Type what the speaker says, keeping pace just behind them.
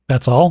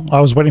That's all? I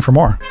was waiting for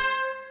more.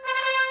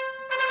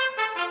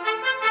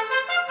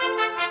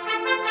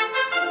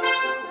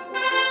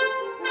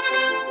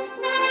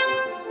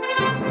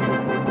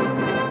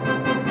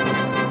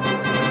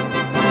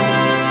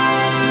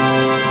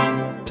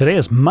 Today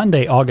is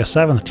Monday, August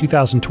 7th,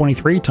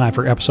 2023. Time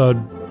for episode,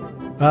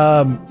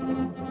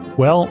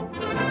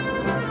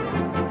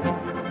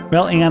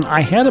 and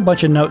I had a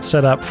bunch of notes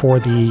set up for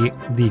the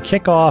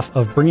kickoff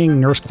of bringing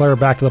Nurse Claire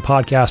back to the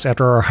podcast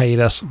after our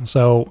hiatus.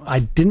 So I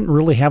didn't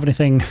really have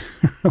anything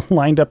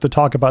lined up to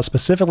talk about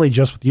specifically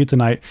just with you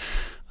tonight.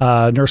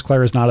 Nurse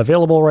Claire is not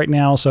available right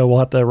now, so we'll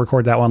have to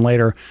record that one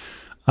later.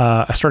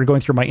 I started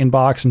going through my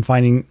inbox and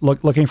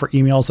looking for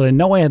emails that I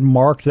know I had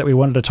marked that we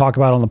wanted to talk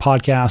about on the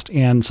podcast.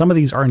 And some of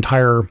these are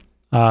entire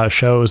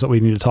shows that we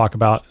need to talk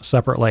about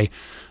separately.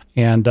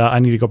 And I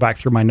need to go back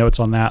through my notes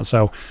on that.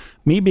 So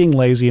me being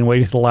lazy and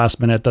waiting to the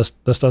last minute, this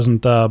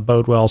doesn't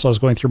bode well. So I was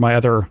going through my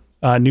other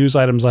news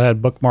items I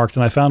had bookmarked,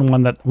 and I found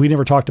one that we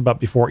never talked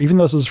about before. Even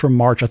though this is from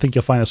March, I think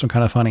you'll find this one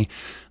kind of funny.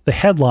 The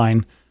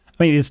headline,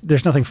 I mean,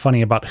 there's nothing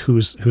funny about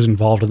who's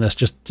involved in this,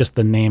 just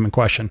the name in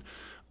question.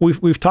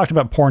 We've talked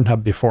about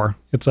Pornhub before.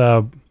 It's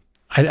I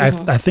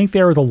think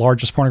they are the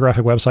largest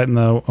pornographic website in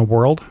the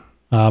world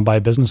by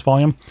business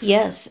volume.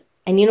 Yes.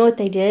 And you know what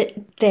they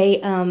did?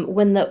 They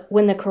when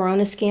the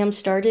Corona scam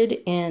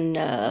started in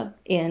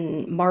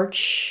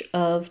March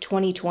of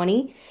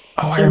 2020.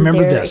 Oh, I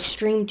remember their this.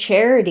 Extreme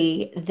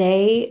charity,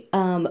 they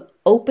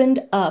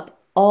opened up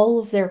all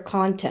of their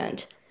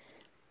content,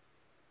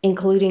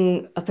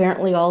 including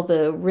apparently all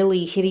the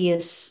really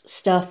hideous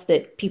stuff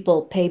that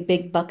people pay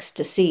big bucks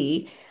to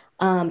see,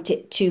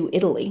 to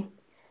Italy.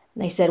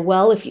 And they said,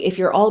 well, if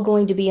you're all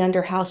going to be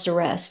under house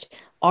arrest,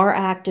 our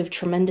act of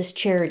tremendous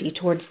charity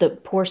towards the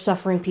poor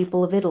suffering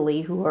people of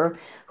Italy who are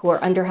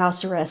under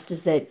house arrest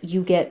is that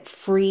you get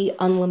free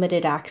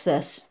unlimited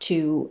access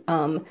to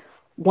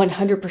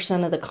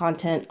 100% of the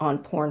content on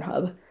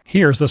Pornhub.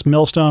 Here's this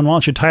millstone. Why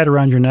don't you tie it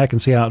around your neck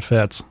and see how it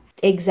fits?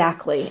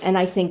 Exactly. And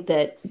I think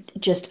that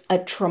just a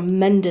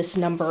tremendous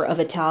number of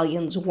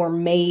Italians were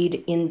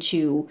made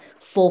into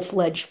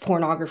full-fledged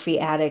pornography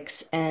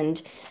addicts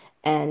and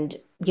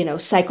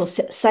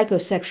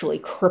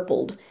psychosexually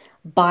crippled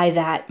by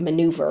that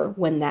maneuver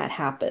when that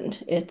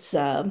happened. It's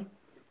a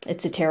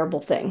terrible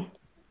thing.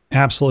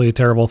 Absolutely a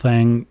terrible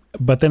thing.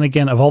 But then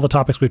again, of all the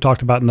topics we've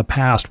talked about in the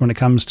past, when it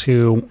comes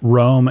to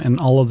Rome and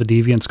all of the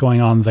deviance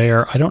going on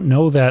there, I don't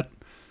know that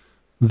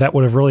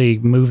would have really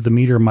moved the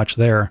meter much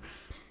there.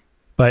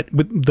 But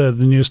the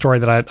news story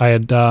that I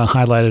had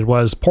highlighted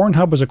was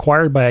Pornhub was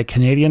acquired by a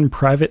Canadian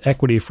private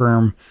equity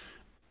firm.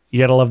 You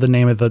gotta love the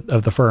name of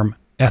the firm,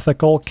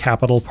 Ethical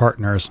Capital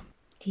Partners.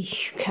 You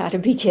gotta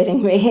be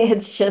kidding me.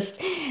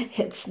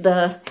 It's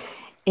the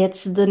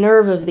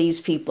nerve of these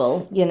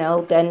people,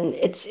 then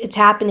it's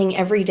happening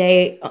every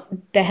day.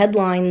 The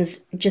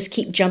headlines just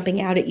keep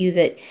jumping out at you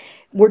that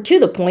we're to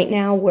the point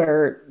now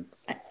where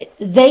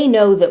they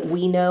know that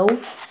we know.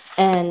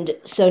 And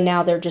so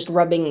now they're just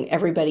rubbing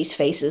everybody's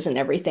faces and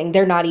everything.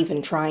 They're not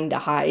even trying to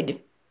hide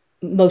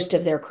most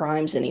of their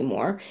crimes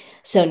anymore.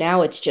 So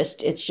now it's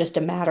just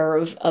a matter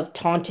of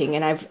taunting.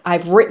 And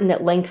I've written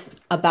at length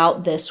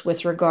about this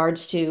with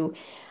regards to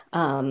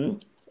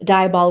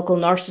diabolical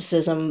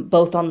narcissism,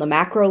 both on the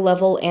macro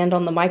level and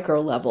on the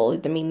micro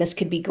level. I mean, this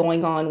could be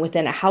going on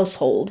within a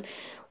household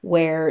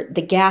where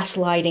the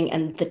gaslighting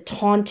and the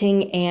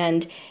taunting,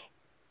 and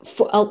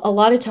for a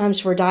lot of times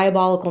for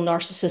diabolical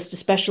narcissists,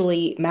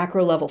 especially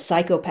macro level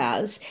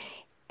psychopaths,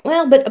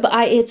 well, but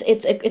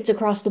it's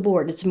across the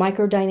board. It's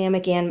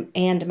microdynamic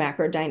and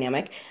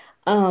macrodynamic.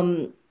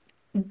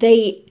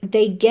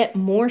 They get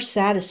more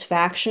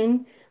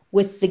satisfaction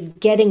with the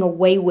getting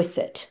away with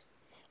it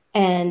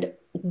and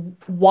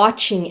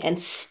watching and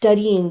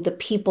studying the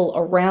people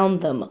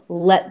around them,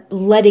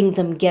 letting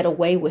them get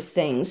away with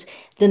things,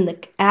 than the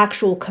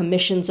actual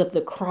commissions of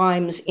the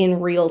crimes in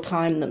real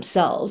time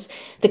themselves.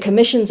 The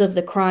commissions of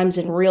the crimes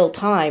in real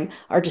time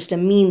are just a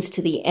means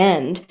to the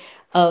end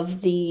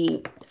of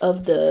the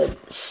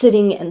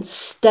sitting and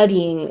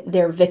studying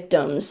their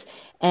victims,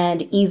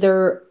 and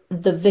either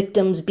the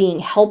victims being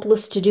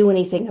helpless to do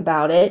anything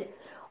about it,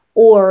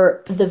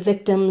 or the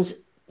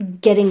victims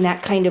getting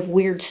that kind of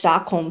weird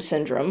Stockholm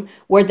syndrome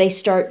where they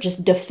start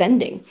just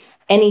defending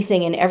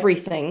anything and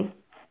everything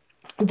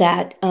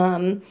that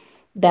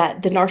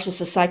that the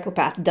narcissist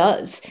psychopath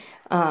does.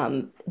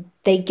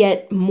 They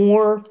get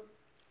more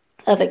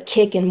of a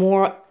kick and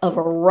more of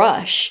a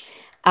rush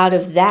out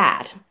of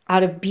that,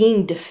 out of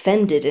being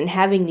defended and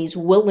having these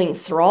willing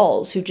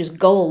thralls who just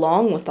go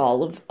along with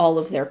all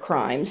of their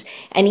crimes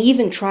and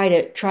even try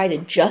to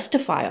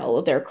justify all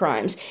of their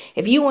crimes.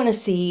 If you want to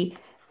see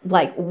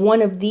like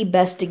one of the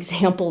best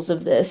examples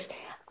of this,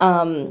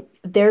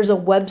 there's a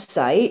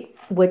website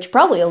which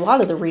probably a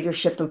lot of the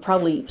readership have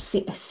probably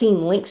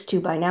seen links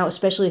to by now,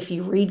 especially if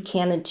you read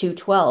Canon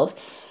 212,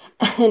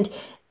 and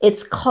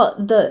it's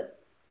called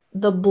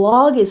the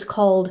blog is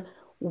called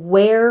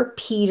Where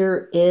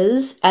Peter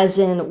Is, as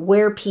in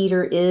where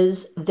Peter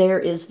is, there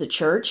is the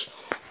church.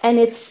 And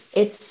it's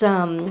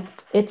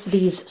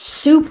these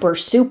super,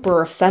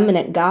 super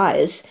effeminate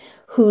guys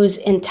whose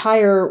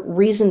entire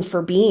reason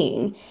for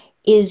being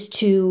is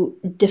to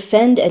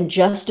defend and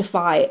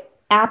justify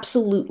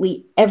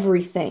absolutely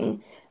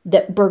everything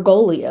that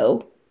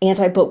Bergoglio,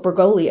 anti-Pope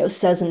Bergoglio,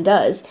 says and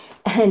does.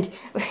 And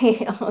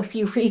if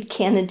you read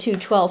Canon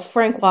 212,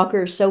 Frank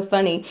Walker is so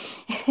funny.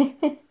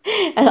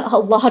 And a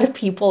lot of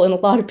people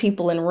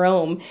in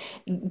Rome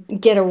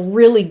get a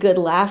really good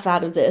laugh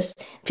out of this,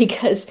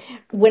 because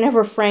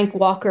whenever Frank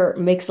Walker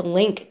makes a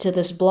link to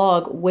this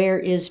blog, Where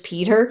is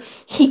Peter?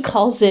 He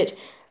calls it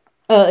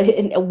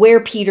where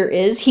Peter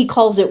is. He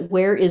calls it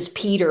Where is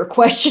Peter?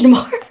 Question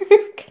mark.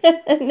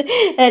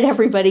 and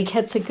everybody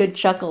gets a good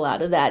chuckle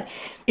out of that.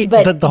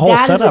 But the whole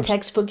that is setup, a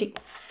textbook. I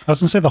was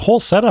going to say, the whole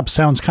setup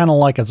sounds kind of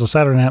like it's a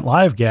Saturday Night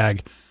Live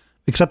gag,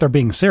 except they're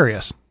being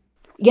serious.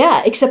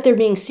 Yeah, except they're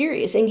being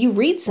serious. And you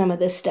read some of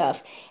this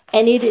stuff,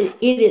 and it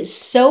is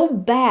so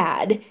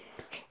bad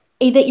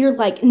that you're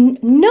like,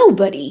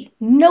 nobody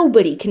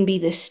can be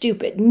this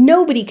stupid.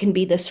 Nobody can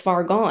be this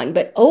far gone.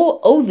 But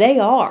they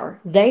are.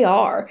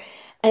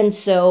 And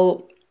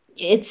so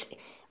it's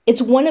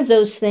one of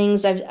those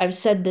things. I've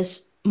said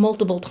this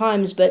multiple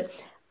times, but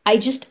I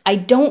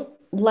don't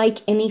like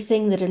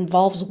anything that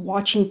involves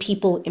watching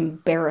people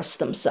embarrass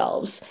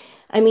themselves.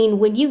 I mean,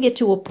 when you get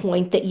to a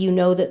point that you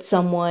know that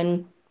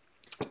someone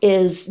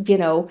is,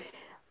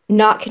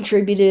 not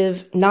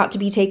contributive, not to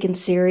be taken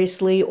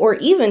seriously, or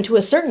even to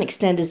a certain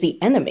extent is the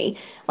enemy.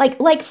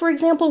 Like for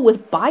example,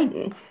 with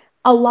Biden,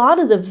 a lot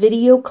of the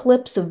video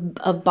clips of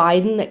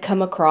Biden that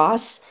come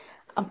across,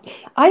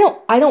 I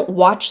don't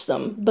watch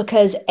them,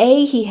 because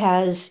he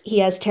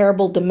has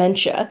terrible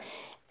dementia,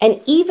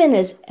 and even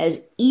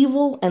as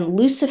evil and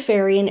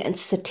Luciferian and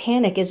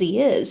satanic as he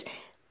is,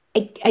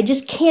 I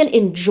just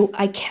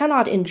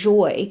cannot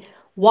enjoy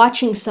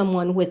watching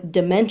someone with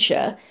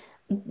dementia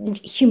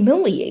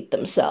humiliate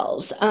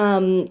themselves.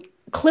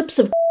 Clips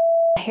of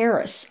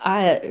Harris.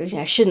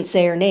 I shouldn't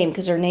say her name,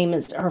 because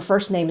her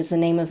first name is the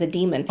name of a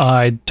demon.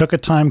 I took a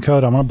time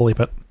code. I'm going to bleep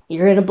it.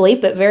 You're going to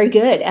bleep it. Very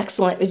good.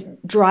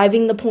 Excellent.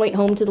 Driving the point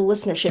home to the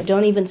listenership.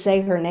 Don't even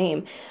say her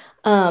name.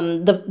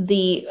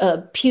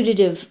 The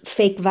putative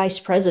fake vice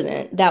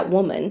president, that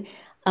woman.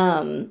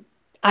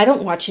 I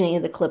don't watch any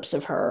of the clips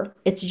of her.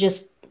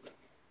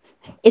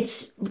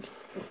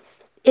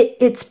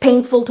 It's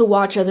painful to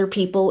watch other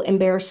people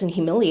embarrass and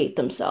humiliate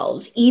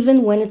themselves,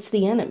 even when it's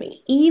the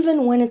enemy.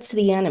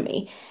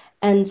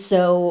 And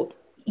so,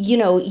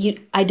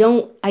 I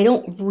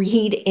don't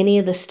read any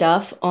of the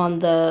stuff on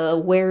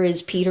the Where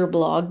is Peter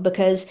blog,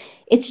 because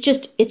it's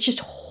just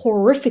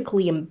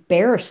horrifically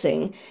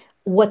embarrassing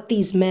what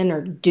these men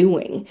are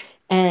doing,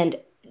 and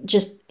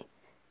just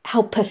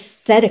how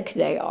pathetic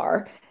they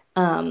are.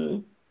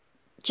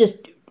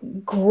 Just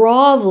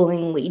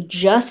grovelingly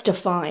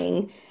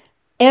justifying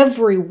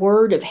every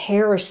word of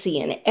heresy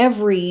and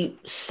every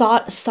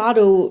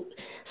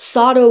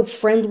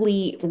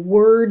Sado-friendly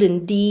word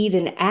and deed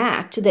and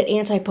act that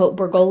anti-Pope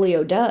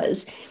Bergoglio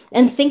does,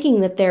 and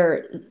thinking that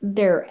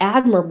they're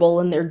admirable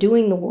and they're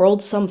doing the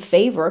world some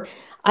favor.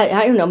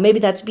 I don't know, maybe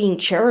that's being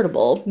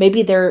charitable.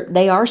 Maybe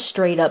they are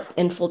straight up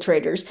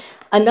infiltrators.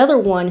 Another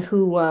one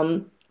who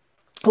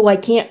I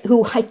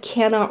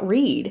cannot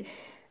read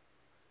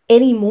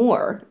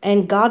anymore,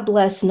 and God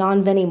bless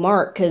Non-Veni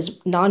Mark,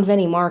 because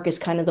Non-Veni Mark is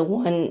kind of the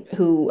one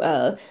who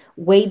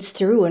wades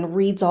through and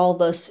reads all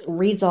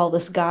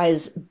this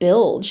guy's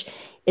bilge,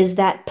 is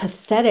that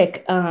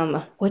pathetic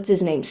what's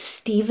his name,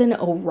 Stephen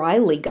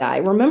O'Reilly guy.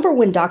 Remember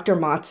when Dr.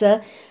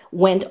 Matza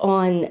went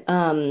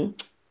on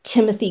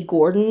Timothy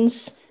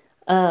Gordon's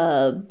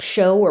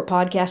show or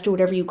podcast or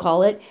whatever you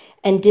call it,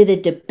 and did a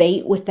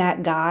debate with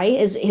that guy?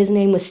 His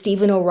name was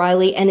Stephen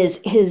O'Reilly, and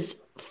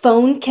his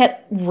phone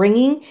kept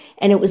ringing,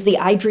 and it was the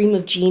I Dream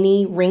of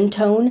Jeannie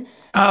ringtone.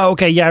 Oh,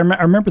 okay. Yeah, I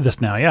remember this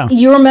now. Yeah.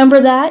 You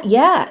remember that?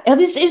 Yeah. It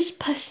was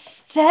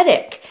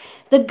pathetic.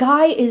 The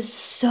guy is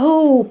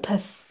so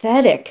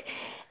pathetic.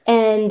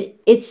 And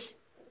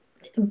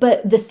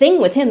but the thing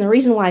with him, the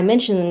reason why I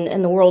mentioned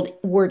in the word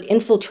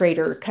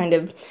infiltrator kind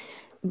of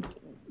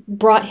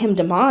brought him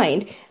to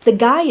mind, the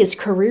guy is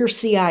career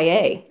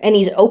CIA, and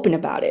he's open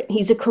about it.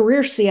 He's a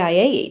career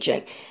CIA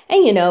agent.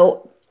 And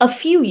a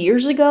few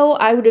years ago,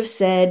 I would have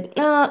said,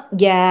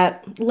 yeah,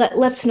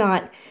 let's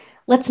not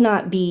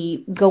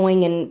be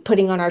going and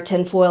putting on our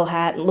tinfoil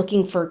hat and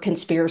looking for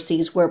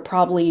conspiracies where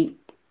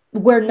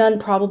none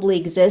probably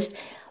exist.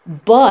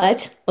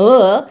 But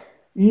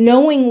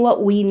knowing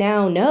what we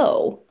now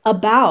know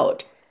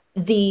about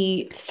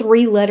the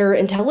 3-letter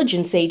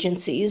intelligence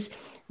agencies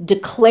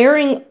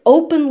declaring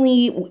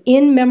openly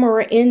in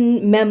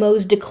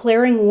memos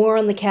declaring war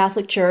on the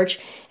Catholic Church,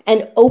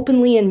 and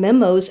openly in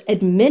memos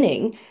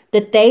admitting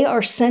that they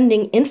are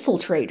sending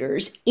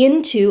infiltrators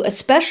into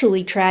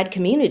especially trad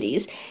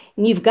communities.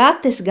 And you've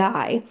got this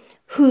guy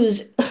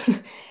who's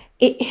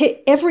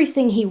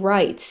everything he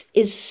writes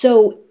is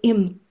so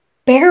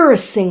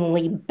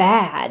embarrassingly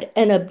bad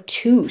and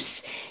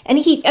obtuse. And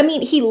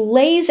he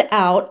lays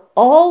out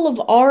all of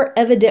our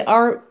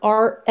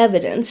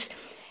evidence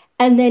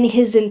And then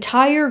his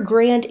entire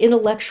grand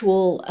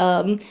intellectual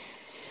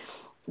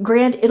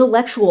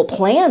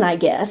plan, I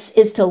guess,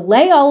 is to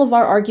lay all of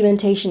our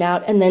argumentation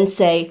out and then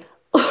say,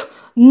 oh,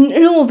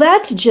 no,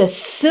 that's just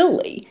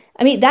silly.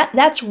 I mean,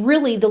 that's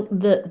really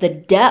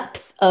the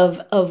depth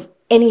of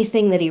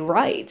anything that he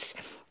writes.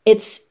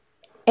 It's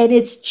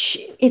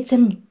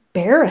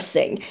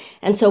embarrassing.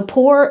 And so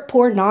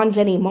poor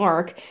non-Vinnie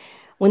Mark,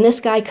 when this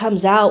guy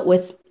comes out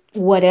with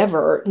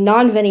whatever,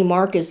 non-Vinnie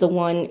Mark is the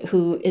one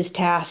who is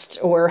tasked,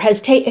 or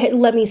has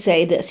let me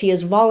say this, he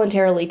has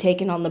voluntarily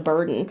taken on the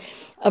burden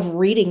of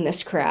reading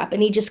this crap,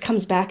 and he just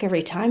comes back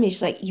every time.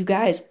 He's like, you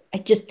guys, I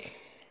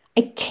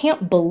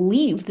can't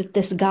believe that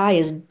this guy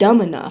is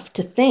dumb enough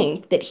to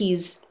think that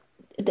he's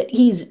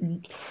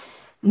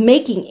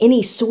making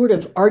any sort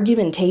of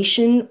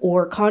argumentation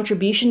or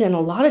contribution, and a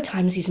lot of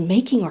times he's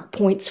making our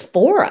points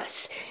for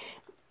us.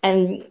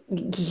 And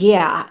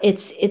yeah,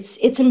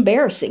 it's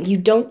embarrassing.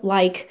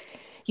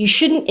 You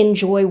shouldn't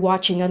enjoy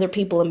watching other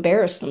people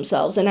embarrass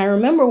themselves. And I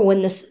remember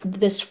when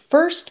this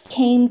first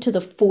came to the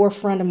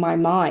forefront of my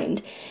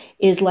mind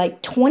is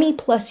like 20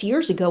 plus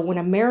years ago when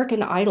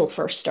American Idol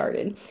first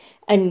started.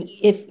 And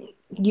if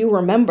you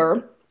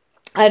remember,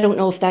 I don't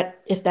know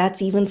if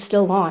that's even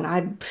still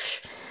on.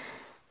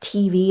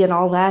 TV and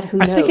all that, who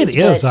knows? I think it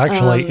is,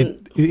 actually.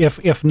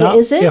 If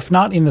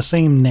not in the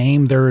same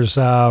name, there's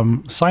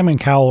Simon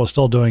Cowell is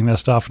still doing this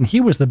stuff, and he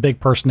was the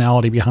big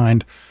personality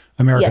behind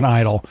American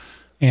Idol.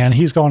 And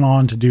he's gone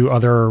on to do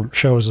other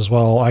shows as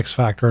well, X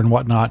Factor and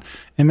whatnot.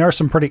 And there are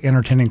some pretty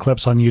entertaining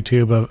clips on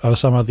YouTube of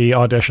some of the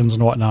auditions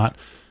and whatnot.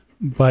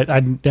 But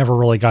I never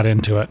really got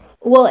into it.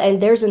 Well,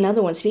 and there's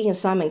another one. Speaking of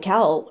Simon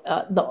Cowell,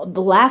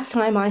 the last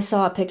time I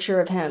saw a picture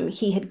of him,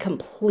 he had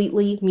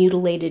completely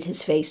mutilated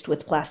his face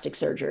with plastic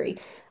surgery.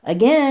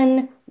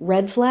 Again,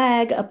 red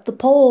flag up the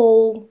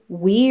pole.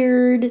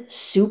 Weird,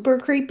 super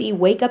creepy.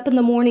 Wake up in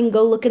the morning,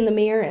 go look in the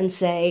mirror and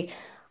say,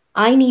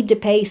 I need to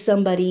pay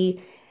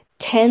somebody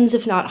tens,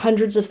 if not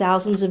hundreds of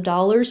thousands of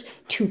dollars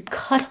to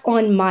cut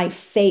on my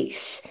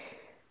face.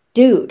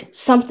 Dude,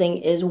 something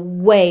is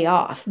way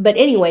off. But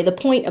anyway, the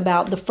point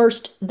about the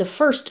first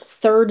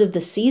third of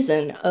the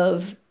season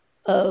of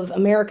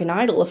American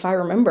Idol, if I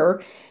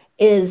remember,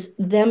 is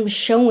them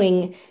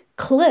showing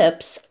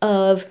clips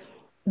of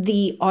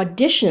the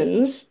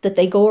auditions that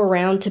they go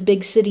around to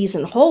big cities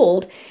and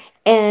hold,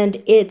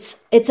 and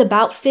it's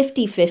about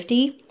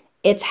 50-50.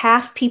 It's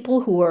half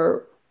people who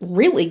are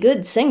really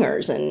good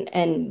singers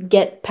and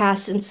get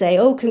past and say,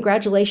 oh,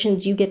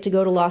 congratulations, you get to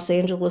go to Los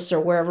Angeles or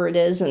wherever it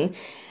is, and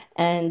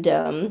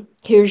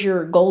here's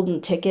your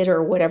golden ticket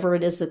or whatever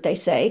it is that they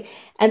say.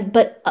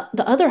 But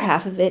the other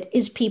half of it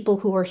is people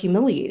who are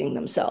humiliating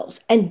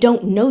themselves and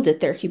don't know that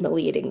they're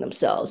humiliating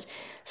themselves.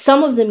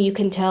 Some of them you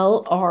can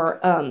tell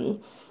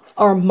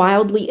are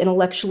mildly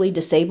intellectually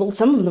disabled.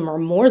 Some of them are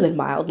more than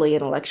mildly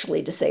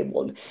intellectually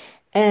disabled.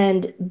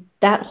 And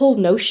that whole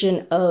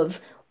notion of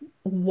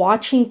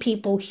watching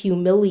people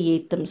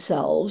humiliate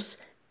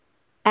themselves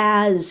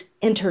as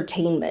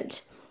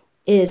entertainment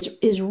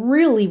is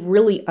really,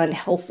 really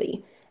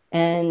unhealthy.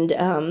 And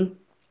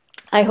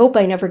I hope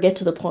I never get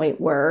to the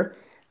point where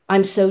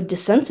I'm so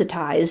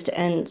desensitized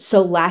and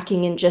so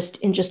lacking in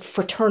just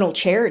fraternal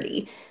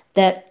charity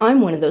that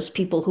I'm one of those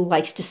people who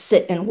likes to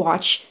sit and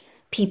watch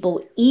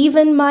people,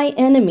 even my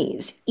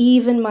enemies,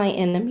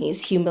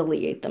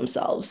 humiliate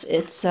themselves.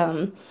 It's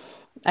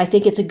I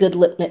think it's a good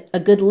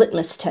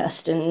litmus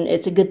test, and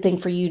it's a good thing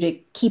for you to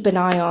keep an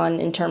eye on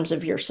in terms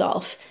of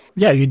yourself.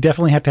 Yeah, you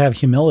definitely have to have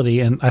humility,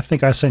 and I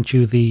think I sent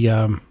you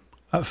the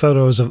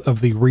photos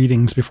of the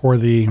readings before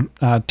the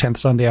 10th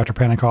Sunday after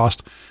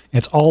Pentecost.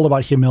 It's all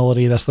about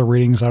humility. That's the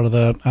readings out of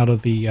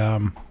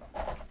the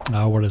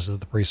what is it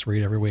the priests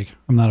read every week?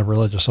 I'm not a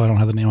religious, so I don't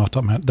have the name off the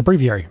top of my head. The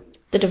breviary.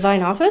 The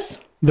Divine Office?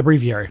 The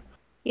breviary.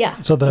 Yeah.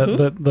 So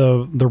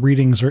the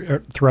readings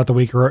are throughout the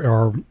week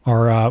are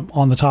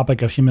on the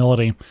topic of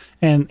humility,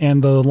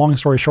 and the long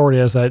story short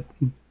is that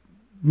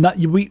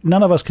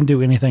none of us can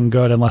do anything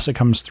good unless it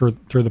comes through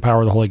the power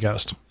of the Holy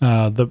Ghost.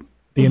 The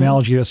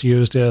analogy that's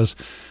used is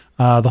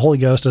the Holy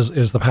Ghost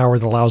is the power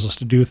that allows us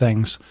to do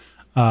things.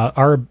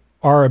 Our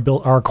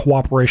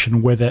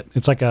cooperation with it,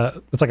 it's like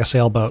a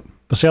sailboat.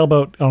 The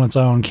sailboat on its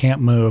own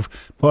can't move,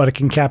 but it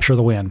can capture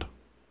the wind,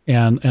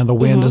 and the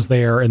wind is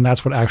there, and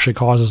that's what actually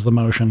causes the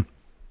motion.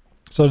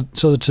 So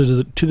to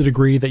the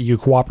degree that you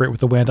cooperate with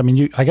the wind, I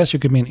mean, I guess you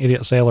could be an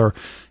idiot sailor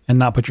and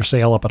not put your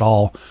sail up at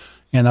all,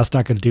 and that's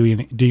not going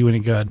to do you any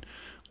good.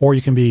 Or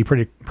you can be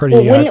pretty.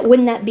 Well,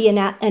 wouldn't that be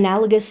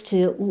analogous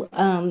to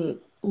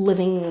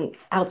living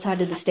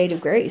outside of the state of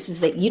grace? Is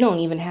that you don't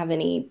even have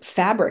any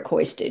fabric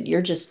hoisted.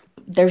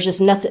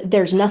 There's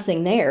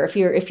nothing there.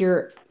 If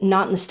you're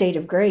not in the state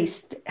of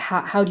grace,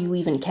 how do you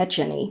even catch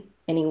any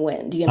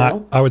wind? You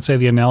know. I would say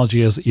the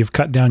analogy is that you've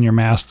cut down your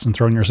masts and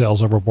thrown your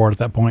sails overboard at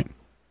that point.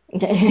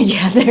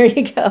 Yeah, there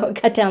you go.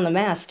 Cut down the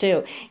mast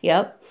too.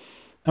 Yep.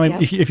 I mean,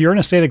 if you're in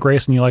a state of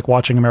grace and you like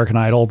watching American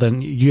Idol, then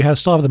you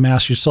still have the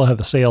mast, you still have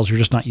the sails, you're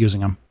just not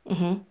using them.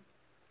 Mm-hmm.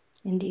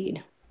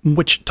 Indeed.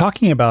 Which,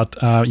 talking about,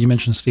 you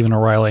mentioned Stephen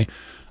O'Reilly.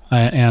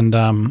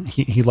 and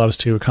he loves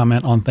to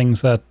comment on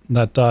things that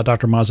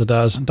Dr. Mazza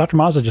does. Dr.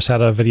 Mazza just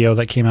had a video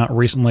that came out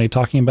recently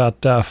talking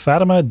about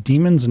Fatima,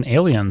 demons, and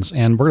aliens,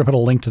 and we're going to put a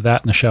link to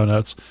that in the show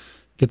notes.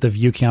 Get the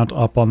view count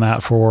up on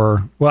that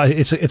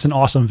it's an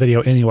awesome video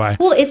anyway.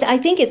 Well, I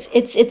think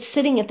it's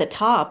sitting at the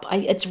top.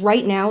 It's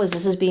right now as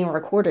this is being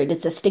recorded.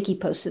 It's a sticky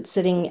post that's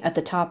sitting at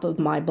the top of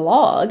my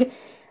blog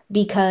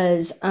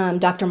because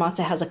Dr.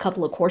 Matza has a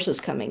couple of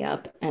courses coming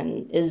up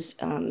and is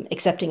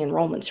accepting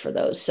enrollments for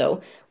those. So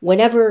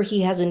whenever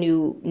he has a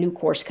new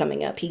course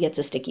coming up, he gets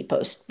a sticky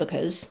post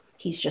because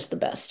he's just the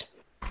best.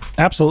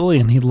 Absolutely,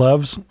 and he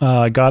loves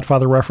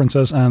Godfather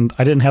references, and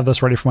I didn't have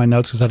this ready for my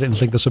notes because I didn't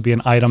think this would be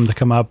an item to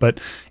come up, but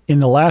in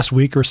the last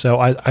week or so,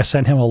 I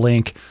sent him a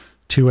link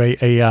to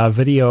a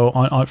video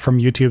from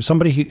YouTube,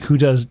 somebody who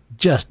does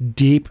just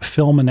deep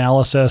film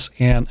analysis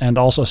and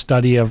also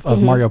study of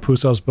Mario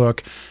Puzo's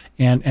book,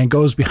 and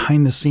goes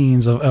behind the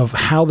scenes of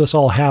how this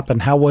all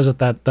happened. How was it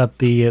that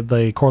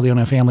the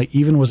Corleone family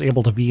even was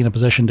able to be in a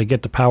position to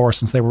get to power,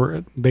 since they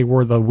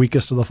were the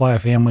weakest of the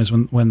five families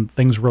when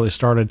things really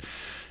started.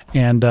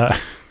 And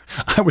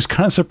I was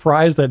kind of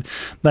surprised that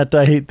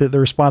the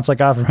response I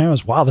got from him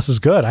was, wow, this is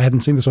good. I hadn't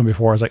seen this one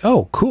before. I was like,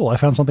 oh, cool. I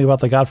found something about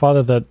the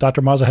Godfather that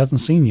Dr. Mazza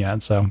hasn't seen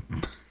yet. So,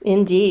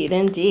 Indeed.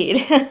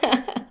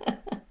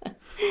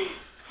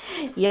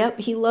 Yep,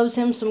 he loves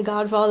him some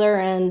Godfather,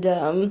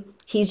 and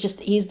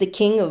he's the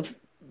king of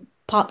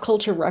pop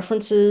culture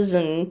references,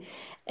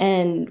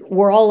 and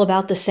we're all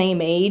about the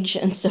same age,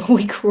 and so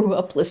we grew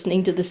up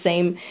listening to the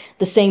same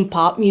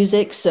pop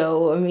music.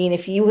 So I mean,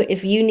 if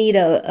you need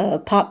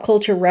a pop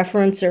culture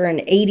reference or an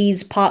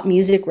 80s pop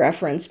music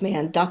reference,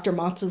 man, Dr.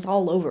 Mazza's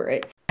all over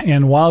it.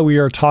 And while we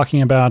are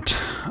talking about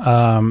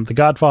the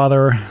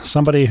Godfather,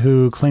 somebody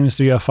who claims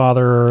to be a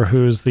father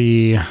who's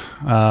the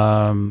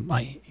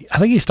I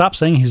think he stopped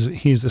saying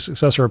he's the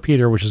successor of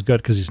Peter, which is good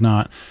because he's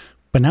not,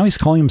 but now he's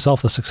calling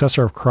himself the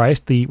successor of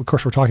Christ. Of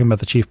course, we're talking about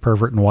the chief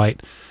pervert in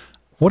white.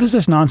 What is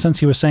this nonsense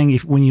he was saying?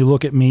 When you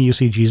look at me, you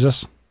see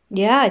Jesus?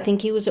 Yeah, I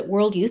think he was at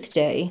World Youth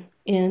Day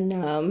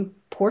in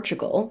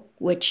Portugal,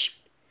 which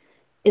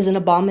is an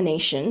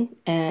abomination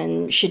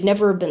and should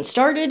never have been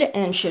started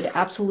and should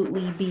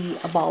absolutely be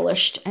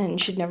abolished and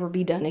should never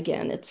be done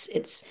again.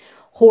 It's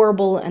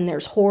horrible, and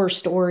there's horror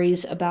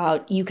stories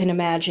about, you can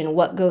imagine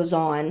what goes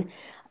on.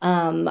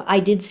 I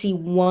did see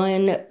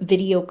one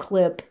video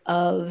clip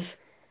of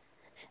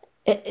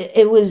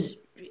it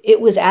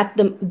was at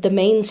the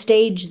main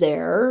stage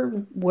there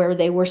where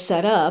they were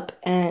set up,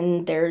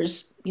 and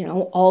there's,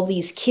 all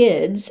these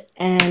kids,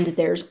 and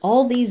there's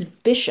all these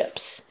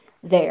bishops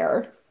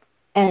there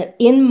and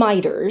in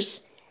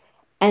miters,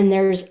 and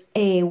there's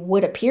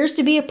what appears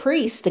to be a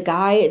priest. The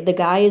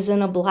guy is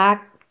in a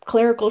black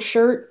clerical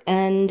shirt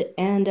and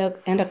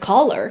a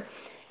collar,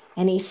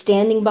 and he's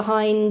standing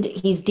behind,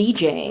 he's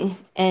DJing,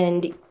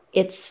 and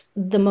it's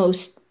the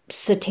most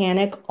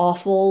satanic,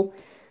 awful,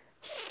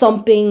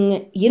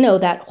 thumping,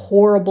 that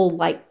horrible,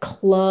 like,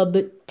 club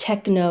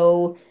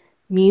techno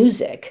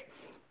music.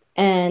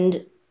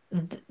 And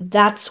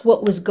that's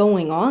what was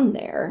going on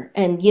there.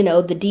 And,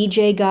 the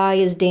DJ guy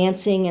is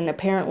dancing, and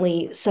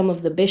apparently some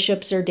of the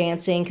bishops are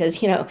dancing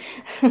because,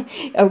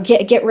 oh,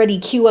 get ready,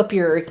 cue up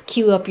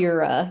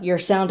your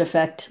sound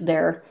effect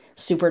there,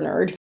 super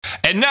nerd.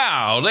 And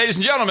now, ladies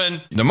and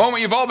gentlemen, the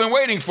moment you've all been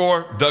waiting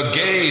for, the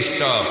gay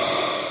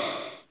stuff.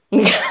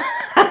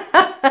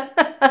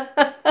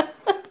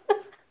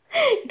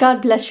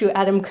 God bless you,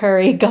 Adam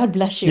Curry. God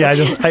bless you. Yeah,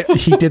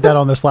 he did that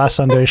on this last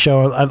Sunday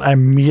show. And I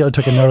immediately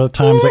took a note of the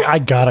times. Like, I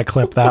gotta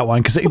clip that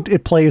one because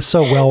it plays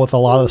so well with a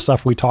lot of the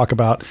stuff we talk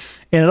about,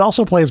 and it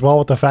also plays well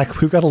with the fact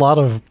that we've got a lot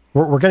of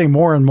we're getting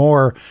more and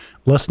more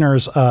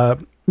listeners. Not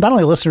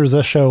only listeners of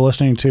this show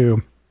listening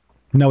to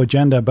No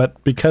Agenda,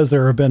 but because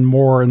there have been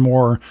more and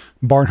more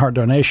Barnhardt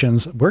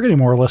donations, we're getting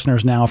more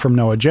listeners now from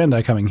No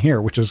Agenda coming here,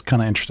 which is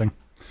kind of interesting.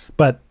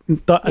 But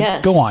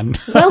yes. Go on.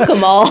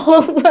 Welcome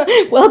all.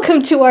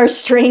 Welcome to our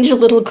strange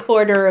little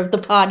corner of the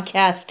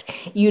podcast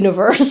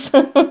universe.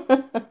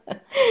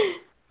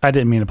 I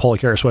didn't mean to pull a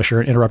Kara Swisher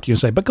and interrupt you and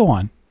say, but go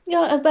on.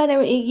 Yeah, but I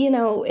mean,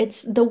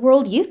 it's the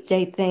World Youth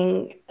Day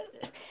thing.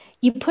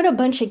 You put a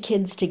bunch of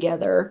kids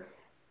together.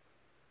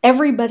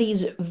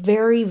 Everybody's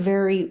very,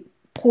 very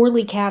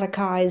poorly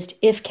catechized,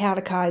 if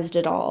catechized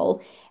at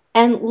all.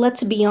 And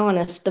let's be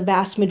honest, the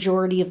vast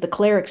majority of the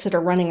clerics that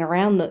are running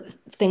around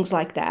things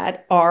like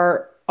that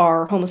are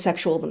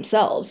homosexual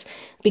themselves.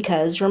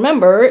 Because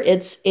remember,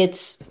 it's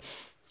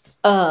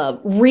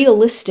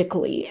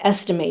realistically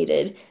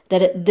estimated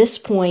that at this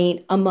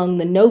point, among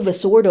the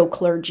Novus Ordo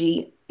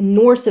clergy,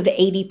 north of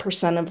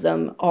 80% of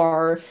them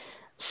are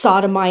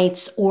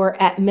sodomites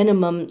or at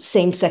minimum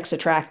same-sex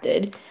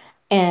attracted.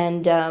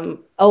 And and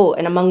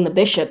among the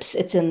bishops,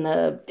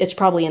 it's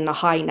probably in the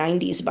high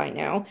 90s by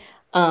now.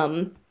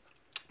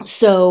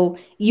 So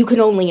you can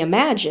only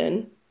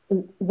imagine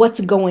what's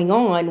going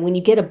on when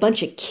you get a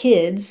bunch of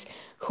kids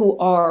who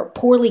are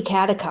poorly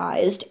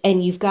catechized,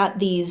 and you've got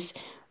these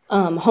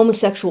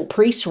homosexual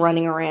priests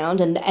running around,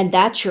 and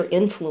that's your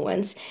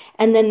influence.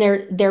 And then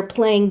they're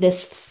playing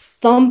this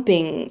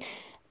thumping,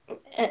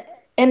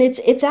 and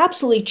it's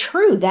absolutely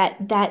true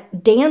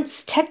that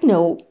dance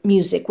techno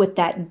music with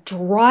that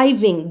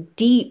driving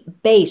deep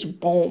bass,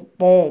 boom,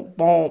 boom,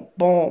 boom,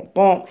 boom,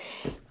 boom.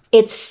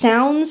 It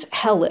sounds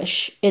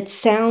hellish. It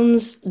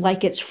sounds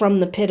like it's from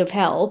the pit of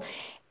hell,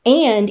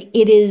 and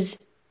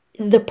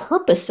the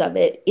purpose of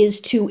it is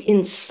to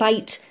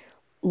incite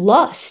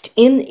lust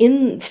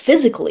in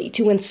physically,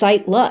 to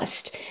incite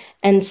lust.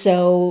 And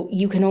so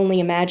you can only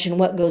imagine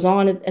what goes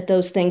on at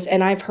those things.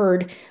 And I've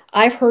heard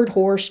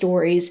horror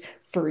stories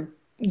for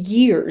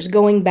years,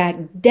 going back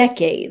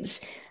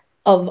decades,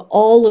 of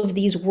all of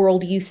these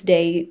World Youth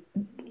Day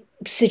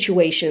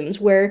situations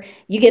where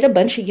you get a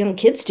bunch of young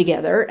kids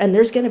together and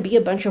there's going to be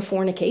a bunch of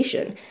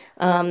fornication.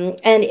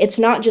 And it's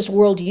not just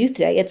World Youth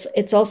Day.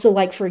 It's also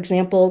like, for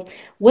example,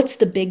 what's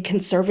the big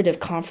conservative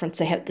conference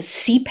they have? The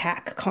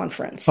CPAC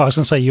conference. Oh, I was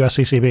going to say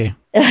USCCB.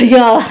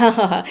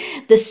 Yeah,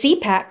 the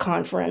CPAC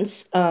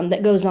conference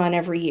that goes on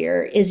every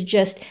year is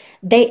just,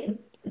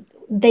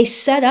 they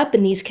set up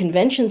in these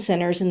convention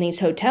centers in these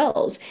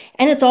hotels,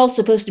 and it's all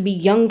supposed to be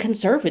young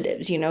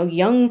conservatives,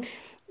 young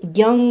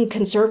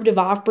conservative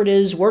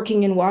operatives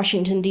working in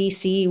Washington,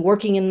 D.C.,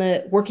 working in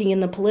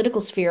the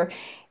political sphere.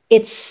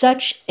 It's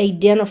such a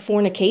den of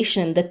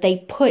fornication that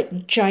they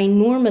put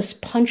ginormous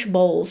punch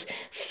bowls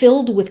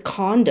filled with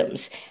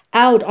condoms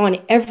out on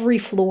every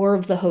floor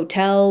of the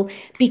hotel,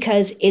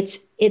 because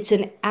it's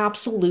an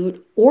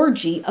absolute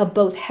orgy of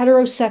both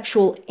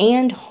heterosexual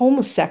and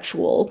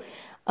homosexual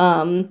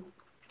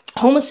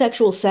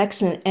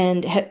sex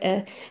and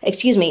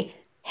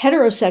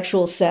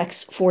heterosexual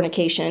sex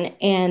fornication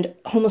and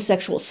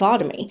homosexual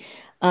sodomy.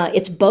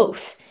 It's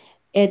both.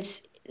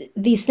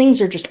 These things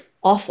are just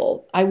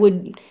awful. I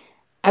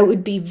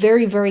would be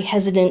very, very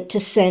hesitant to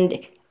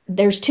send.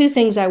 There's two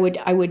things I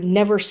would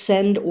never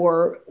send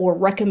or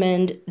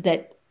recommend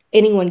that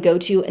anyone go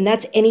to, and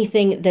that's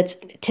anything that's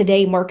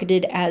today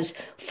marketed as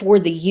for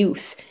the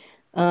youth.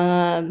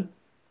 No,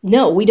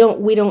 we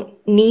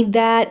don't need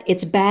that.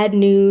 It's bad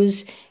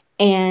news.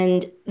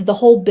 And the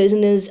whole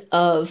business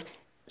of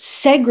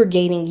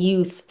segregating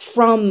youth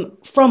from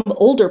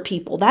older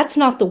people, that's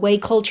not the way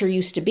culture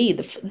used to be.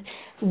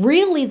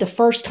 Really, the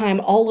first time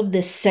all of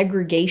this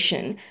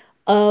segregation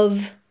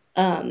of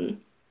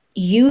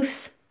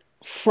youth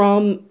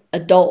from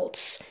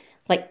adults,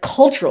 like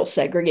cultural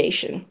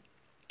segregation,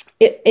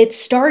 it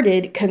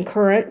started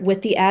concurrent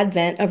with the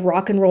advent of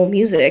rock and roll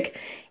music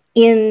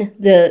in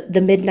the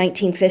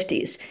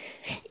mid-1950s.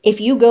 If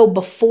you go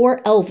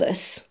before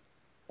Elvis,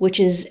 which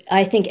is,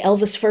 I think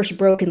Elvis first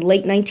broke in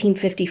late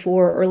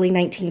 1954, early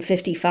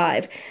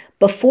 1955.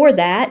 Before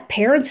that,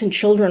 parents and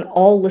children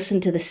all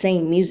listened to the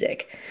same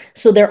music.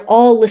 So they're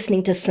all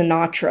listening to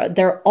Sinatra.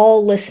 They're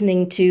all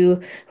listening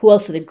to, who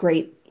else are the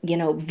great,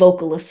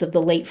 vocalists of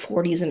the late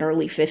 40s and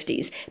early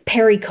 50s?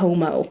 Perry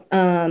Como.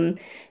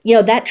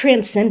 That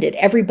transcended.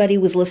 Everybody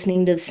was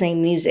listening to the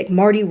same music.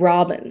 Marty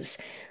Robbins.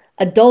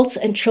 Adults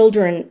and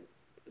children,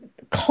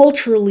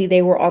 culturally,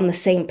 they were on the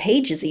same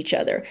page as each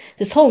other.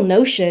 This whole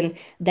notion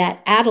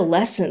that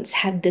adolescents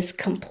had this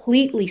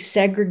completely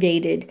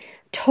segregated,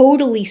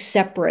 totally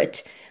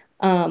separate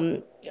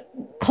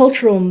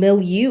cultural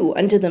milieu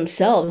unto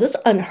themselves, that's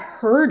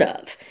unheard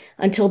of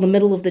until the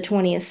middle of the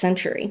 20th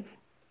century.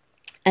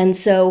 And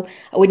so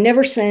I would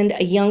never send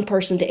a young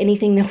person to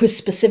anything that was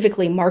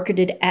specifically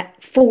marketed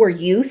for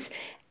youth,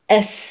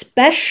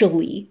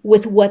 especially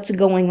with what's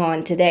going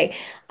on today.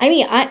 I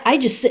mean, I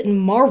just sit and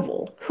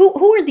marvel.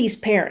 Who are these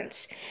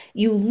parents?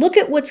 You look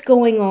at what's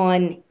going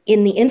on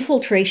in the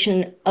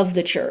infiltration of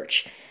the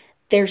church.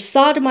 There's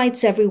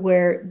sodomites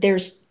everywhere.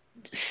 There's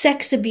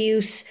sex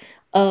abuse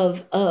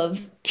of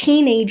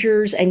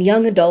teenagers and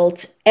young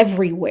adults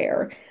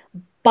everywhere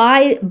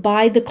by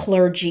the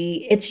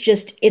clergy.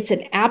 It's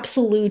an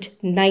absolute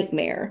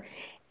nightmare.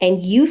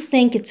 And you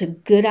think it's a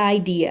good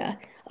idea.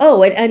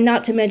 Oh, and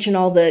not to mention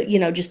all the,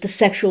 just the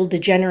sexual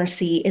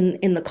degeneracy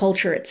in the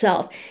culture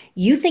itself.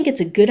 You think it's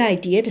a good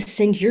idea to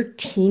send your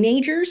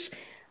teenagers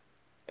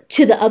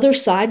to the other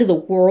side of the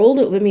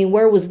world? I mean,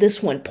 where was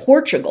this one?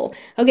 Portugal.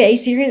 Okay,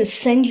 so you're going to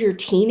send your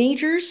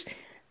teenagers,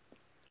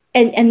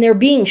 and they're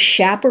being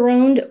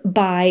chaperoned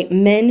by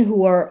men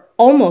who are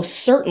almost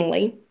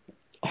certainly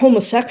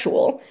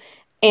homosexual,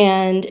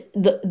 and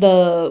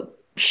the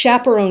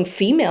chaperone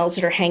females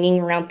that are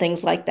hanging around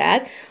things like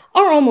that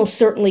are almost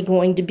certainly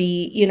going to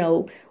be,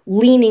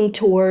 leaning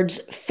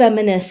towards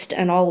feminist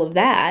and all of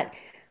that.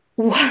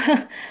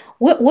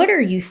 What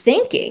are you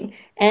thinking?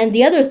 And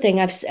the other thing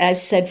I've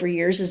said for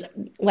years is,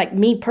 like,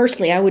 me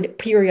personally, I would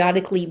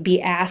periodically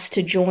be asked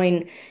to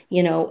join,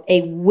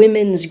 a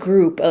women's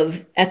group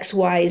of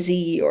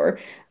XYZ, or,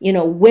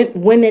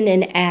 women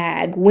in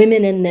ag,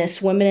 women in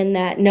this, women in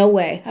that. No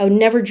way. I would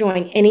never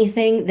join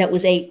anything that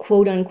was a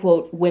quote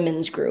unquote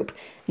women's group.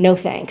 No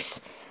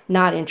thanks.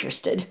 Not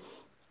interested.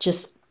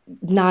 Just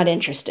not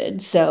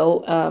interested.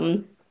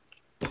 So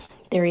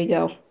there you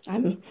go.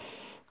 I'm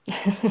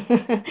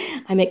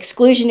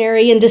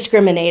exclusionary and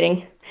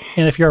discriminating.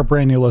 And if you're a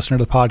brand new listener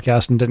to the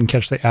podcast and didn't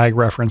catch the ag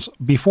reference,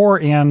 before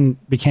Anne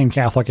became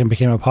Catholic and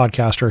became a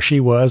podcaster, she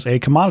was a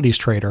commodities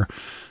trader.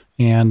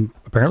 and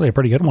apparently a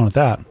pretty good one at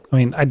that. I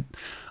mean, I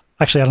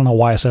don't know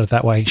why I said it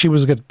that way. She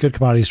was a good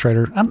commodities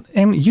trader,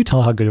 and you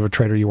tell how good of a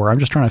trader you were. I'm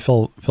just trying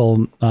to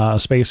fill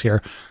space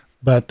here,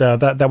 but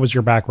that was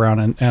your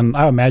background, and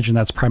I imagine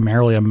that's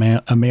primarily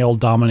a male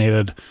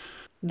dominated.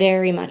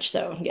 Very much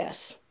so,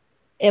 yes.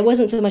 It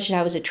wasn't so much that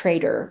I was a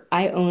trader.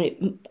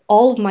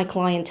 All of my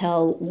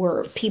clientele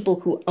were people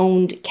who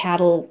owned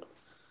cattle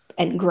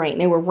and grain.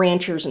 They were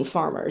ranchers and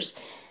farmers.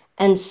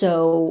 And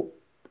so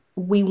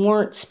we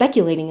weren't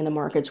speculating in the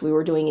markets. We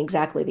were doing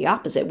exactly the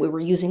opposite. We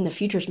were using the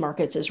futures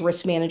markets as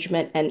risk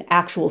management and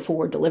actual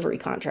forward delivery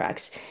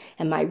contracts.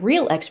 And my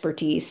real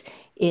expertise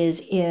is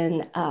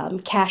in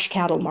cash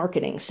cattle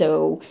marketing.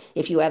 So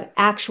if you have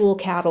actual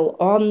cattle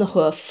on the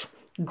hoof,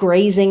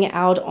 grazing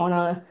out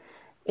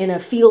in a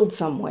field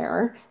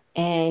somewhere,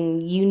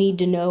 and you need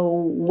to know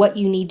what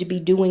you need to be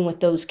doing with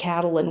those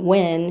cattle and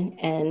when,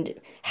 and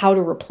how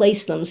to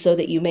replace them so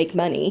that you make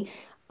money.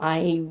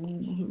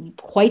 I'm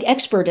quite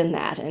expert in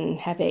that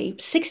and have a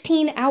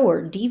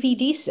 16-hour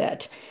DVD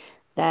set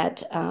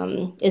that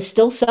is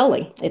still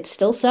selling. It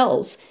still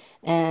sells,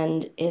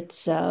 and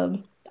it's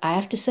I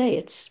have to say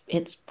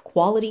it's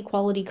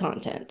quality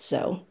content.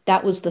 So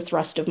that was the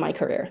thrust of my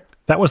career.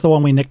 That was the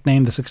one we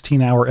nicknamed the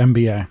 16-hour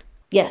MBA.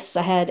 Yes,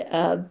 I had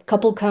a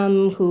couple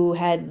come who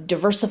had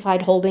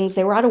diversified holdings.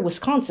 They were out of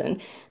Wisconsin.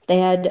 They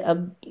had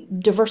a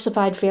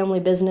diversified family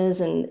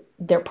business, and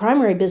their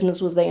primary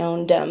business was they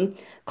owned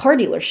car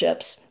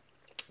dealerships.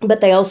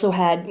 But they also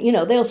had,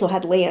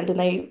 land,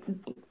 and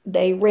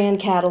they ran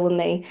cattle, and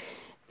they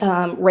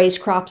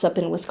raised crops up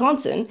in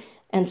Wisconsin.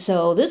 And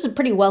so this is a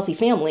pretty wealthy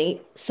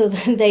family. So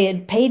they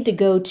had paid to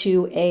go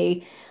to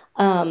a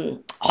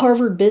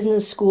Harvard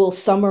Business School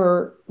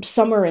summer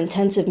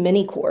intensive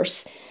mini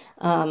course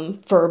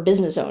for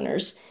business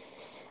owners.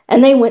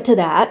 And they went to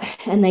that,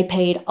 and they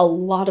paid a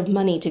lot of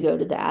money to go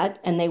to that.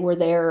 And they were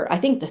there, I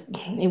think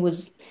it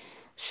was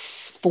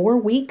 4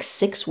 weeks,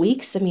 6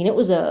 weeks. I mean, it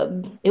was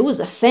a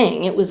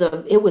thing. It was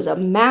a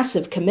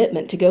massive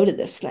commitment to go to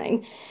this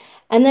thing.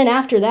 And then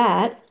after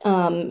that,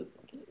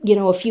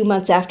 a few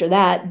months after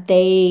that,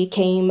 they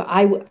came.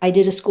 I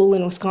did a school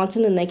in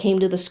Wisconsin, and they came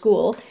to the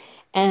school.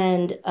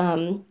 And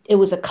it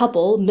was a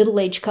couple,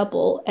 middle-aged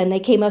couple, and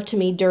they came up to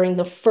me during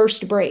the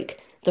first break,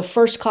 the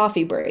first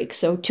coffee break,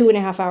 so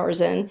 2.5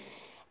 hours in,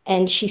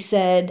 and she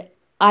said,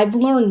 I've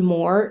learned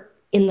more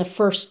in the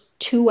first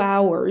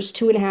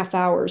 2.5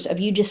 hours of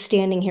you just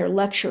standing here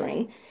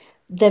lecturing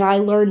than I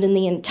learned in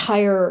the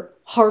entire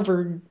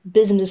Harvard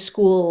Business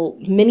School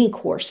mini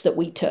course that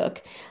we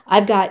took.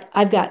 I've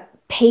got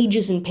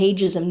pages and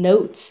pages of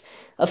notes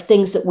of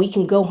things that we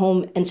can go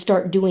home and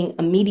start doing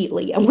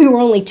immediately. And we were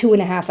only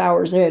 2.5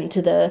 hours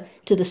into the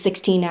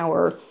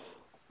 16-hour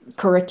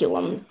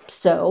curriculum.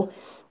 So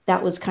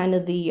that was kind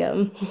of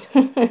the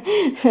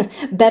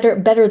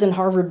better than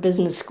Harvard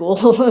Business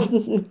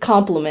School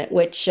compliment,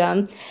 which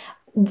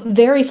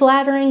very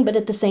flattering, but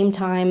at the same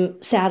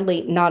time,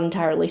 sadly, not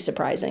entirely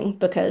surprising,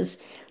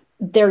 because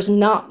there's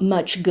not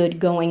much good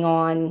going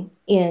on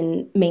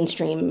in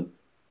mainstream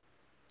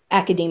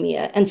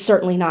academia, and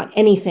certainly not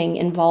anything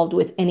involved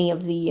with any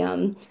of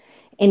the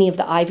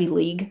Ivy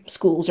League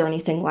schools or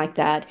anything like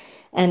that.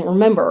 And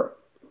remember,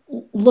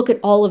 look at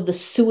all of the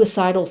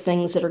suicidal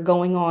things that are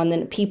going on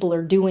that people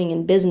are doing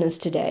in business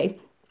today,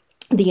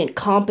 the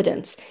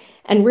incompetence,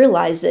 and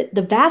realize that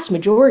the vast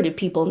majority of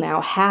people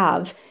now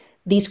have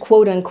these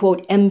quote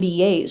unquote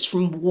MBAs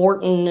from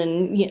Wharton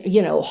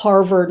and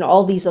Harvard and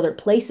all these other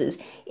places.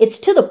 It's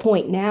to the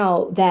point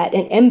now that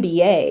an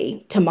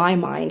MBA, to my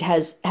mind,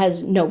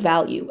 has no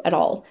value at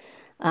all.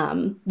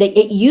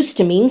 It used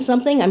to mean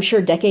something. I'm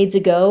sure decades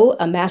ago,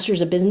 a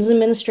Master's of Business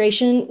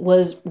Administration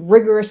was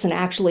rigorous and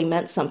actually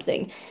meant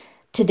something.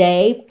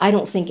 Today, I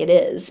don't think it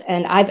is.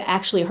 And I've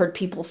actually heard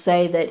people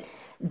say that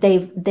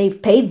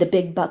they've paid the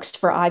big bucks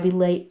for Ivy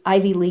League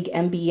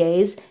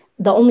MBAs.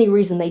 The only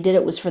reason they did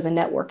it was for the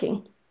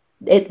networking.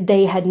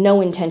 They had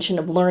no intention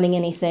of learning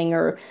anything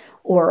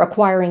or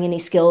acquiring any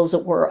skills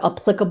that were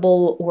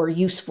applicable or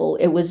useful.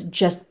 It was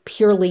just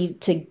purely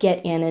to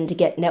get in and to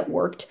get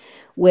networked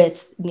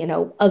with,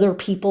 other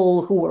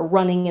people who are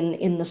running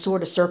in the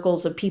sort of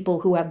circles of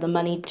people who have the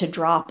money to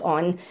drop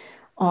on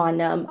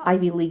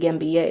Ivy League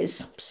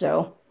MBAs.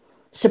 So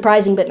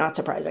surprising, but not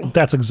surprising.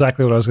 That's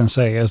exactly what I was going to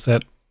say, is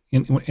that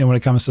when it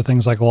comes to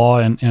things like law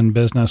and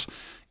business,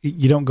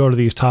 you don't go to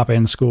these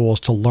top-end schools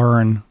to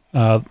learn.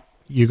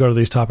 You go to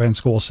these top-end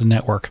schools to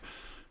network.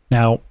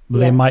 Now,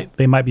 they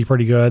might be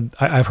pretty good.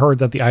 I've heard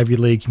that the Ivy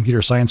League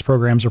computer science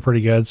programs are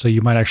pretty good, so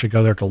you might actually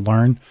go there to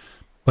learn.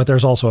 But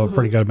there's also a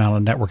pretty good amount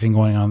of networking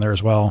going on there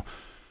as well.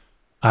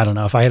 I don't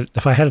know if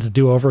I had it to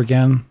do over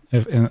again,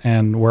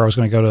 and where I was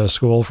going to go to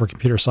school for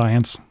computer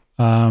science.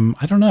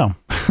 I don't know.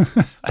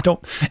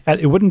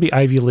 It wouldn't be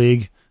Ivy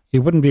League. It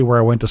wouldn't be where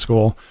I went to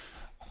school.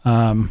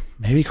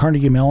 Maybe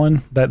Carnegie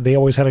Mellon. That they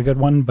always had a good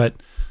one, but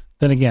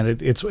then again,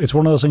 it's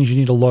one of those things you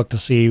need to look to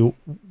see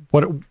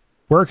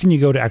where can you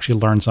go to actually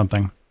learn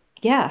something.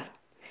 Yeah,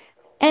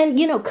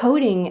 and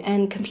coding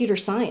and computer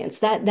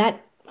science.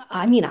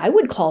 I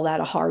would call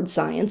that a hard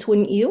science,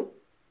 wouldn't you?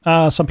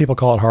 Some people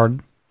call it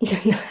hard.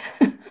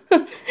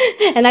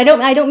 And I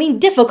don't mean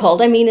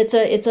difficult. I mean it's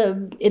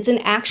an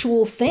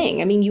actual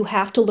thing. I mean, you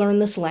have to learn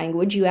this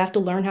language. You have to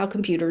learn how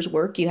computers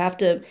work. You have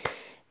to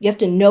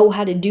know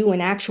how to do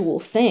an actual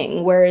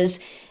thing.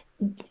 Whereas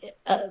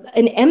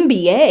an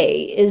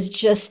MBA is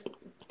just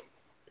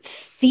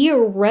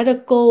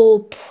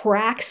theoretical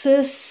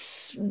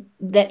praxis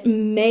that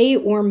may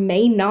or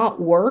may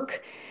not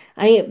work.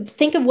 I mean,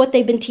 think of what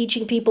they've been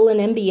teaching people in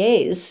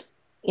MBAs,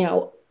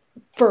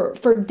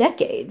 for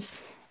decades.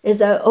 Is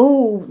that,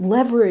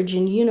 leverage,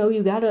 and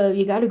you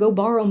gotta go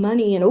borrow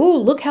money, and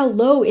look how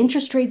low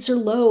interest rates are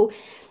low.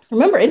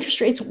 Remember,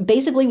 interest rates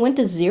basically went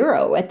to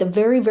zero at the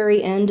very,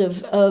 very end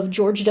of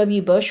George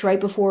W. Bush, right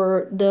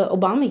before the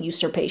Obama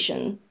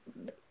usurpation.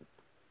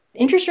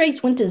 Interest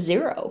rates went to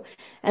zero.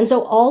 And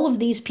so all of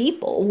these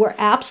people were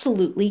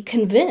absolutely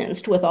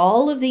convinced with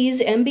all of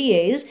these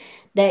MBAs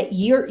that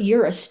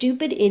you're a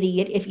stupid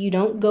idiot if you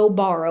don't go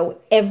borrow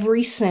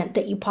every cent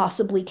that you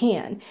possibly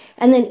can.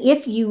 And then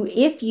if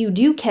you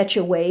do catch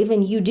a wave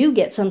and you do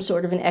get some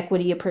sort of an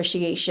equity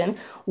appreciation,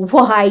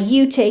 why,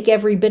 you take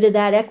every bit of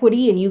that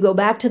equity and you go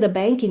back to the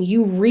bank and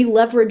you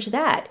re-leverage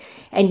that,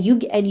 and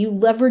you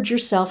leverage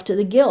yourself to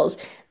the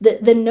gills.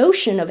 The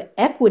notion of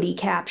equity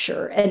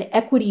capture and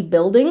equity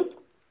building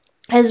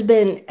has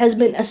been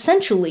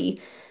essentially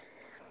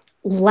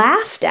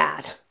laughed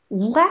at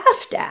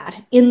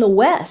in the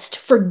West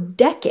for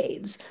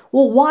decades.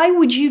 Well, why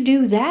would you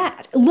do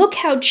that? Look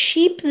how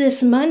cheap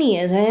this money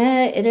is.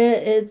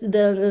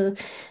 The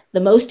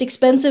most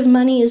expensive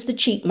money is the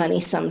cheap money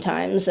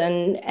sometimes,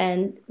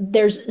 and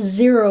there's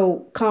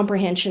zero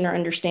comprehension or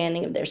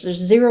understanding of this. There's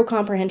zero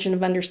comprehension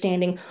of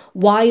understanding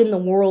why in the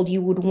world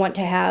you would want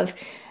to have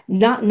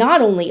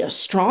not only a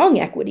strong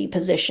equity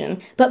position,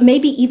 but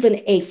maybe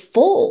even a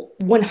full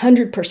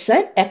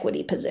 100%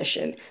 equity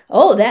position.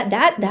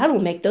 That'll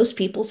make those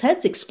people's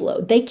heads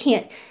explode. They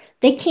can't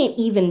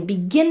even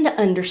begin to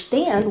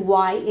understand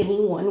why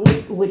anyone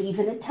would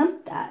even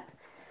attempt that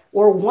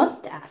or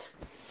want that.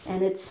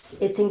 And it's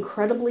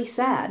incredibly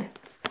sad.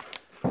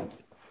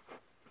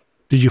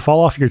 Did you fall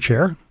off your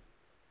chair?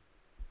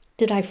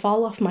 Did I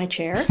fall off my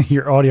chair?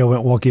 Your audio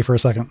went wonky for a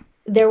second.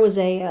 There was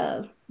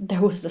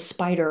a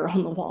spider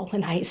on the wall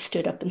and I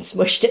stood up and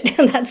smushed it,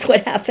 and that's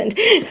what happened.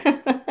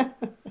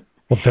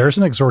 Well, there's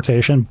an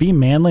exhortation. Be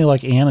manly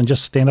like Anne and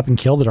just stand up and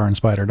kill the darn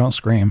spider. Don't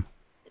scream.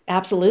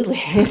 Absolutely.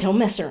 Don't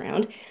mess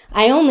around.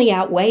 I only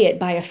outweigh it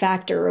by a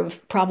factor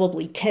of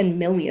probably 10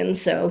 million,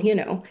 so,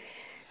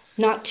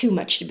 not too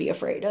much to be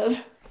afraid of.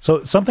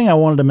 So something I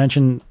wanted to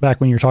mention back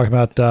when you were talking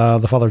about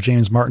the Father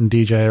James Martin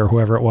DJ or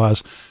whoever it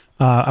was,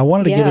 I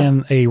wanted to get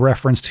in a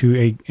reference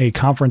to a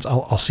conference.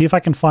 I'll see if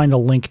I can find a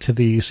link to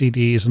the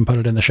CDs and put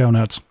it in the show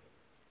notes.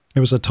 It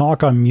was a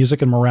talk on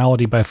music and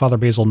morality by Father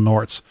Basil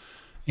Nortz.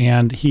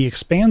 And he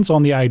expands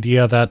on the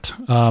idea that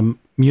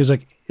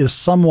music is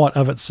somewhat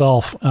of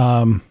itself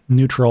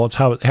neutral. It's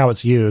how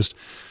it's used.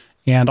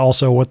 And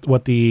also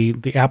what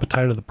the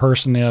appetite of the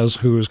person is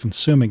who is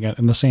consuming it,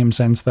 in the same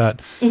sense that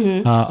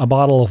a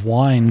bottle of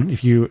wine,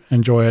 if you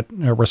enjoy it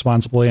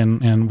responsibly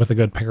and with a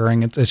good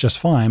pairing, it's just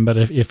fine. But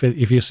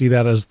if you see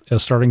that as a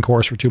starting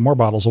course for 2 more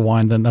bottles of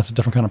wine, then that's a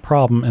different kind of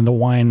problem. And the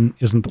wine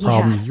isn't the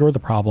problem, you're the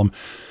problem.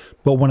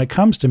 But when it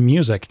comes to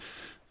music,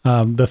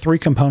 the 3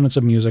 components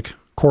of music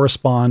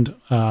correspond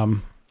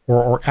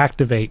or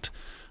activate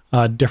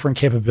different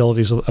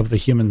capabilities of the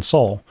human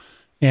soul.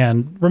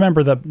 And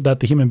remember that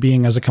the human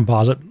being is a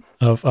composite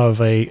of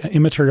a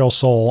immaterial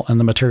soul and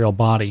the material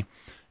body.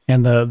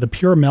 And the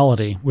pure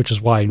melody, which is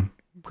why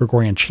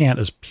Gregorian chant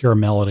is pure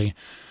melody,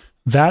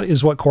 that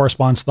is what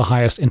corresponds to the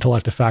highest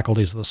intellective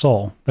faculties of the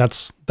soul.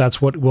 That's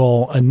what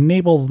will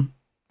enable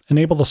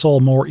the soul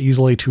more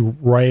easily to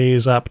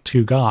raise up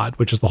to God,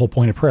 which is the whole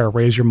point of prayer.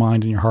 Raise your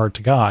mind and your heart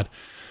to God.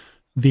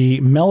 The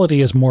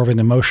melody is more of an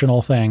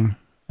emotional thing.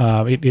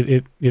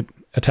 It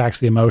attacks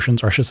the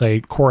emotions, or I should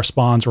say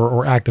corresponds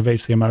or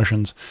activates the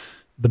emotions.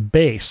 The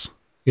bass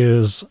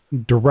is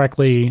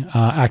directly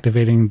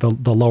activating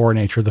the lower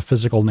nature, the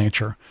physical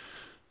nature.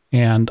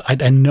 And I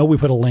know we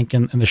put a link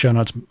in the show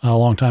notes a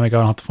long time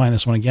ago. I'll have to find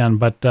this one again.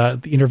 But the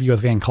interview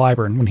with Van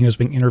Cliburn, when he was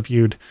being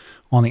interviewed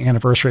on the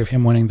anniversary of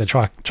him winning the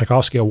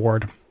Tchaikovsky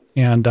Award.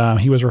 And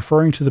he was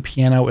referring to the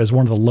piano as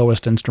one of the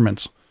lowest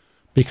instruments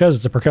because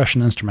it's a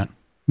percussion instrument.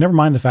 Never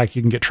mind the fact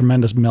you can get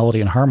tremendous melody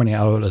and harmony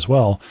out of it as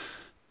well.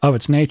 Of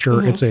its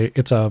nature, it's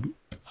a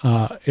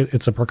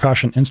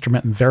percussion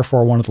instrument, and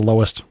therefore one of the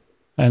lowest.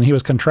 And he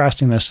was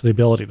contrasting this to the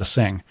ability to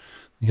sing.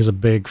 He's a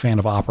big fan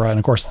of opera, and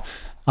of course,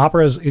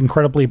 opera is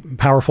incredibly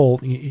powerful.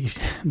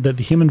 The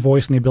human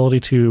voice and the ability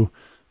to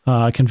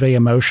convey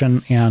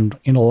emotion and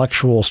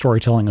intellectual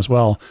storytelling as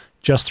well,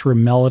 just through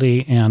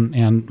melody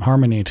and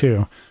harmony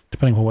too,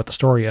 depending on what the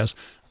story is.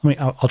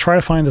 I'll try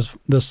to find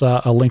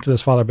a link to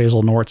this Father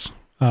Basil Nortz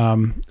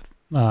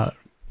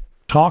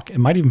talk. It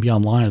might even be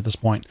online at this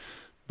point.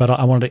 But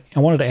I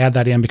wanted to add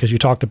that in because you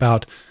talked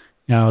about,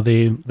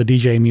 the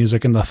DJ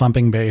music and the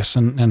thumping bass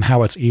and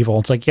how it's evil.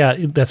 It's like, yeah,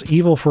 that's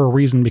evil for a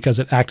reason because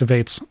it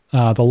activates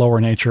the lower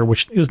nature,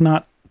 which is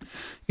not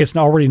it's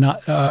already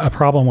not a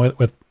problem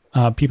with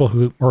people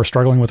who are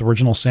struggling with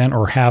original sin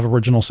or have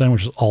original sin,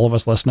 which is all of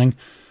us listening.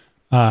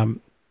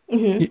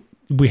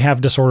 We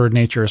have disordered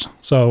natures.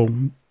 So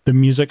the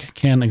music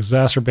can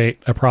exacerbate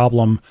a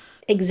problem.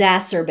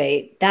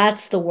 Exacerbate.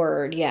 That's the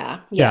word. Yeah.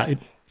 Yeah.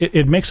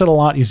 It makes it a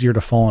lot easier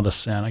to fall into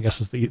sin, I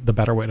guess is the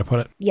better way to put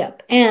it.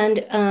 Yep.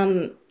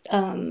 And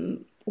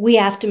we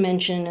have to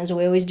mention, as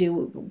we always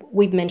do,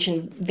 we've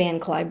mentioned Van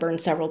Cliburn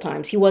several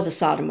times. He was a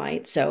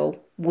sodomite, so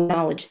we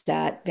acknowledge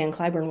that Van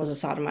Cliburn was a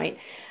sodomite.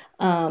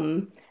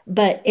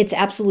 But it's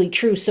absolutely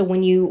true. So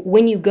when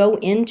you go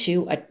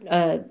into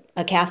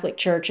a Catholic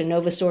church, a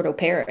Novus Ordo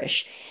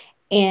parish,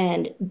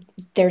 and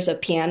there's a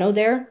piano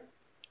there,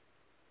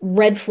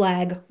 red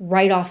flag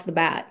right off the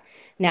bat.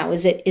 Now,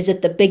 is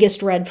it the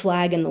biggest red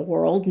flag in the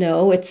world?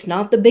 No, it's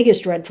not the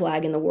biggest red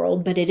flag in the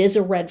world, but it is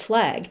a red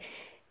flag.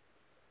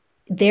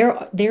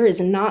 There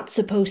is not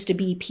supposed to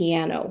be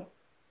piano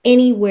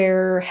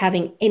anywhere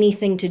having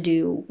anything to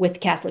do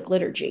with Catholic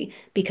liturgy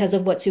because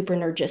of what Super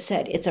Nerd just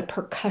said. It's a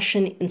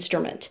percussion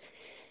instrument.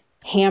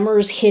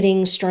 Hammers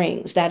hitting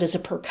strings, that is a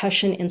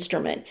percussion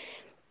instrument.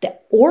 The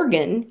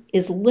organ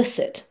is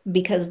licit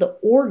because the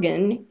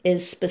organ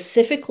is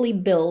specifically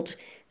built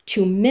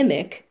to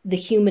mimic the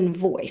human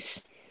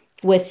voice,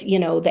 with,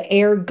 the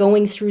air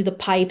going through the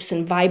pipes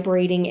and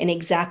vibrating in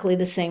exactly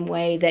the same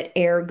way that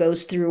air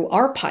goes through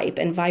our pipe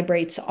and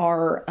vibrates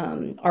our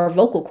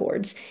vocal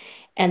cords.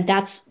 And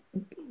that's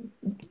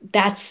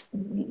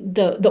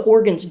the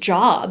organ's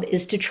job,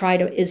 is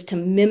to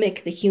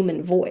mimic the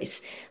human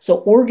voice. So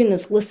organ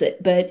is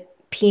licit, but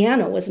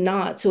piano is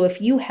not. So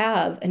if you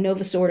have a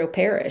Novus Ordo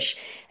parish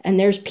and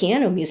there's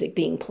piano music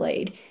being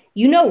played,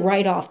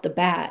 right off the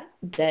bat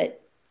that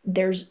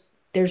there's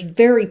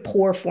very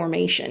poor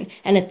formation.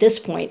 And at this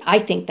point, I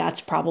think that's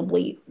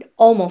probably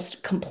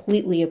almost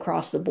completely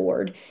across the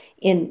board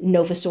in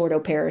Novus Ordo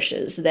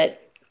parishes.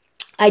 That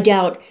I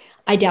doubt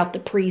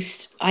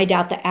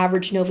the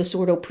average Novus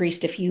Ordo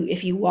priest, if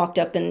you walked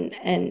up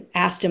and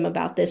asked him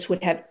about this,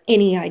 would have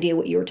any idea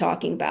what you were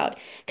talking about,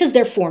 because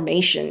their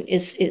formation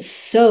is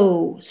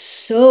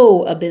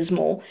so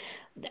abysmal.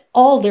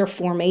 All their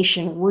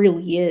formation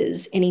really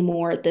is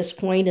anymore at this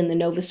point in the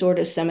Novus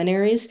Ordo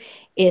seminaries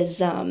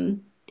is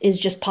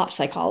just pop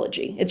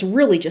psychology. It's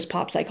really just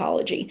pop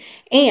psychology.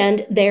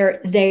 And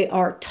they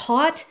are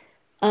taught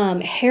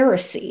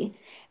heresy,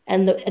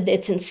 and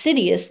it's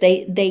insidious.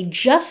 They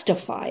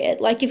justify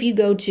it. Like if you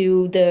go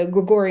to the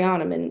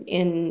Gregorianum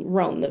in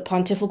Rome, the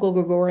Pontifical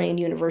Gregorian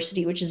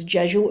University, which is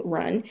Jesuit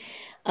run,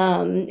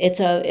 it's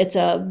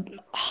a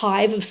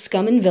hive of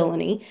scum and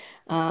villainy.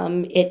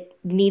 It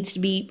needs to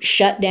be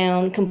shut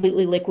down,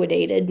 completely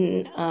liquidated.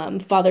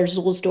 And Father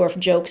Zulsdorf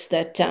jokes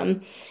that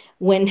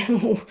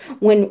when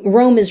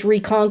Rome is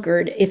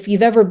reconquered, if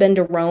you've ever been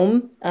to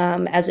Rome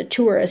as a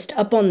tourist,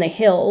 up on the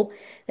hill,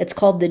 it's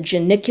called the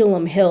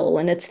Janiculum Hill,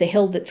 and it's the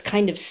hill that's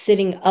kind of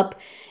sitting up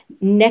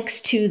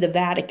next to the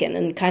Vatican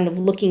and kind of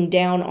looking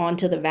down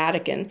onto the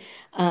Vatican.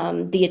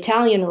 The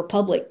Italian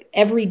Republic,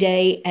 every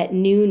day at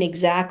noon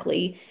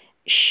exactly,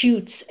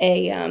 shoots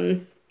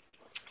a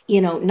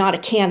not a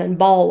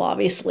cannonball,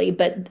 obviously,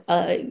 but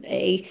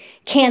a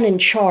cannon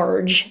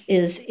charge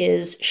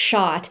is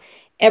shot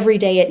every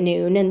day at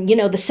noon. And,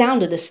 the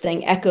sound of this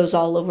thing echoes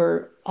all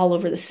over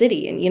the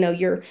city. And,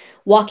 you're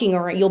walking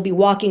around, you'll be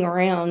walking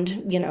around,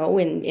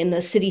 in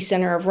the city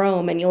center of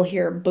Rome, and you'll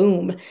hear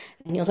boom,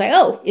 and you'll say,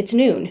 oh, it's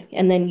noon.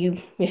 And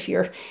then if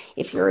you're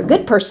a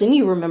good person,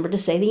 you remember to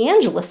say the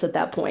Angelus at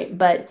that point.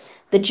 But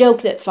the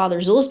joke that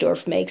Father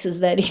Zulsdorf makes is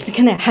that he's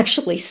going to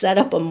actually set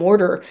up a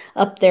mortar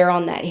up there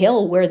on that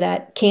hill where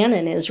that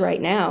cannon is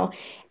right now.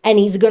 And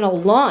he's going to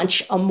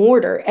launch a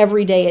mortar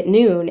every day at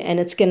noon,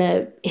 and it's going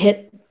to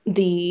hit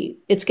the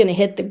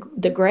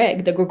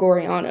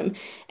Gregorianum,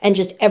 and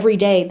just every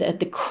day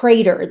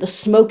the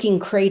smoking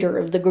crater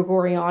of the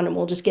Gregorianum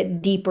will just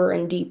get deeper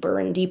and deeper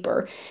and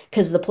deeper,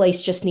 because the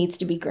place just needs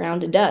to be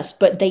ground to dust.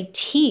 But they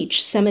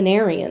teach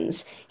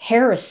seminarians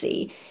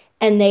heresy,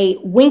 and they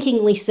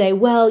winkingly say,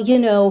 well,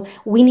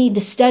 we need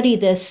to study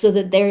this so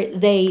that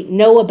they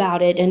know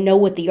about it and know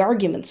what the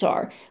arguments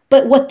are.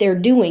 But what they're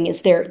doing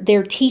is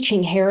they're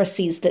teaching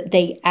heresies that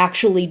they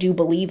actually do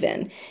believe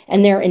in,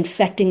 and they're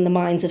infecting the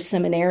minds of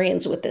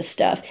seminarians with this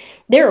stuff.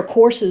 There are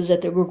courses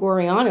at the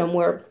Gregorianum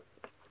where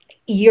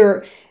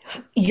you're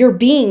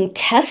being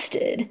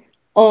tested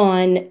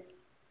on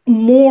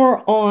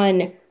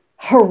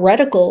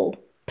heretical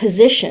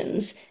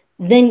positions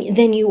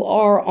than you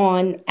are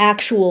on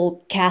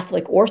actual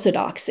Catholic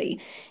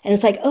orthodoxy. And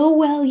it's like, oh,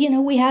 well,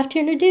 we have to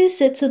introduce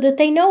it so that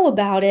they know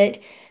about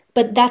it.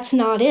 But that's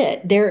not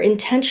it. They're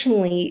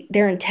intentionally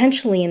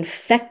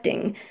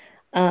infecting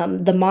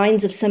the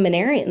minds of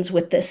seminarians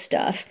with this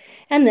stuff.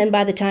 And then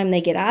by the time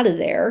they get out of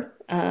there,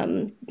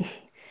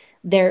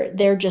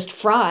 they're just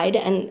fried.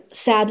 And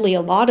sadly,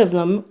 a lot of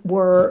them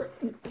were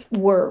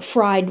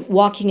fried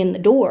walking in the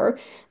door,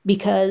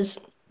 because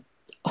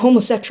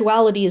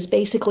homosexuality is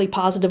basically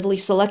positively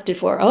selected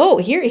for. Oh,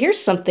 here's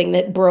something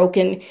that broke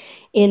in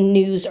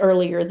news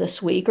earlier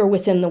this week or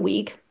within the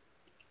week.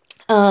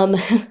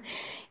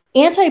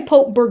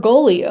 Anti-Pope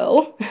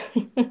Bergoglio,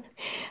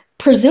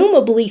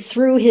 presumably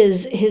through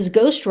his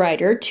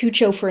ghostwriter,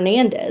 Tucho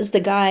Fernandez, the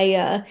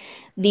guy,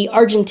 the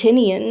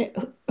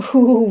Argentinian,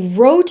 who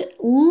wrote,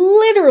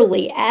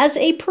 literally as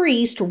a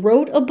priest,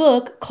 wrote a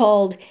book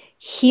called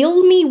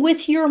Heal Me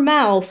With Your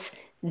Mouth,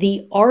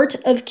 The Art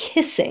of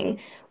Kissing,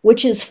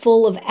 which is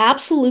full of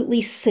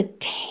absolutely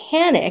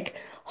satanic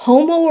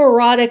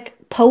homoerotic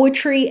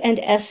poetry and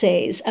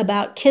essays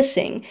about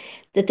kissing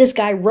that this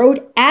guy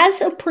wrote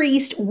as a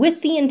priest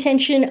with the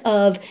intention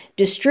of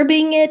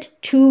distributing it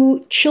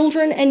to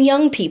children and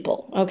young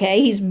people.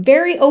 Okay, he's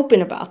very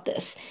open about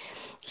this.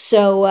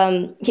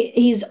 So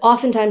he's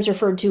oftentimes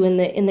referred to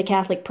in the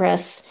Catholic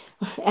press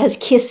as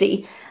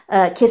Kissy,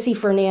 Kissy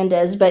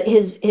Fernandez, but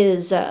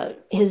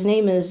his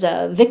name is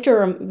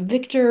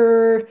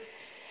Victor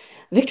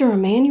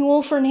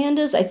Emmanuel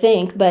Fernandez, I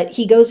think, but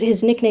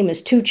his nickname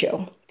is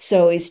Tucho.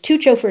 So he's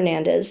Tucho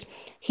Fernandez.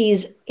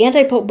 He's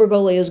Anti-Pope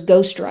Bergoglio's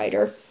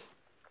ghostwriter.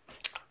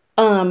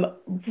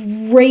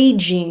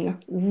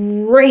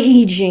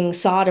 Raging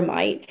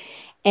sodomite.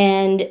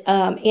 And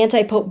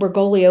Anti-Pope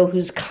Bergoglio,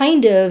 who's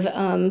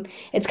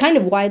it's kind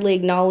of widely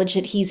acknowledged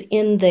that he's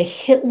in the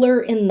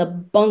Hitler in the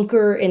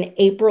bunker in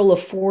April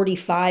of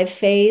 45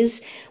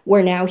 phase,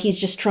 where now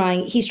he's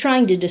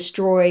trying to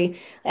destroy,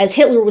 as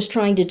Hitler was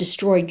trying to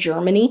destroy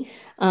Germany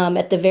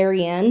at the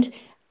very end.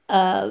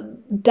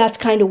 That's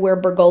kind of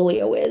where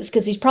Bergoglio is,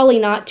 because he's probably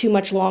not too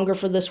much longer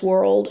for this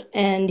world,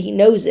 and he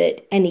knows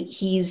it,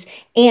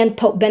 and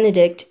Pope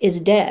Benedict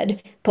is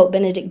dead. Pope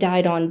Benedict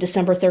died on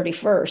December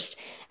 31st.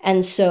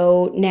 And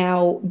so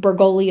now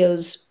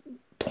Bergoglio's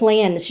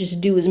plan is just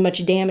do as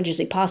much damage as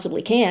he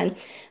possibly can.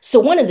 So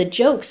one of the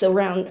jokes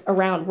around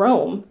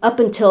Rome, up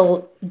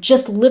until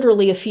just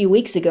literally a few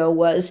weeks ago,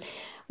 was,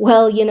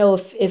 well,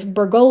 if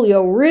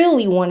Bergoglio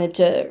really wanted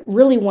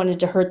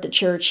to hurt the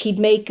church, he'd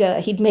make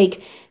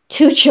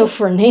Tucho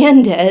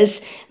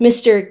Fernandez,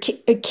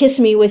 Mr. Kiss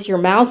Me With Your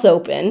Mouth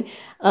Open.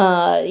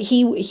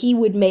 He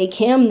would make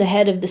him the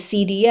head of the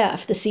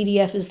CDF. The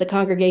CDF is the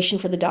Congregation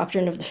for the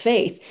Doctrine of the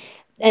Faith.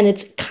 And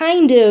it's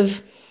kind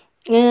of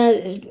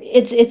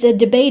it's a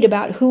debate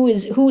about who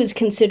is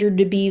considered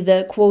to be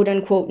the quote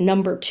unquote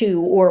number two,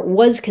 or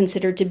was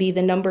considered to be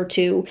the number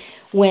two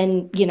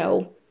when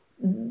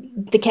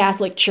the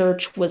Catholic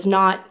Church was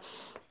not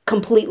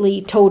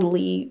completely,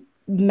 totally,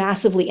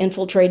 massively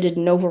infiltrated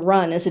and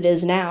overrun as it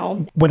is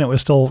now. When it was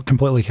still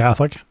completely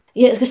Catholic.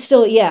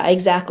 Yeah,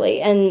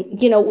 exactly. And,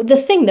 the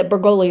thing that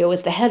Bergoglio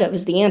is the head of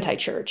is the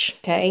anti-church,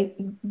 okay?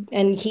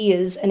 And he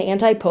is an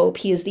anti-pope.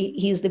 He's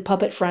the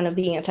puppet front of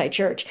the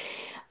anti-church.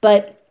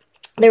 But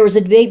there was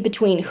a debate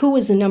between who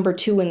was the number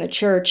two in the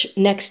church,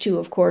 next to,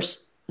 of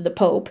course, the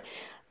pope.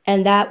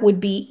 And that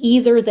would be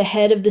either the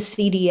head of the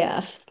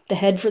CDF, the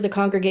head for the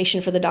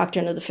Congregation for the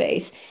Doctrine of the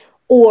Faith,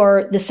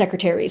 or the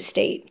Secretary of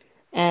State.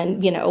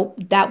 And,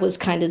 that was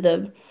kind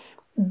of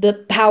the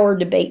power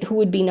debate, who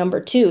would be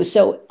number two.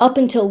 So up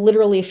until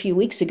literally a few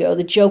weeks ago,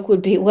 the joke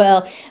would be,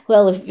 well,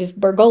 if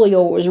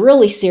Bergoglio was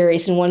really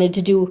serious and wanted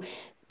to do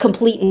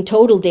complete and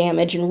total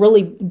damage and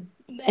really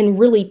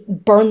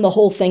burn the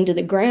whole thing to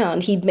the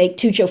ground, he'd make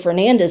Tucho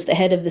Fernandez the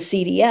head of the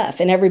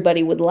CDF, and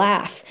everybody would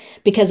laugh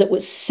because it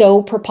was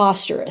so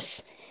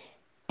preposterous.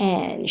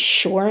 And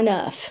sure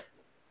enough,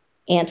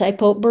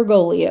 Anti-Pope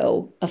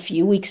Bergoglio a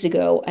few weeks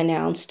ago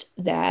announced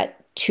that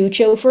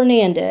Tucho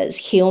Fernandez,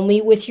 Heal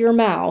Me With Your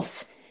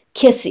Mouth,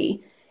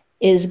 Kissy,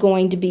 is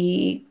going to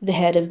be the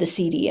head of the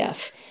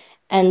CDF.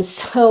 And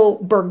so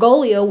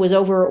Bergoglio was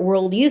over at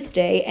World Youth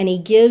Day, and he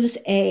gives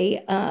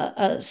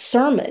a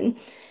sermon,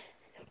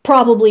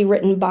 probably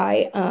written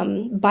by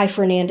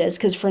Fernandez,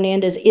 because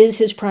Fernandez is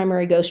his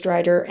primary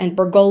ghostwriter, and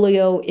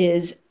Bergoglio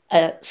is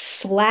a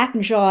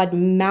slack-jawed,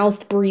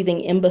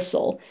 mouth-breathing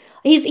imbecile.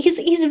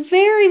 He's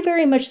very,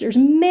 very much, there's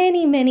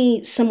many,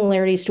 many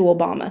similarities to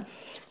Obama.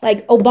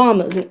 Like,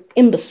 Obama's an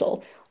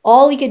imbecile.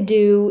 All he could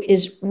do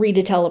is read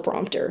a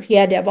teleprompter. He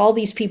had to have all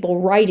these people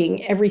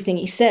writing everything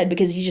he said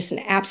because he's just an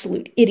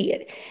absolute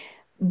idiot.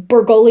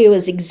 Bergoglio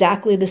is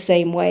exactly the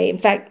same way. In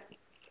fact,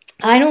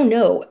 I don't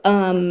know.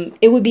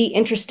 It would be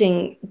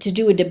interesting to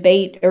do a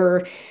debate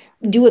or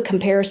do a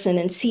comparison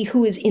and see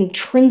who is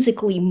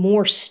intrinsically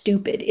more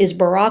stupid. Is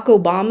Barack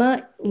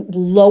Obama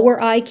lower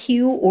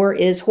IQ, or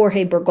is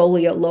Jorge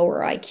Bergoglio lower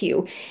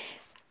IQ?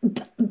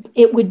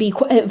 It would be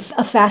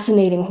a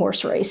fascinating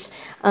horse race.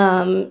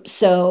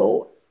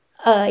 So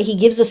he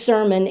gives a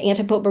sermon,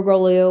 Anti-Pope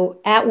Bergoglio,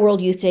 at World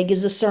Youth Day,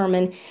 gives a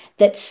sermon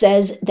that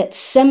says that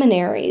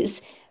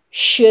seminaries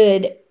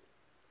should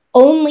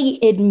only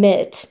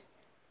admit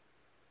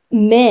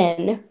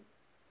men,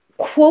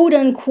 quote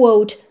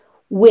unquote,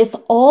 with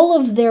all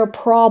of their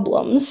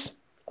problems,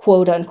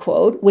 quote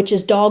unquote, which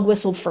is dog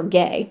whistled for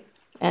gay.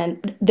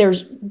 And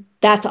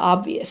that's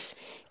obvious.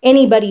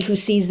 Anybody who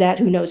sees that,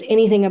 who knows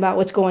anything about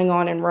what's going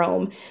on in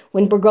Rome,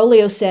 when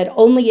Bergoglio said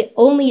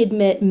only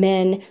admit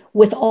men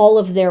with all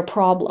of their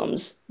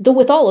problems,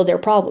 with all of their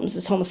problems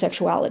is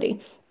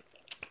homosexuality,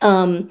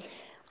 and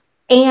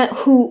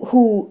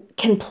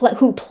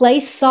who play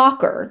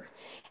soccer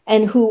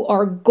and who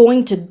are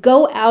going to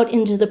go out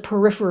into the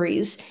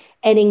peripheries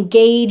and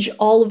engage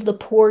all of the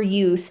poor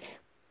youth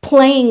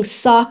playing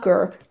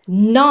soccer,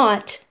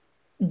 not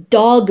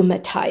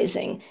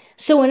dogmatizing.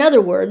 So in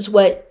other words,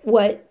 what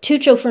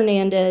Tucho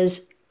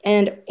Fernandez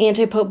and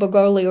Antipope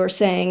Bergoglio are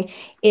saying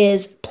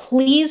is,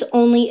 please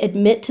only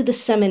admit to the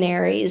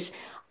seminaries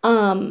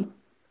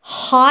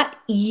hot,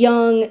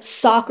 young,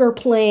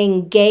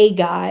 soccer-playing gay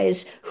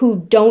guys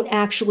who don't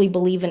actually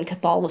believe in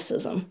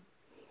Catholicism.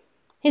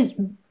 I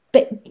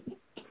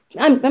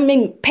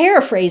mean,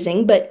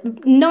 paraphrasing, but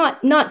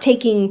not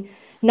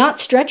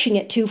stretching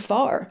it too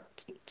far.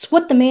 It's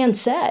what the man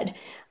said,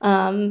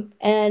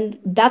 and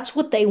that's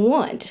what they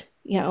want,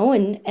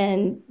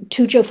 And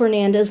Tucho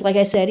Fernandez, like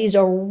I said, he's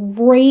a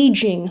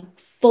raging,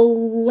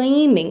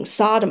 flaming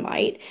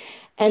sodomite.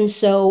 And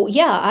so,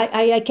 yeah,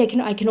 I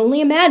can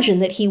only imagine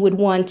that he would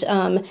want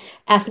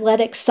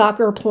athletic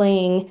soccer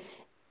playing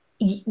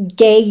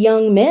gay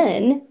young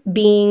men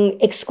being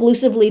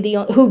exclusively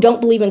who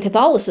don't believe in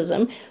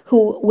Catholicism,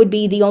 who would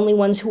be the only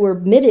ones who are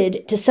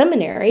admitted to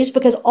seminaries,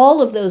 because all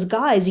of those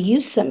guys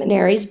use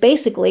seminaries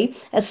basically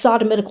as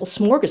sodomitical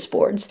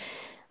smorgasbords.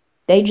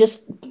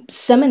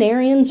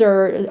 Seminarians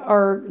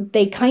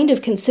they kind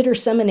of consider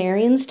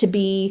seminarians to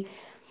be,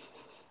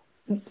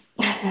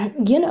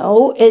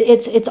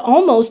 it's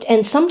almost,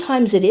 and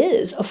sometimes it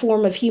is, a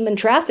form of human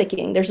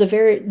trafficking. There's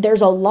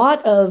a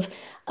lot of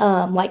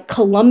like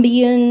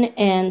Colombian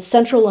and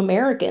Central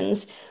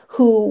Americans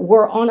who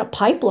were on a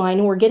pipeline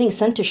and were getting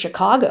sent to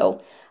Chicago,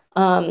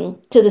 to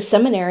the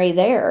seminary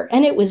there.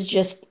 And it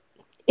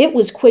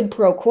was quid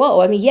pro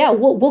quo. I mean, yeah,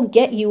 we'll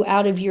get you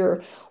out of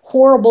your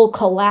horrible,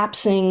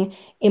 collapsing,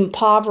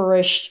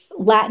 impoverished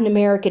Latin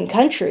American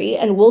country,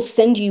 and we'll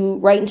send you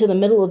right into the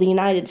middle of the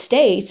United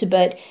States.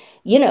 But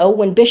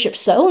when Bishop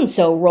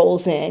so-and-so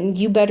rolls in,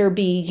 you better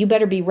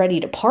be ready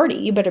to party.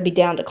 You better be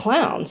down to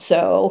clown.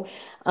 So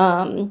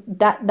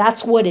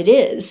that's what it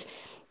is.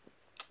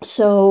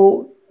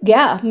 So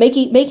yeah,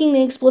 making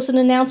the explicit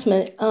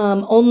announcement,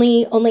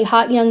 only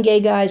hot young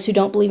gay guys who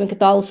don't believe in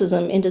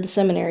Catholicism into the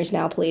seminaries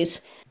now,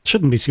 please.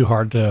 Shouldn't be too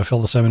hard to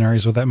fill the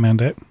seminaries with that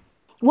mandate.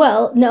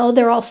 Well, no,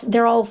 they're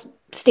all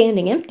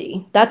standing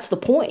empty. That's the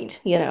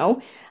point,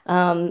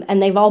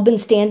 and they've all been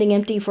standing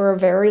empty for a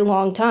very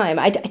long time.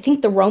 I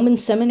think the Roman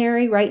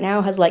seminary right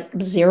now has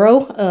like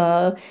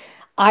 0.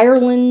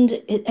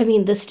 Ireland, I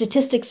mean, the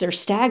statistics are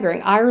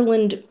staggering.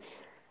 Ireland,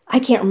 I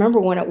can't remember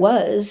when it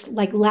was,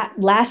 like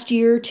last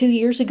year, 2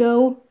 years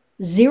ago,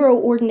 0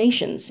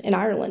 ordinations in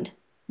Ireland.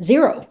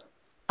 0.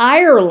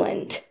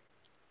 Ireland.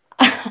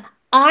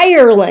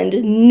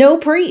 Ireland, no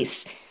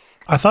priests.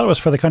 I thought it was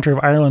for the country of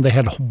Ireland. They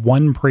had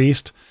 1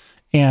 priest,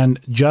 and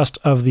just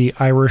of the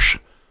Irish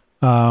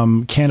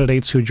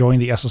candidates who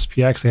joined the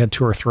SSPX, they had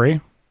 2 or 3.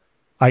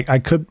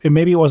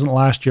 Maybe it wasn't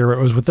last year, but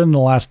it was within the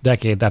last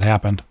decade that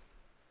happened.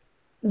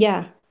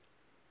 Yeah.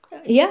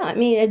 Yeah, I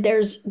mean,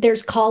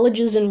 there's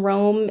colleges in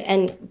Rome,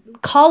 and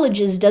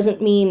colleges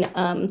doesn't mean,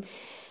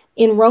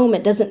 in Rome,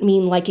 it doesn't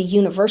mean like a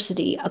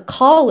university. A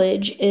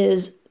college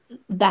is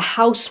the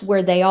house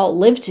where they all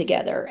live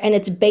together, and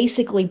it's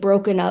basically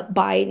broken up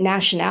by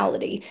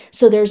nationality.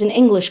 So there's an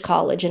English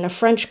college and a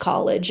French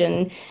college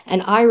and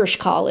an Irish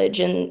college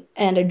and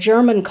a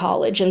German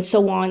college and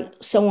so on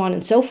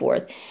and so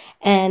forth.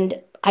 And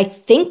I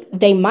think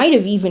they might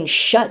have even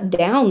shut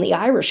down the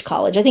Irish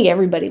college. I think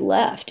everybody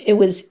left. It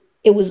was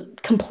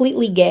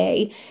completely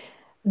gay.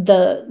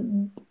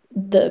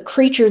 The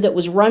creature that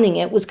was running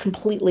it was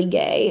completely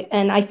gay,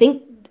 and I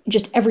think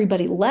just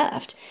everybody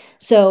left.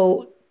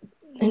 So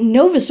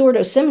Novus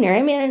Ordo Seminary,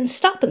 I mean,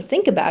 stop and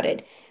think about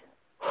it.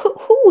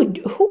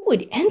 Who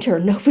would enter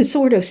Novus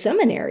Ordo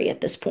Seminary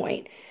at this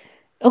point?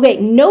 Okay,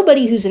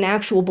 nobody who's an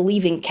actual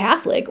believing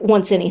Catholic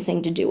wants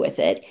anything to do with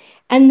it.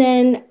 And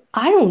then,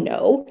 I don't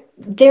know,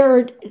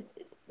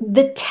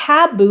 the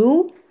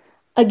taboo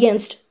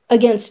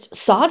against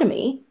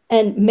sodomy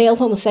and male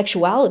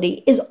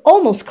homosexuality is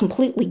almost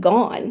completely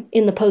gone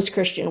in the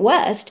post-Christian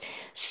West.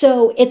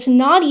 So it's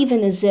not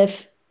even as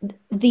if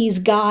these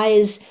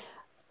guys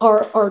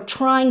are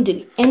trying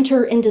to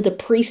enter into the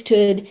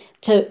priesthood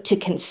to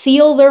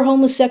conceal their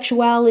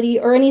homosexuality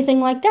or anything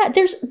like that.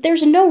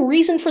 There's no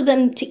reason for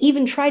them to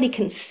even try to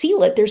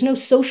conceal it. There's no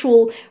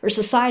social or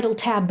societal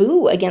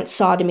taboo against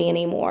sodomy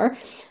anymore.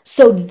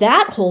 So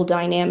that whole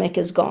dynamic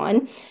is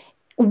gone.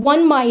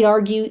 One might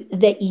argue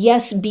that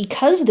yes,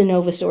 because the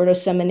Novus Ordo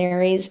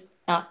seminaries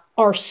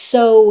are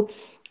so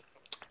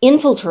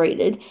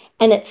infiltrated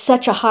and at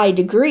such a high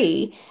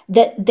degree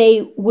that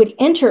they would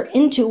enter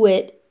into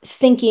it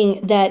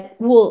thinking that,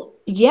 well,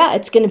 yeah,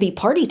 it's going to be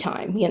party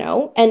time,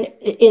 and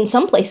in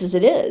some places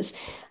it is.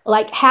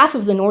 Like half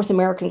of the North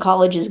American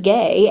college is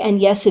gay,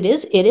 and yes, it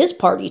is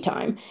party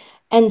time.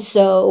 And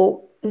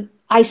so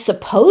I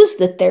suppose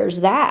that there's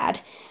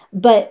that,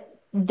 but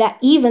that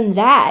even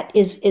that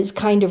is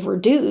kind of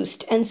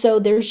reduced. And so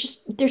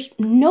there's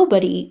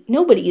nobody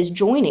is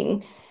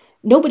joining.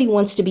 Nobody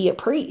wants to be a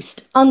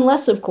priest,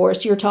 unless of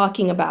course you're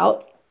talking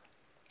about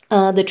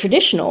the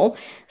traditional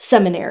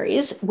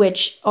seminaries,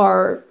 which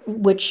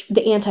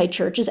the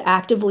anti-church is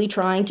actively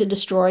trying to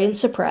destroy and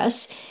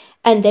suppress,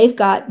 and they've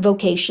got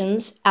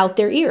vocations out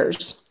their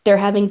ears. They're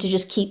having to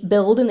just keep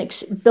building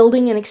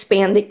and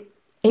expanding,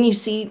 and you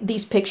see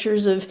these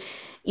pictures of,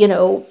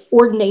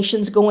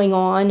 ordinations going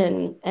on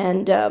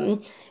and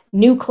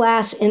new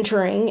class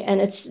entering,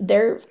 and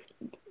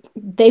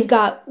they've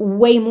got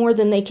way more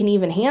than they can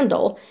even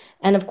handle,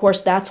 and of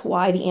course that's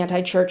why the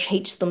anti-church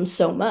hates them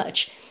so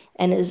much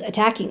and is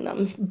attacking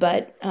them.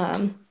 But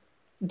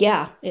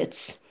yeah,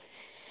 it's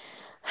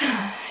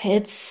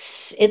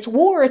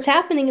war. It's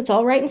happening. It's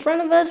all right in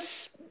front of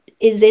us.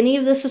 Is any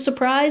of this a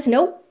surprise?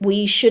 Nope.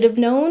 We should have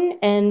known.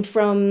 And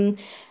from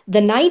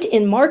the night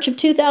in March of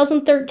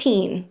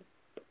 2013,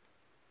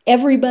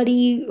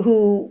 everybody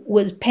who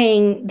was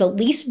paying the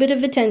least bit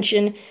of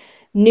attention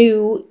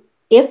knew,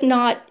 if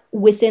not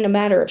within a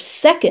matter of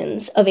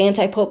seconds of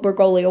anti-Pope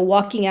Bergoglio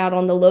walking out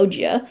on the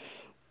loggia,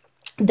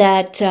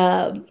 that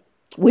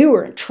we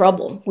were in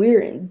trouble. We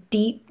were in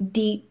deep,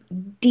 deep,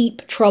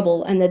 deep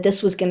trouble, and that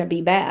this was going to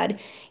be bad.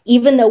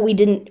 Even though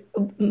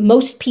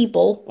most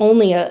people,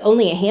 only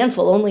a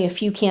handful, only a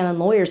few canon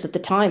lawyers at the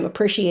time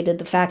appreciated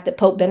the fact that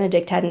Pope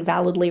Benedict hadn't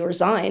validly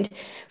resigned.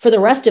 For the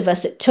rest of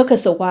us, it took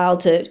us a while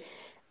to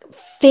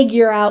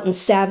figure out and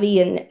savvy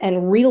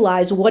and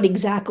realize what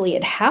exactly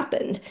had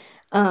happened.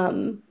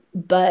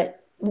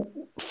 But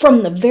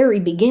from the very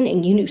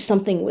beginning, you knew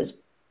something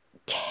was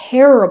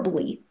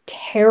terribly,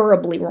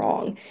 terribly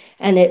wrong,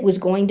 and it was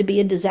going to be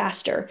a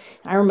disaster.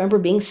 I remember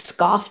being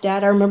scoffed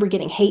at. I remember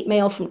getting hate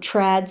mail from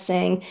trad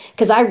saying,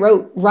 because I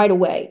wrote right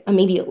away,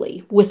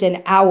 immediately,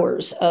 within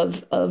hours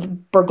of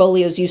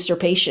Bergoglio's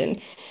usurpation,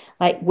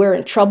 like, we're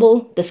in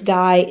trouble. This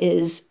guy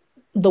is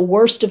the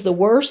worst of the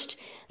worst.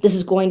 This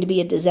is going to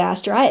be a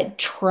disaster. I had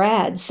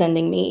trad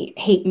sending me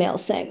hate mail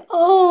saying,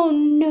 oh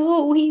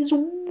no, he's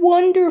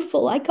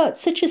wonderful. I got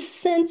such a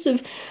sense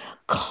of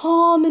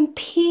calm and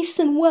peace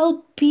and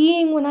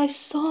well-being when I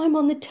saw him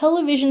on the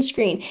television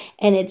screen.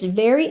 And it's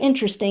very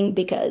interesting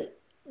because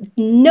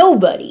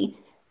nobody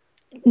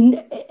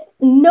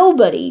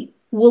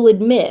will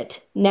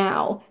admit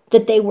now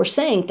that they were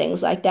saying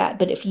things like that.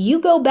 But if you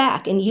go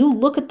back and you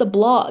look at the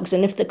blogs,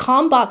 and if the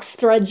Combox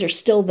threads are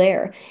still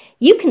there,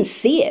 you can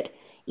see it.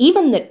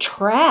 Even the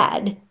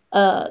trad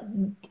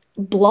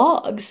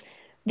blogs,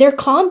 their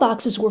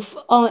Comboxes were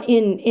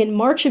in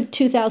March of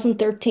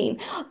 2013.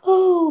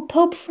 Oh,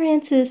 Pope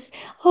Francis!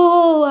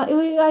 Oh,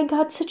 I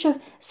got such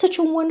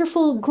a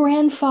wonderful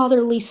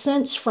grandfatherly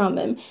sense from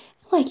him.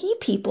 Like, you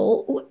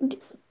people,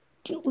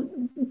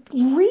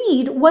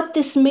 read what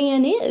this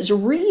man is.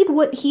 Read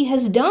what he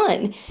has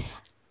done.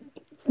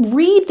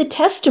 Read the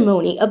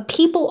testimony of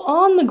people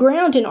on the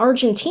ground in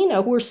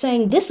Argentina who are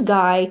saying this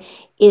guy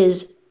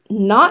is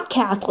not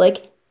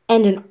Catholic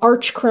and an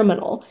arch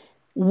criminal.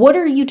 What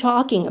are you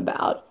talking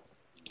about?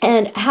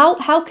 And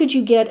how could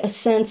you get a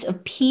sense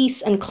of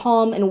peace and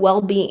calm and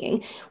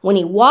well-being when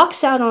he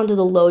walks out onto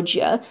the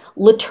loggia,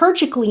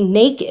 liturgically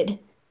naked,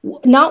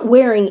 not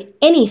wearing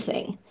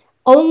anything,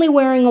 only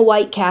wearing a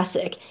white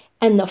cassock,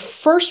 and the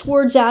first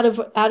words out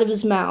of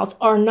his mouth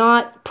are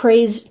not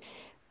praise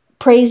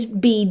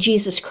be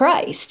Jesus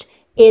Christ.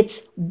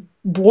 It's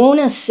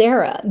buona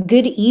sera,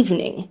 good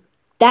evening.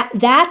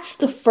 That's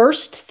the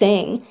first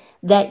thing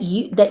that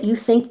you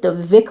think the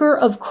vicar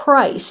of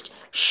Christ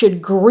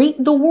should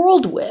greet the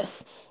world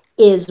with,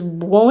 is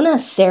buona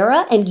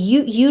sera, and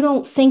you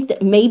don't think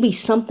that maybe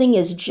something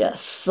is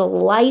just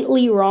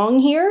slightly wrong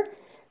here?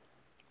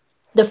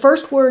 The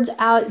first words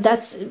out,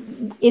 that's,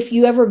 if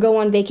you ever go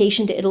on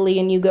vacation to Italy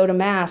and you go to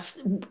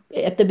Mass,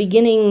 at the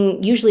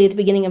beginning, usually at the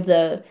beginning of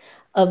the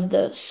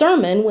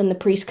sermon, when the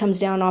priest comes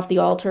down off the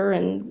altar,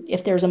 and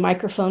if there's a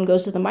microphone,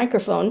 goes to the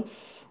microphone,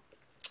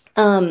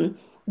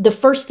 the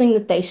first thing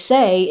that they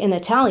say in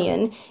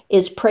Italian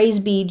is "Praise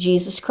be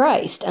Jesus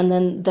Christ," and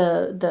then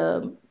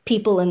the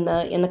people in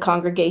the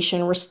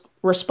congregation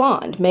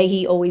respond, "May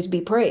he always be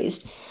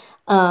praised."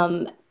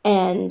 And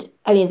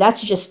I mean,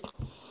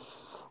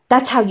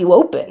 that's how you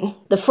open.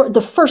 The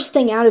first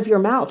thing out of your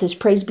mouth is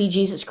 "Praise be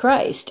Jesus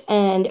Christ."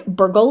 And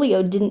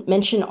Bergoglio didn't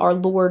mention our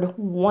Lord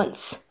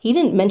once. He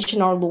didn't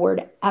mention our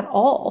Lord at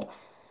all.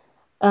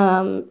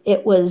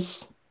 It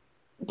was,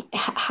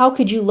 how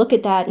could you look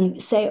at that and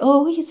say,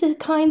 oh, he's a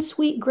kind,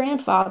 sweet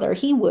grandfather?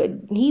 He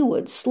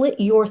would slit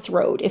your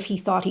throat if he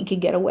thought he could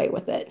get away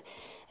with it.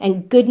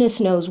 And goodness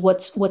knows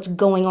what's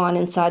going on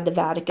inside the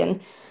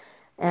Vatican.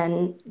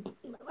 And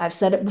I've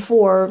said it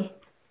before,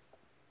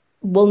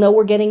 we'll know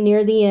we're getting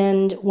near the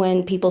end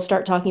when people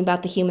start talking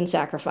about the human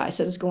sacrifice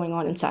that is going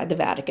on inside the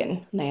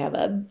Vatican. They have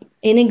an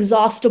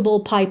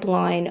inexhaustible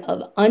pipeline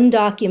of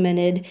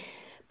undocumented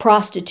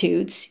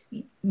prostitutes,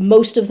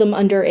 most of them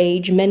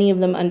underage, many of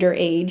them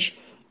underage.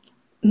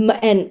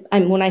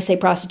 And when I say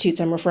prostitutes,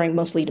 I'm referring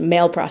mostly to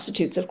male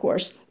prostitutes, of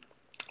course.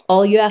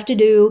 All you have to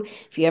do,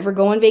 if you ever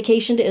go on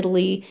vacation to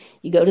Italy,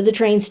 you go to the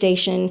train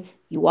station,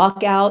 you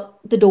walk out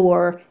the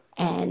door,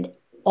 and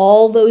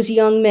all those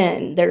young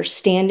men that are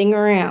standing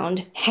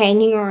around,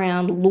 hanging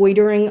around,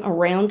 loitering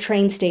around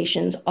train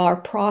stations are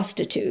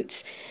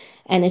prostitutes.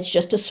 and it's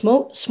just a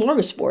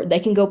smorgasbord. They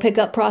can go pick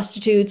up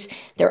prostitutes.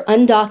 They're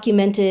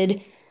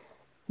undocumented.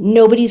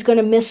 Nobody's going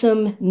to miss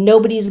them.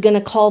 Nobody's going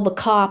to call the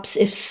cops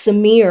if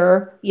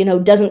Samir,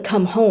 doesn't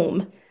come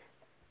home.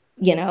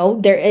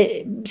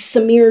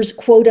 Samir's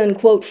quote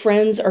unquote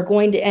friends are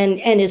going to,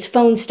 and his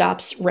phone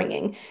stops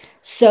ringing.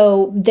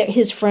 So that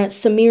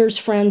Samir's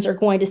friends are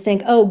going to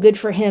think, oh, good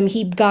for him.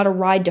 He got a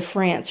ride to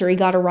France, or he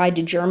got a ride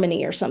to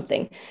Germany or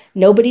something.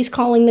 Nobody's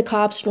calling the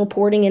cops and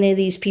reporting any of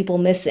these people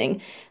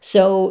missing.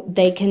 So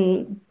they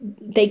can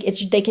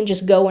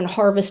just go and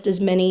harvest as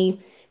many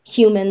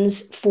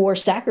humans for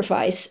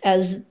sacrifice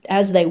as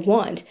they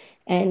want.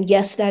 And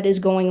yes, that is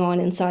going on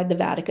inside the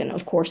Vatican.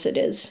 Of course it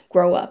is.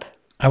 Grow up.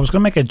 I was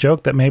going to make a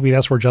joke that maybe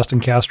that's where Justin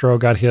Castro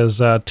got his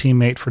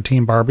teammate for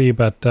Team Barbie,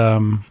 but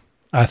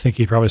I think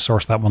he probably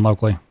sourced that one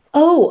locally.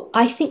 Oh,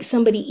 I think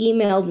somebody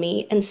emailed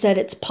me and said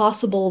it's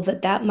possible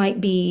that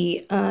might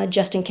be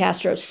Justin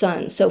Castro's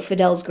son, so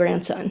Fidel's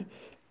grandson.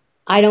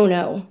 I don't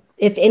know.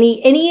 If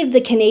any of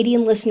the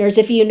Canadian listeners,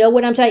 if you know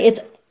what I'm talking,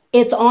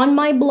 it's on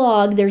my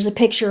blog. There's a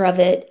picture of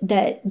it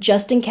that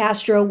Justin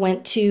Castro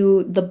went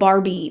to the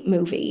Barbie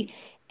movie,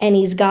 and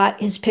he's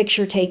got his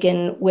picture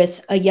taken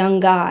with a young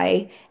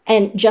guy.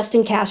 And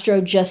Justin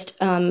Castro just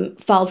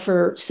filed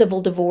for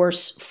civil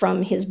divorce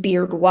from his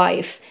beard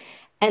wife.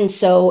 And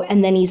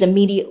then he's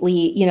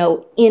immediately,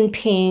 in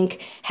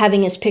pink,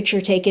 having his picture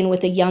taken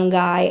with a young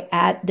guy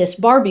at this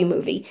Barbie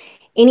movie.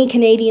 Any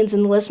Canadians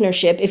in the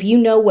listenership, if you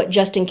know what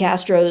Justin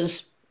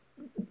Castro's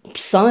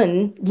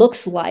son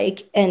looks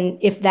like, and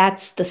if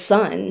that's the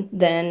son,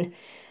 then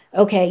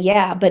okay,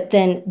 yeah, but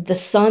then the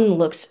son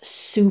looks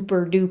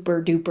super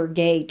duper duper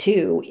gay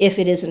too, if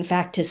it is in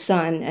fact his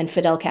son and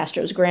Fidel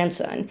Castro's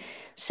grandson.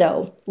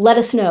 So let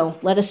us know,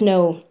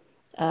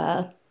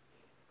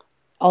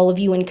 all of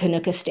you in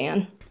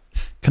Canuckistan.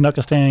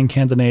 Canuckistan,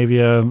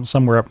 Scandinavia,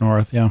 somewhere up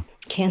north, yeah.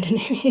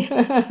 Scandinavia.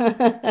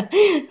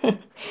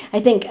 I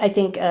think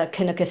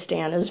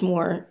Canuckistan is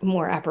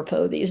more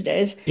apropos these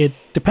days. It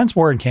depends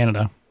where in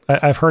Canada.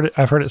 I've heard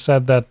it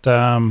said that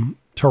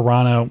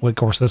Toronto, of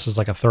course, this is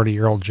like a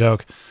 30-year-old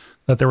joke,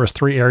 that there was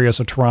 3 areas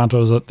of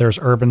Toronto. That there's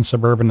urban,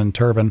 suburban, and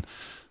turban.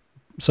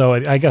 So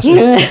I guess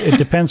it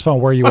depends on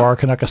where you are.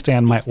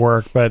 Canuckistan might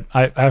work, but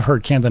I've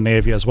heard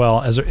Scandinavia as well,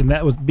 and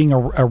that was being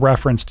a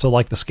reference to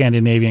like the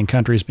Scandinavian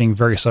countries being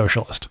very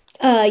socialist.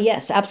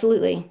 Yes,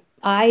 absolutely.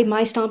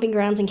 My stomping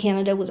grounds in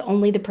Canada was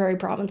only the Prairie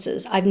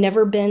Provinces. I've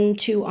never been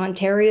to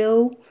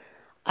Ontario.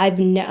 I've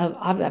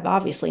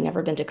obviously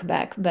never been to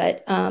Quebec,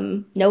 but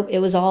nope, it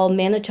was all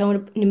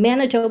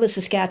Manitoba,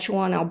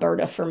 Saskatchewan,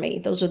 Alberta for me.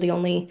 Those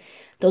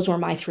were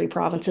my 3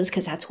 provinces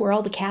because that's where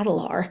all the cattle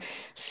are.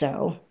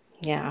 So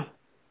yeah,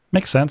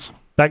 makes sense.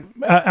 Back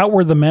out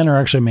where the men are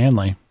actually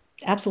manly.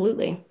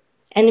 Absolutely,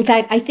 and in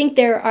fact, I think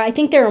there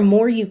are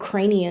more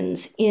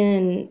Ukrainians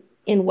in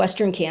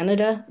Western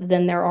Canada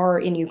than there are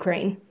in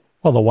Ukraine.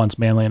 Well, the ones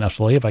manly enough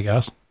to leave, I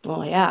guess.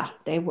 Well, yeah,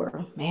 they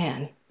were.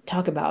 Man,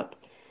 talk about.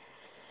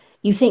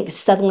 You think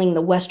settling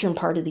the western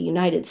part of the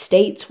United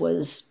States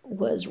was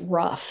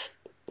rough.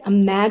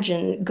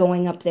 Imagine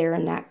going up there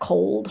in that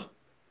cold.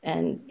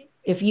 And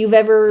if you've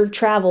ever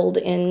traveled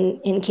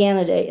in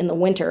Canada in the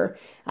winter,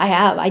 I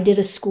have. I did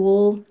a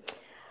school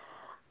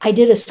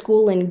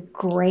in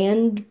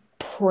Grand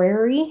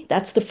Prairie.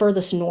 That's the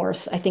furthest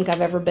north I think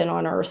I've ever been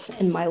on Earth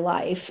in my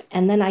life.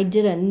 And then I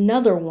did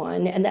another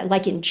one, and that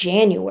like in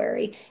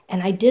January.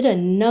 And I did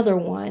another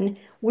one.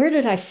 Where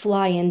did I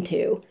fly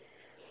into?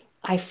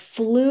 I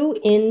flew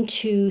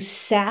into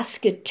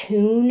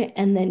Saskatoon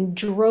and then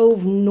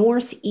drove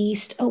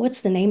northeast. Oh,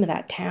 what's the name of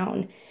that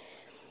town?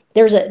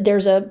 There's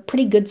a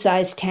pretty good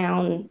sized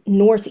town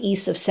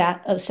northeast of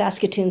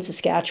Saskatoon,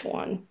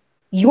 Saskatchewan.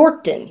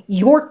 Yorkton,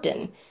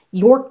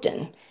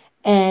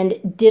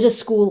 and did a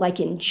school like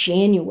in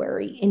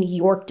January in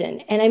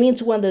Yorkton. And I mean,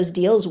 it's one of those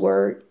deals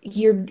where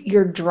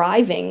you're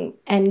driving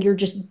and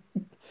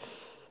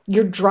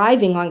you're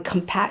driving on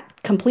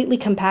completely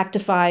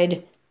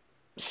compactified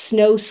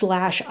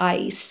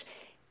snow/ice.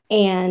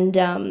 And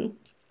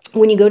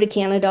when you go to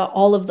Canada,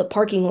 all of the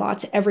parking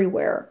lots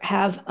everywhere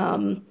have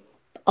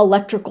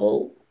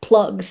electrical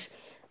plugs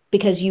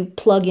because you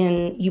plug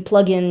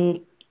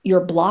in your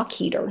block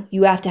heater.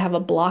 You have to have a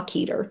block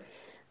heater,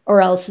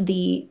 or else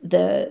the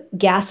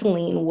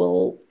gasoline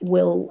will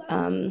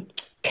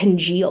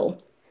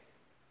congeal,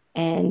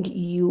 and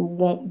you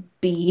won't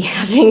be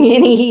having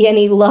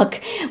any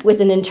luck with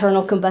an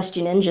internal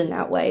combustion engine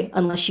that way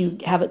unless you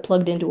have it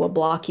plugged into a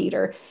block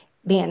heater.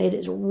 Man, it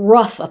is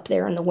rough up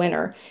there in the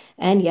winter.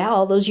 And yeah,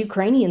 all those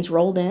Ukrainians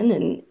rolled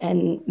in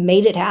and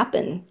made it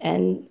happen.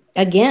 And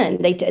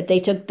again, they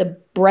took the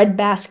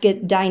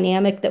breadbasket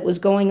dynamic that was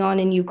going on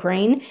in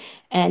Ukraine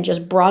and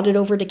just brought it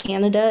over to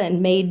Canada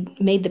and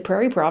made the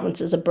Prairie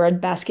Provinces a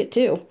breadbasket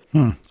too.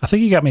 I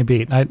think you got me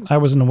beat. I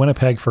was in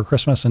Winnipeg for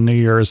Christmas and New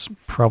Year's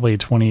probably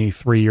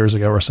 23 years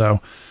ago or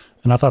so,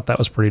 and I thought that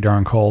was pretty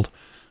darn cold.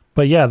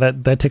 But yeah,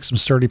 that takes some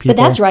sturdy people.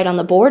 But that's right on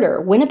the border.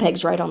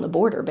 Winnipeg's right on the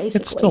border,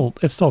 basically.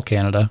 It's still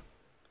Canada.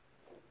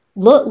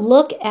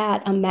 Look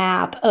at a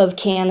map of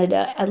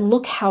Canada and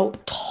look how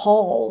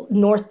tall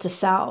north to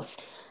south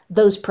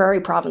those prairie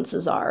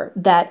provinces are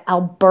that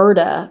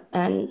Alberta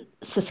and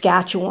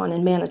Saskatchewan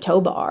and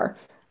Manitoba are.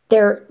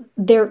 They're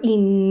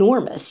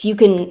enormous. You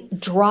can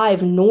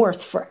drive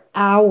north for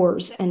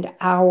hours and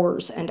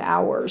hours and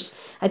hours.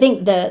 I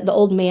think the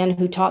old man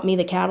who taught me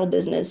the cattle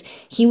business,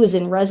 he was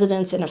in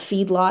residence in a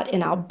feedlot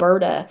in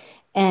Alberta,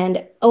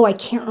 and oh, I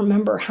can't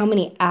remember how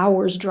many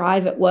hours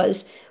drive it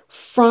was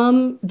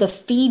from the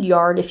feed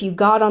yard if you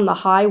got on the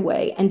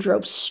highway and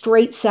drove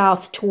straight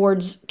south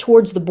towards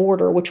the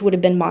border, which would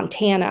have been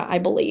Montana, I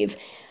believe.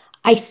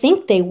 I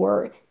think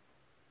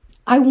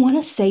I want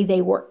to say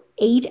they were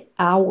 8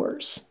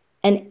 hours,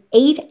 an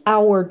 8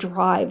 hour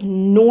drive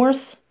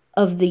north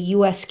of the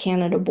US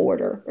Canada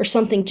border, or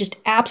something just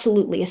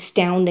absolutely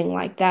astounding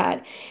like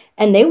that.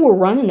 And they were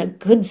running a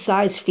good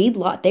sized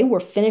feedlot. They were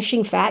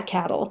finishing fat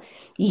cattle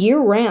year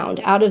round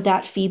out of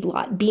that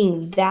feedlot,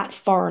 being that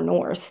far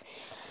north.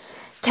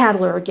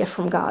 Cattle are a gift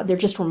from God. They're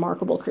just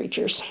remarkable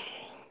creatures.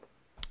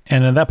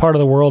 And in that part of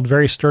the world,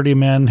 very sturdy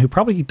men who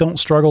probably don't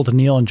struggle to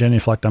kneel and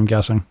genuflect, I'm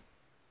guessing.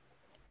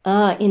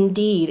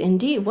 Indeed.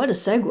 What a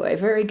segue.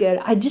 Very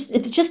good.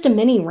 It's just a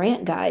mini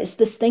rant, guys.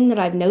 This thing that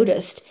I've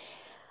noticed.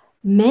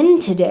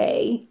 Men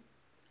today,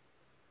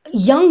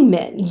 young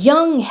men,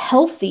 young,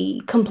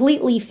 healthy,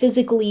 completely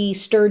physically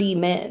sturdy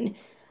men,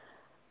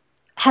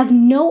 have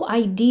no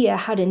idea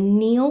how to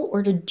kneel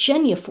or to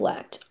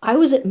genuflect. I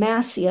was at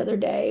Mass the other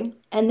day,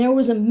 and there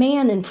was a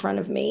man in front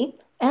of me.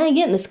 And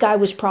again, this guy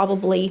was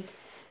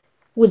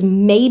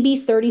maybe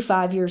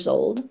 35 years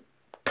old,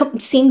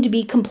 seemed to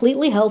be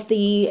completely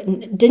healthy,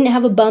 didn't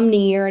have a bum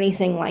knee or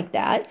anything like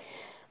that.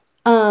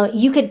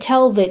 You could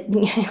tell that,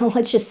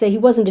 let's just say he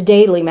wasn't a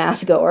daily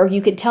Mass goer.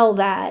 You could tell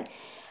that.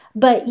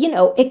 But,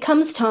 it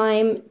comes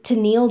time to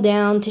kneel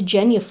down, to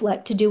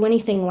genuflect, to do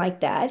anything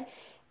like that.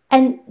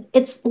 And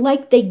it's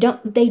like they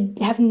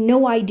have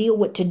no idea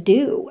what to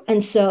do.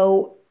 And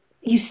so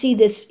you see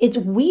this, it's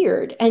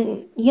weird.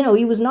 And, he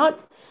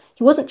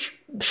wasn't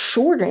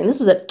shorter. And this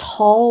was a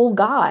tall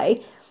guy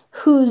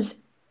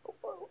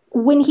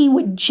when he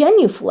would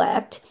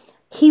genuflect,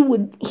 he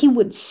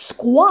would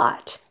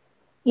squat.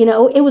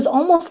 It was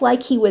almost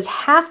like he was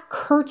half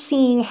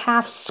curtsying,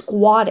 half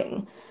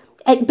squatting.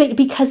 But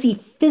because he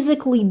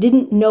physically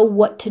didn't know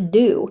what to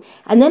do.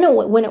 And then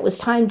when it was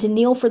time to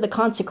kneel for the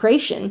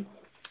consecration,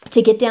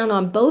 to get down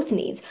on both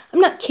knees, I'm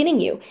not kidding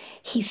you,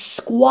 he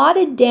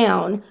squatted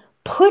down,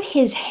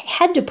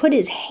 had to put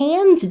his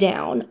hands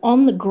down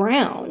on the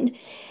ground,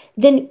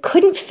 then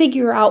couldn't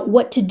figure out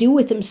what to do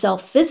with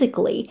himself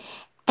physically,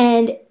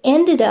 and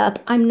ended up,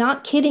 I'm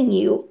not kidding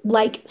you,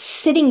 like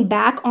sitting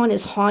back on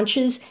his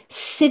haunches,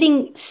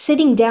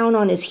 sitting down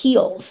on his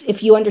heels,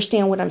 if you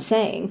understand what I'm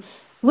saying.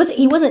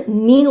 He wasn't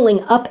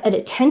kneeling up at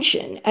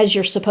attention as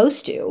you're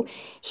supposed to.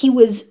 He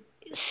was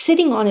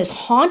sitting on his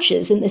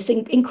haunches in this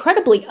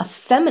incredibly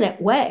effeminate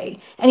way.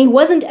 And he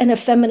wasn't an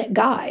effeminate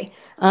guy.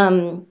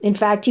 In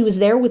fact, he was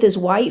there with his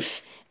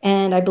wife,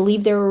 and I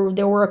believe there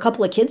were a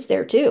couple of kids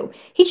there too.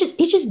 He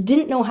just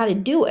didn't know how to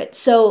do it.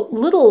 So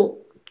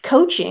little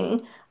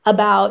coaching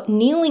about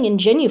kneeling and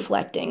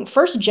genuflecting.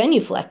 First,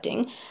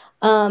 genuflecting.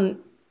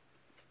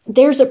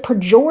 There's a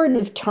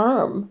pejorative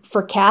term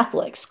for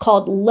Catholics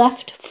called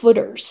left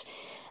footers.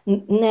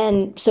 And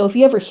then, so if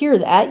you ever hear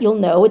that, you'll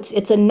know it's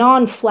a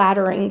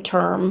non-flattering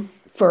term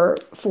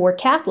for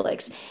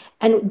Catholics.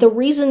 And the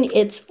reason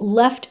it's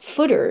left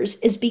footers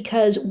is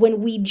because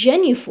when we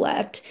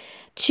genuflect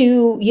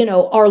to,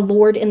 our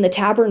Lord in the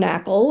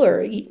tabernacle,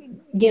 or,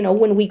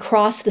 when we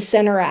cross the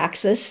center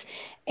axis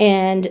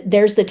and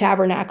there's the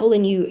tabernacle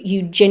and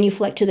you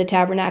genuflect to the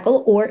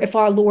tabernacle, or if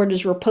our Lord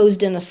is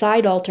reposed in a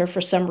side altar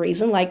for some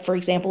reason, like for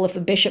example, if a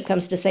bishop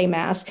comes to say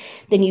Mass,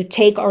 then you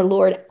take our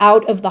Lord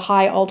out of the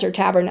high altar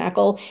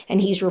tabernacle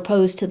and he's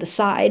reposed to the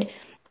side.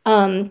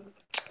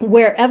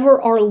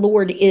 Wherever our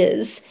Lord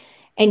is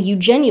and you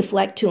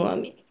genuflect to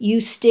him, you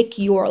stick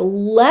your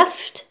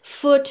left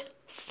foot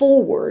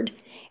forward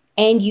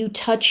and you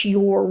touch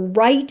your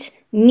right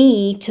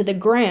knee to the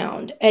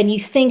ground, and you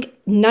think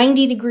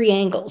 90-degree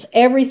angles.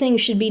 Everything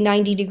should be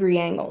 90-degree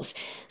angles.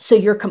 So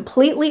you're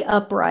completely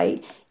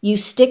upright. You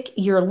stick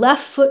your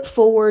left foot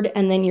forward,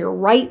 and then your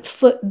right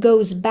foot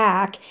goes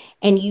back,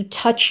 and you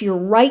touch your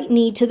right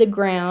knee to the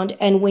ground.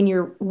 And when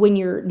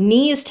your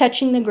knee is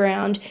touching the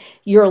ground,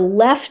 your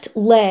left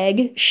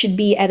leg should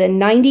be at a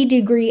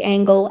 90-degree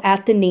angle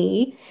at the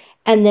knee.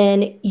 And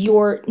then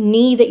your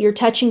knee that you're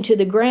touching to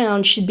the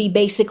ground should be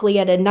basically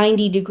at a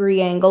 90-degree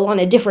angle on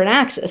a different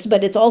axis,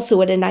 but it's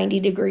also at a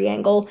 90-degree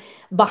angle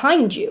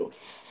behind you.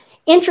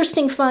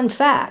 Interesting fun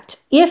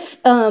fact,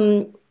 if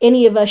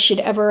any of us should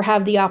ever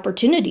have the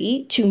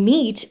opportunity to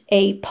meet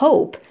a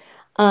pope,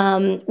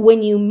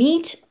 when you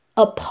meet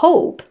a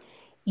pope,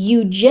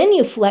 you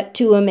genuflect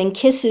to him and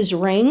kiss his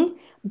ring,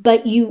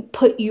 but you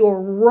put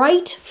your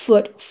right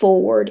foot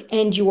forward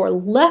and your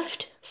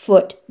left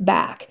foot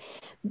back,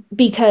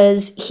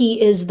 because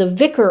he is the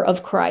vicar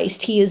of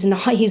Christ. He's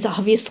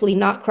obviously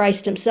not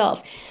Christ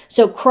himself.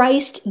 So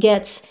Christ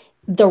gets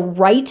the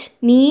right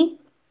knee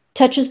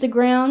touches the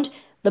ground,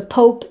 the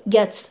Pope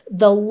gets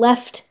the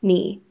left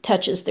knee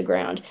touches the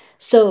ground.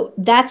 So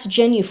that's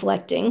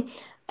genuflecting.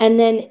 And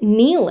then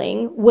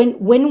kneeling,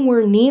 when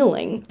we're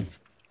kneeling,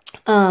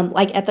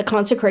 like at the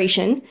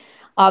consecration,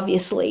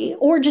 obviously,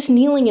 or just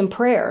kneeling in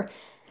prayer,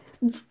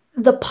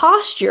 the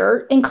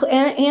posture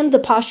and the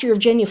posture of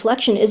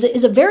genuflection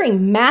is a very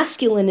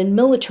masculine and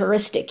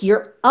militaristic.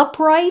 You're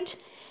upright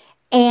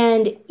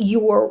and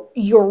you're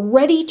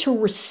ready to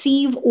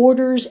receive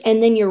orders,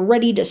 and then you're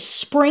ready to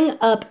spring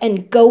up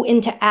and go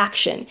into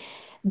action.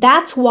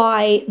 That's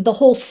why the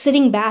whole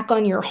sitting back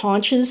on your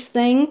haunches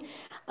thing,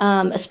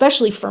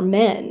 especially for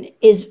men,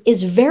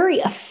 is very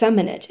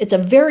effeminate. It's a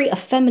very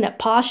effeminate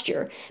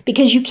posture,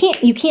 because you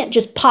can't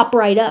just pop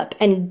right up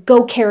and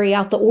go carry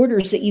out the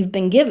orders that you've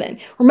been given.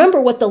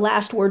 Remember what the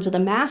last words of the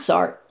Mass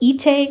are: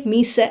 "Ite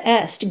missa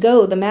est."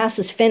 Go, the Mass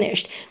is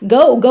finished.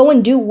 Go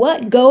and do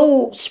what?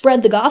 Go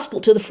spread the gospel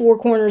to the four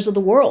corners of the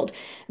world.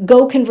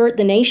 Go convert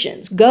the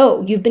nations.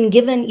 Go. You've been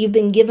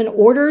given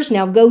orders.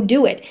 Now go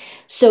do it.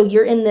 So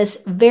you're in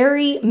this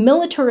very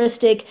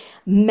militaristic,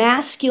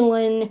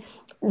 masculine,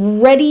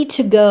 ready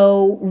to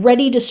go,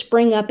 ready to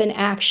spring up in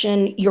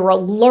action. You're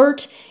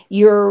alert,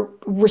 you're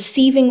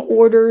receiving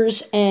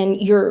orders, and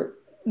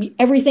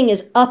everything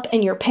is up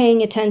and you're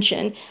paying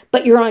attention,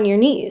 but you're on your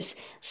knees.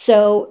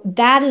 So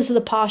that is the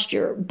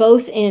posture,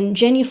 both in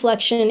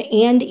genuflection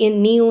and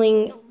in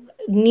kneeling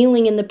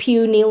in the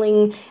pew,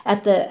 kneeling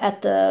at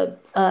the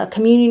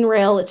communion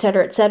rail,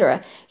 etc.,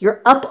 etc.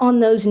 You're up on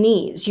those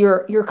knees.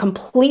 You're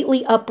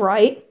completely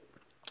upright.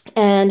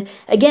 And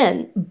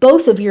again,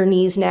 both of your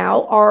knees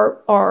now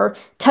are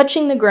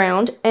touching the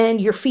ground,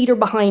 and your feet are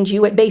behind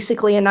you at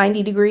basically a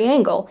 90-degree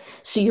angle.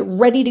 So you're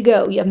ready to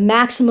go. You have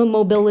maximum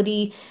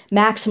mobility,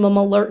 maximum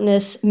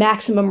alertness,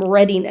 maximum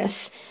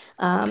readiness,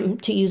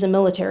 to use a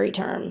military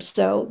term.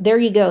 So there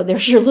you go.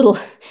 There's your little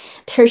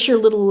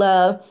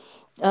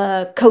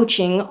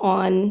coaching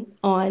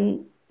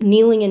on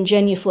kneeling and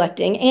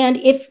genuflecting. And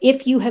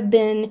if you have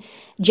been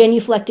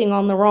genuflecting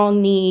on the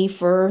wrong knee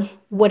for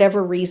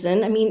whatever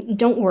reason, I mean,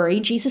 don't worry,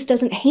 Jesus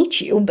doesn't hate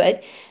you,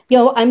 but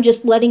I'm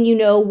just letting you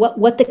know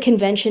what the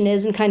convention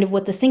is and kind of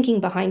what the thinking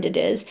behind it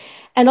is.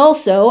 And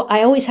also,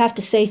 I always have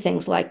to say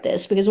things like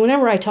this, because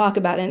whenever I talk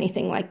about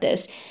anything like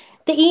this,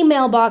 the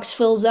email box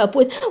fills up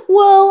with,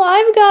 "Well,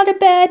 I've got a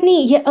bad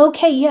knee." Yeah,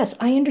 okay, yes,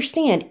 I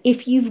understand.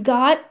 If you've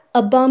got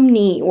a bum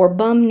knee or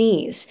bum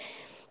knees,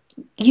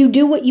 you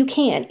do what you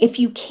can. If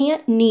you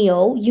can't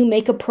kneel, you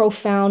make a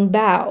profound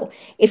bow.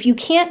 If you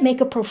can't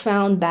make a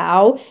profound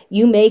bow,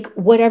 you make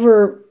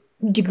whatever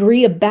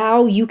degree of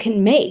bow you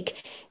can make.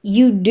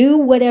 You do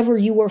whatever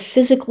you are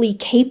physically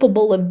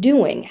capable of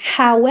doing.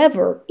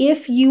 However,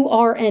 if you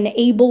are an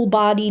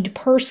able-bodied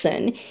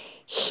person,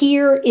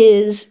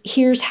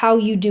 here's how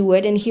you do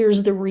it, and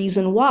here's the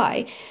reason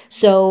why.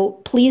 So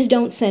please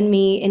don't send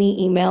me any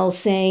emails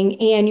saying,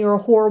 "Anne, you're a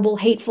horrible,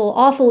 hateful,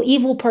 awful,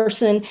 evil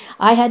person.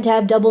 I had to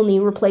have double knee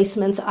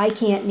replacements. I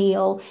can't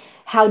kneel.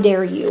 How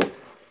dare you?"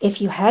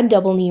 If you had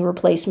double knee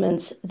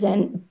replacements,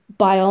 then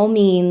by all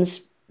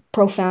means,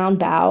 profound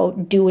bow,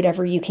 do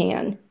whatever you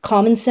can.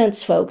 Common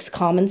sense, folks,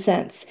 common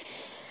sense.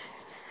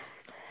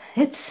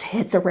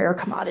 It's a rare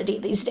commodity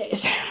these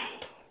days.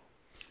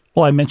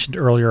 Well, I mentioned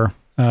earlier,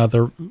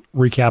 the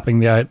recapping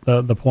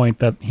the point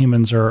that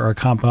humans are a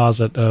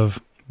composite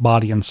of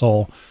body and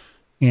soul,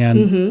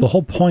 and the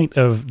whole point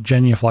of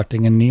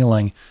genuflecting and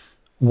kneeling,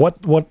 what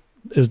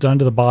is done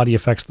to the body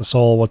affects the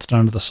soul. What's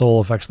done to the soul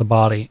affects the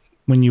body.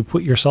 When you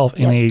put yourself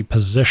in a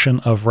position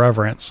of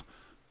reverence,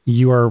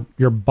 your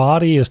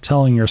body is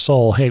telling your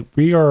soul, "Hey,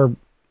 we are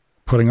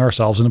putting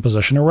ourselves in a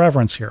position of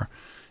reverence here."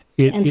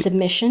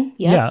 Submission.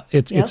 Yeah,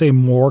 it's a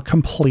more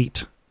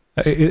complete.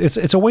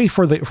 It's a way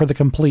for the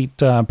complete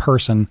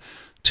person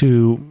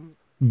to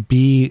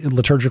be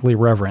liturgically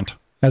reverent,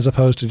 as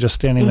opposed to just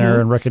standing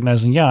there and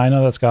recognizing, "Yeah, I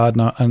know that's God,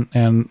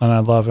 and I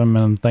love him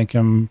and thank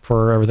him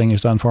for everything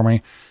he's done for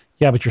me."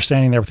 Yeah, but you're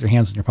standing there with your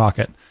hands in your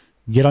pocket.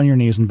 Get on your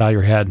knees and bow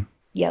your head.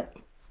 Yep,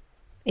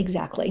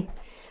 exactly.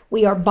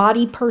 We are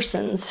body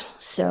persons,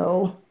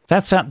 so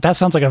that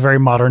sounds like a very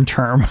modern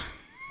term.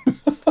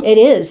 It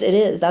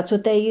is. That's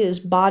what they use,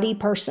 body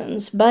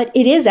persons. But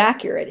it is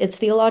accurate. It's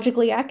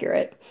theologically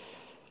accurate.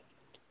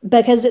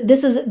 Because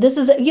this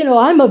is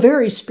I'm a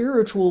very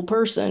spiritual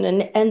person,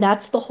 and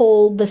that's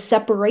the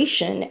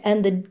separation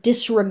and the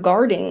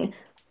disregarding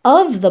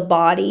of the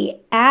body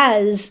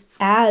as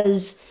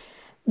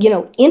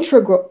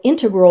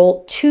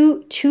integral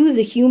to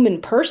the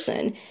human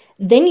person.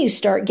 Then you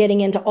start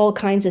getting into all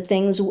kinds of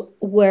things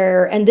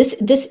where, and this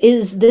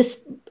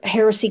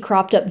heresy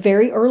cropped up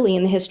very early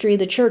in the history of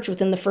the church,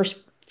 within the first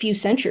few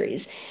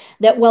centuries,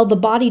 that, well, the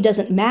body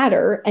doesn't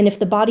matter, and if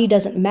the body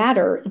doesn't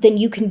matter, then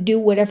you can do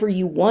whatever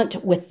you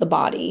want with the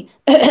body.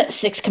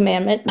 Sixth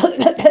commandment.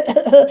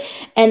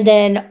 And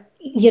then,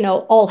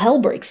 all hell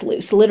breaks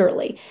loose,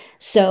 literally.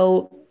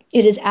 So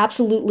it is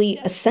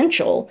absolutely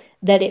essential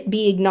that it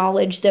be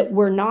acknowledged that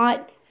we're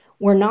not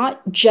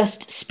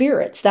just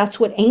spirits. That's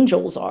what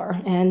angels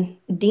are, and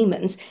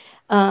demons.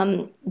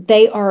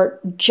 They are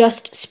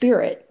just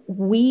spirit.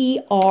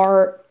 We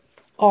are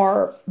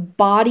are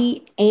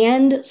body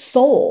and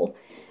soul.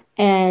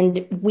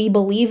 And we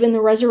believe in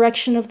the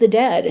resurrection of the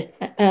dead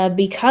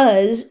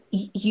because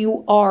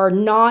you are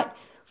not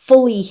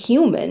fully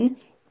human.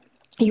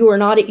 You are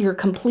not at your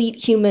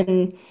complete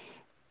human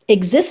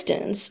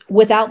existence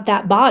without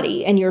that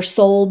body and your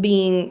soul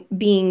being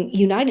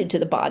united to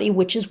the body,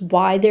 which is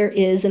why there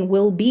is and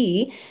will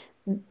be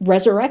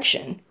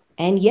resurrection.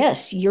 And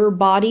yes, your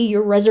body,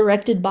 your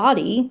resurrected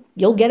body,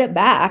 you'll get it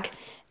back.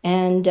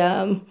 And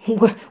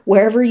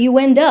wherever you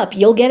end up,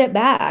 you'll get it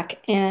back.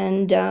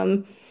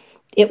 And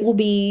it will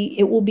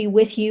be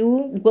with you.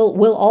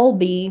 We'll all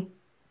be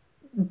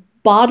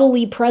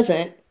bodily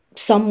present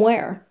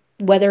somewhere,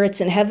 whether it's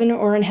in heaven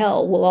or in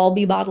hell. We'll all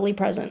be bodily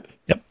present.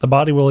 Yep, the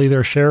body will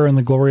either share in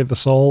the glory of the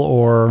soul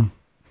or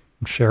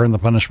share in the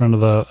punishment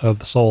of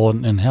the soul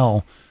in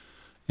hell,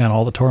 and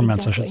all the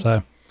torments, exactly. I should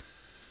say.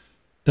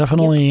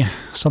 Definitely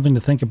something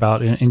to think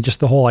about, and just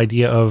the whole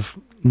idea of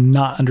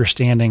not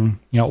understanding,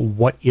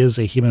 what is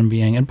a human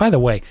being. And by the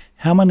way,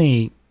 how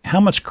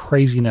much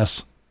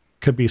craziness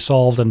could be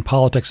solved in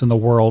politics in the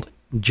world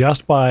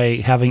just by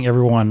having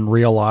everyone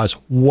realize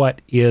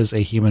what is a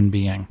human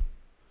being.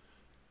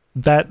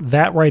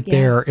 That right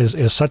there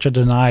is such a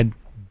denied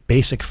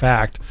basic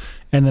fact.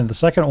 And then the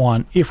second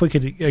one, if we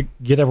could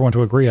get everyone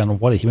to agree on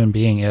what a human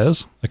being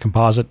is, a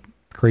composite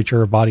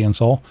creature of body and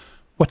soul,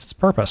 what's its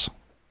purpose?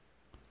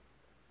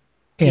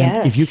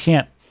 And if you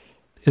can't,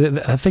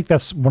 I think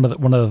that's one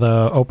of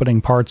the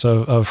opening parts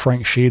of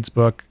Frank Sheed's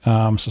book,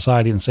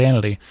 Society and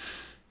Sanity,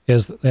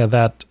 is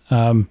that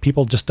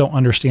people just don't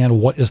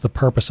understand what is the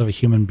purpose of a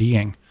human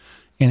being.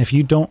 And if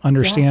you don't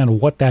understand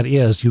what that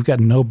is, you've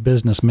got no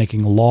business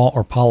making law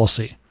or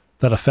policy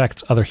that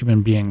affects other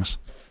human beings.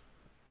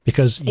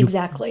 Because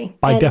exactly,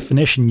 by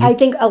definition, I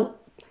think.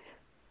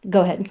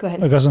 Go ahead. I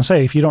was going to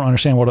say, if you don't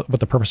understand what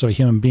the purpose of a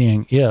human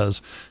being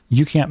is,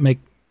 you can't make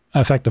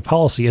effective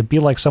policy. It'd be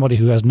like somebody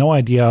who has no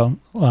idea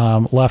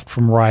left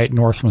from right,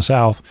 north from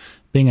south,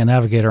 being a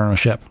navigator on a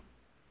ship.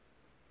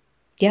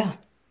 Yeah,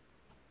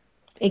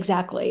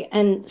 exactly.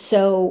 And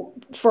so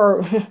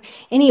for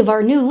any of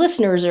our new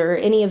listeners or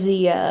any of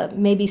the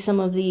maybe some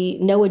of the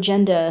no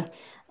agenda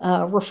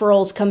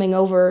referrals coming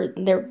over,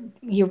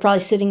 you're probably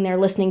sitting there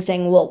listening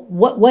saying, well,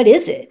 what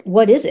is it?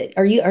 What is it?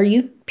 Are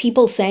you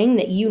people saying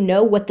that you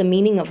know what the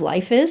meaning of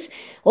life is?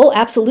 Oh,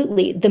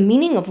 absolutely. The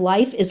meaning of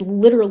life is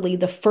literally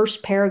the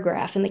first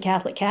paragraph in the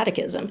Catholic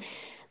Catechism.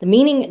 The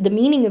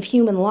meaning of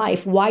human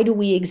life, why do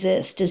we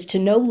exist, is to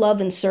know, love,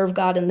 and serve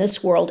God in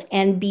this world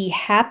and be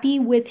happy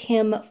with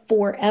him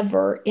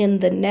forever in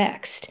the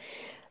next.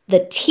 The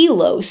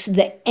telos,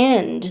 the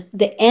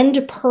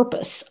end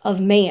purpose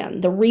of man,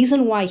 the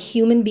reason why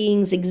human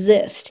beings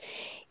exist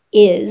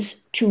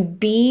is to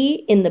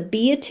be in the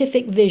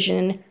beatific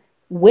vision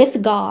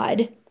with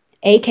God,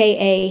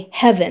 aka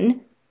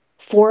heaven,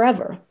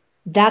 forever.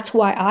 That's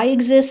why I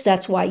exist.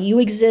 That's why you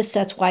exist.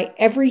 That's why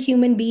every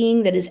human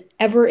being that has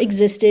ever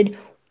existed,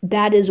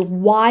 that is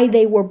why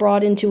they were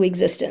brought into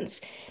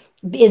existence,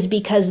 is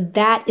because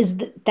that is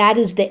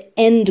the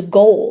end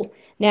goal.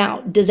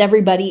 Now, does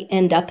everybody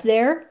end up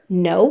there?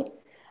 No.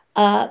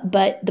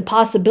 But the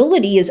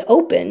possibility is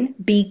open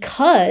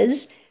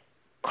because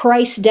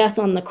Christ's death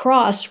on the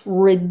cross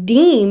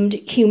redeemed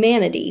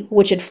humanity,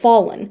 which had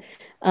fallen,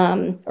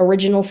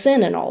 original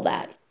sin and all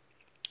that.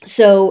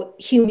 So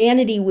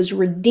humanity was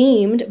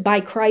redeemed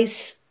by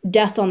Christ's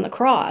death on the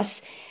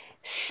cross.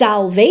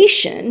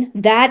 Salvation,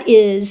 that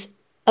is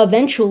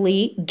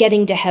eventually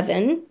getting to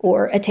heaven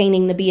or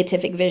attaining the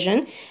beatific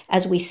vision,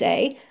 as we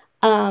say,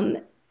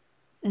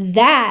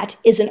 that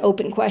is an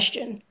open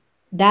question.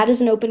 That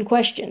is an open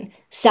question.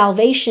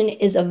 Salvation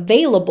is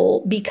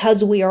available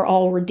because we are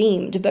all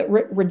redeemed, but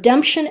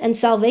redemption and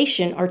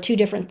salvation are two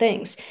different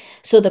things.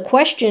 So the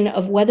question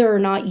of whether or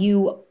not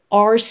you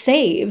are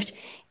saved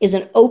is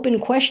an open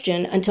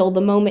question until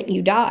the moment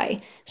you die.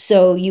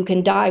 So you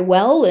can die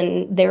well,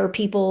 and there are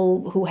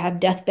people who have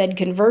deathbed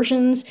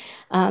conversions.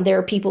 There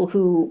are people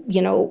who,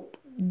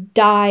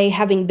 die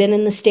having been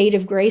in the state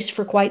of grace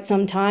for quite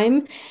some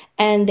time.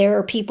 And there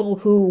are people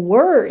who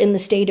were in the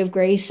state of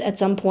grace at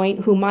some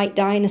point who might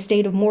die in a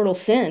state of mortal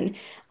sin,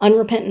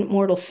 unrepentant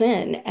mortal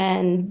sin,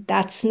 and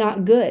that's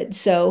not good.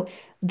 So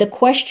the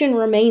question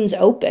remains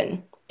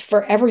open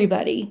for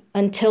everybody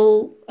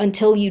until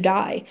you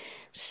die.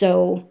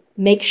 So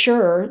make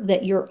sure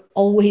that you're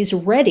always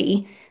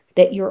ready,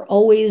 that you're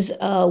always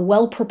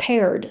well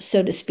prepared,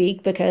 so to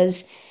speak,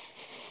 because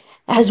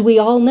as we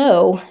all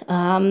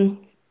know,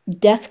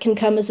 death can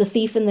come as a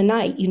thief in the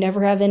night. You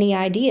never have any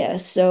idea.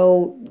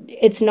 So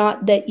it's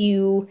not that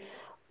you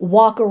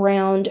walk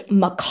around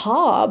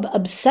macabre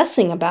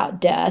obsessing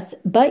about death,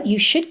 but you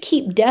should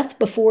keep death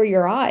before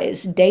your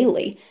eyes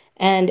daily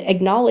and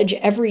acknowledge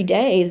every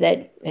day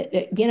that,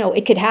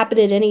 it could happen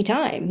at any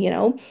time,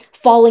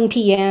 falling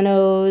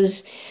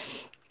pianos,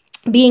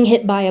 being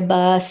hit by a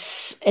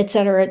bus, et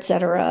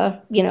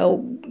cetera,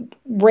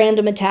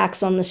 random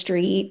attacks on the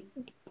street.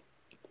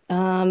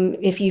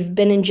 If you've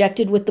been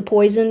injected with the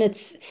poison,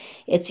 it's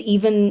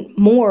even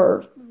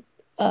more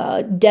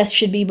death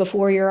should be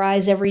before your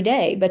eyes every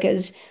day,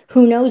 because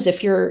who knows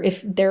if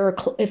there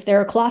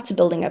are clots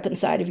building up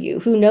inside of you?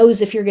 Who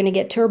knows if you're going to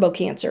get turbo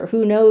cancer?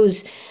 Who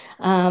knows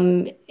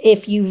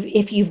if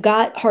you've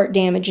got heart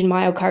damage and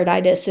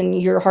myocarditis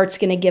and your heart's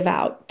going to give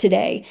out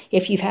today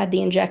if you've had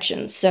the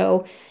injections.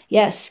 So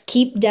yes,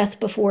 keep death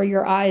before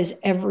your eyes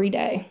every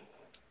day.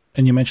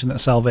 And you mentioned that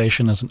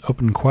salvation is an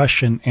open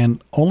question,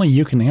 and only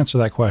you can answer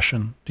that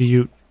question. Do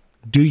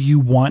you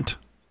want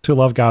to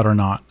love God or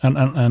not?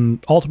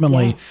 And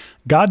ultimately,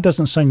 God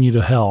doesn't send you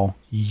to hell.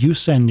 You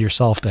send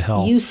yourself to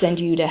hell. You send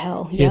you to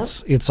hell. Yep.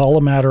 It's all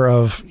a matter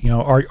of,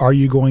 are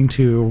you going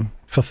to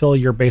fulfill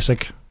your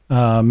basic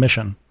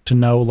mission to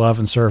know, love,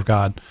 and serve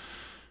God?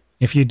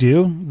 If you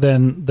do,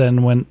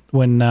 then when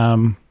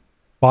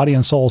body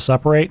and soul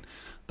separate,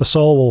 the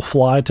soul will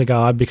fly to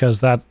God, because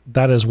that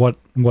is what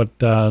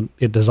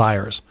it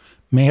desires.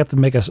 May have to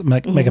make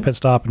a pit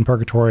stop in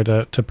purgatory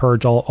to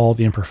purge all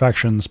the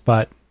imperfections,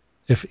 but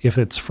if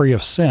it's free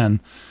of sin,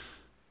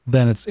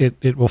 then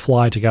it will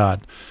fly to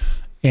God.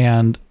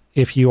 And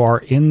if you are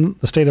in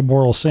the state of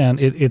mortal sin,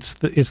 it's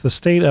the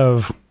state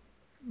of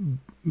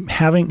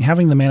having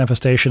the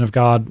manifestation of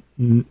God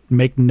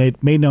made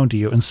known to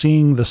you, and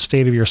seeing the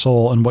state of your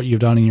soul and what you've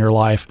done in your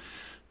life.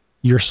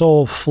 Your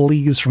soul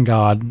flees from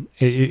God.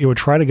 It would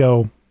try to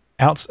go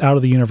out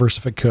of the universe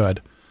if it could,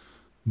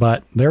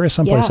 but there is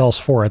someplace else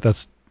for it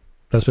that's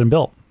been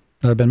built,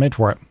 that been made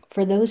for it.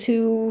 For those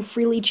who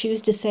freely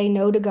choose to say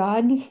no to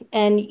God.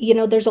 And,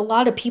 there's a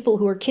lot of people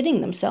who are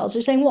kidding themselves.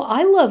 They're saying, well,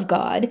 I love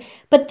God,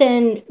 but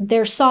then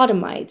they're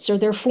sodomites, or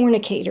they're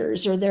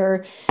fornicators, or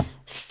they're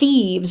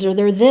thieves, or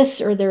they're this,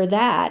 or they're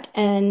that.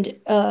 And,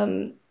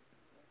 our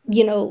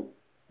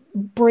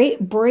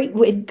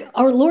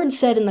Lord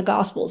said in the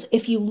Gospels,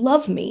 if you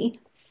love me,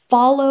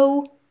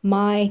 follow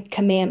my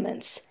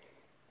commandments.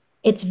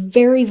 It's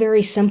very,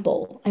 very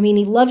simple. I mean,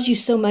 he loves you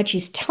so much,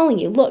 he's telling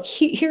you, look,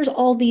 here's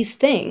all these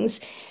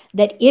things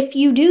that if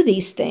you do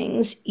these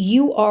things,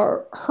 you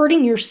are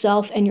hurting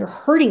yourself and you're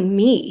hurting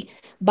me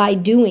by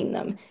doing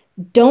them.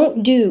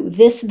 Don't do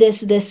this,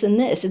 this, this, and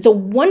this. It's a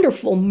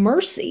wonderful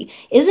mercy.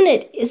 Isn't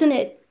it,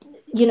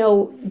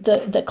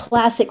 the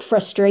classic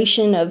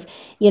frustration of,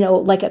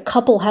 like a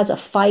couple has a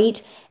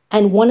fight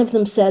and one of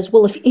them says,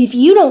 well, if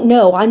you don't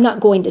know, I'm not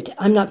going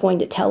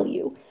to tell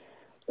you.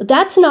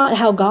 That's not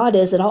how God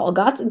is at all.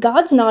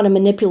 God's not a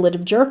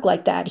manipulative jerk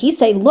like that. He's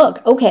saying,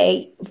 look,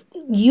 okay,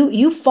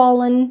 you've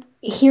fallen.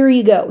 Here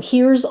you go.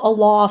 Here's a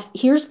law.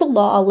 Here's the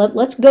law.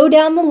 Let's go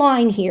down the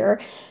line here.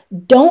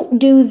 Don't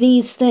do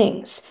these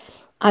things.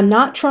 I'm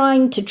not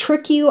trying to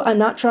trick you. I'm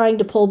not trying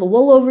to pull the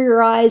wool over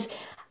your eyes.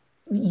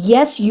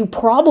 Yes, you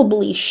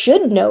probably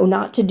should know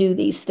not to do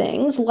these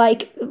things.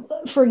 Like,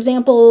 for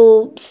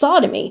example,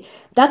 sodomy.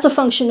 That's a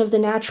function of the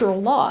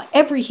natural law.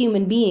 Every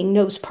human being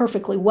knows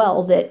perfectly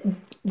well that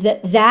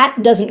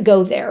doesn't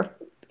go there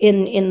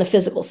in the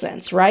physical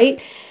sense, right?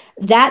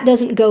 That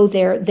doesn't go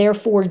there.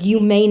 Therefore, you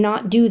may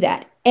not do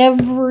that.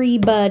 Every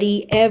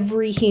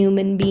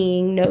human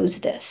being knows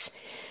this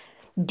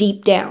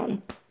deep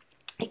down.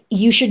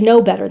 You should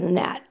know better than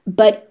that.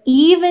 But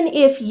even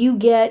if you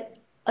get,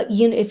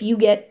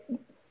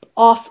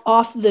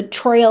 off the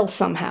trail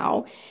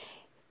somehow,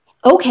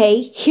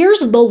 okay,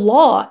 here's the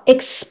law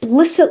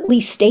explicitly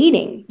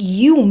stating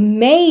you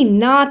may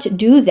not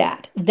do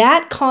that.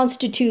 That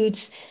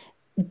constitutes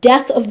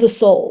death of the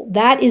soul.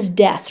 That is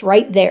death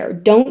right there.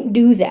 Don't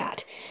do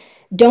that.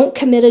 Don't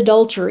commit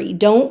adultery.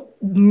 Don't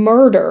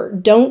murder.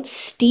 Don't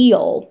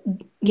steal.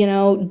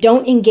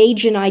 Don't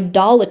engage in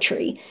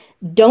idolatry.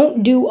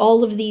 Don't do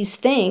all of these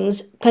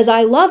things, because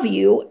I love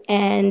you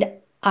and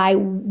I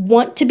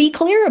want to be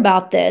clear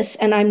about this,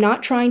 and I'm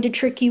not trying to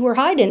trick you or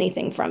hide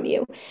anything from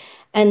you.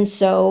 And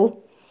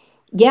so,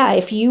 yeah,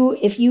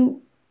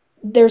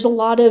 there's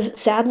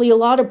sadly a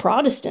lot of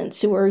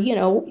Protestants who are,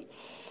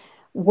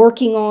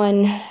 working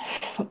on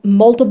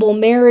multiple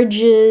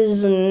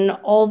marriages and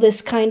all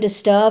this kind of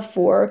stuff,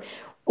 or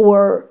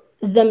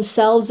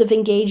themselves have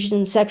engaged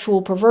in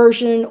sexual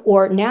perversion,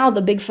 or now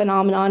the big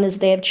phenomenon is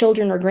they have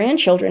children or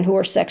grandchildren who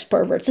are sex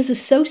perverts. This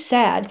is so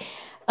sad.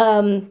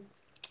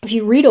 If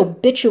you read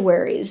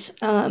obituaries,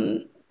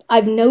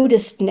 I've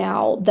noticed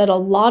now that a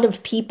lot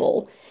of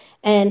people,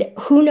 and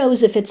who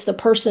knows if it's the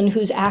person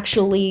who's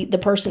actually the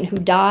person who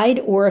died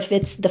or if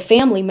it's the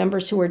family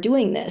members who are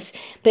doing this.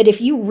 But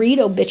if you read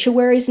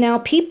obituaries now,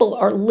 people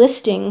are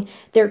listing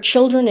their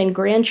children and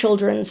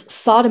grandchildren's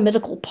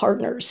sodomitical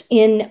partners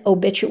in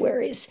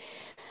obituaries.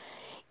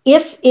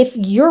 If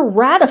you're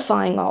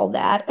ratifying all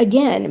that,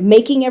 again,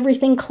 making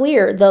everything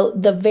clear,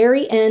 the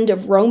very end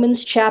of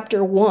Romans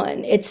chapter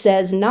 1, it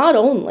says not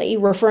only,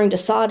 referring to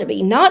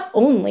sodomy, not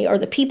only are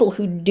the people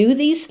who do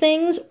these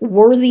things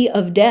worthy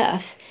of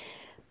death,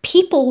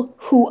 people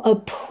who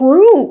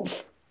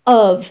approve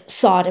of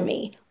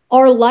sodomy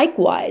are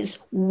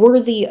likewise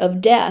worthy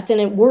of death.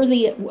 And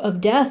worthy of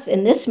death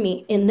in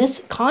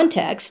this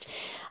context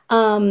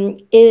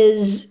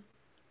is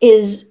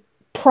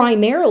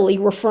primarily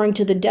referring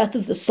to the death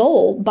of the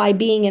soul by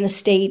being in a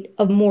state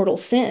of mortal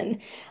sin.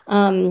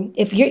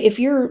 If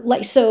you're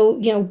like,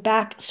 so,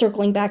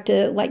 circling back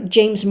to like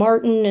James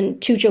Martin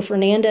and Tucho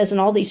Fernandez and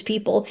all these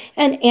people,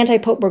 and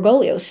anti-Pope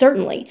Bergoglio,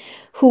 certainly,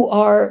 who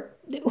are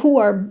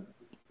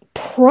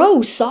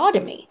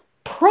pro-sodomy.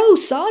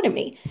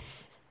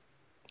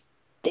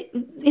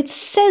 It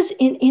says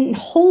in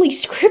Holy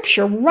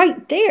Scripture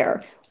right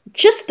there,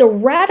 just the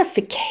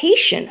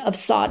ratification of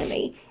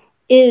sodomy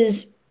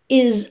is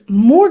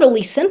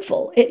mortally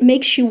sinful. It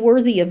makes you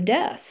worthy of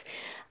death.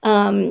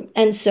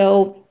 And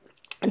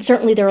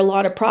certainly there are a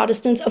lot of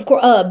Protestants, of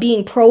course,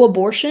 being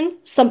pro-abortion,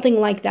 something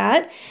like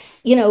that.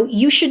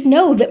 You should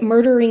know that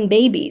murdering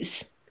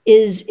babies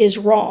is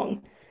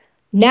wrong.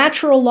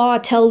 Natural law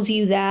tells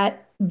you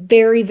that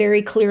very,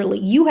 very clearly.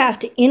 You have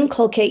to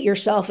inculcate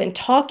yourself and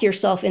talk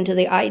yourself into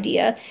the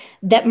idea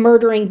that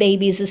murdering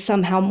babies is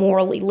somehow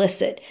morally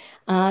licit.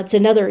 It's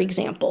another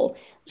example.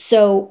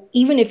 So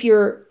even if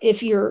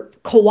you're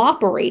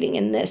cooperating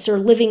in this or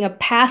living a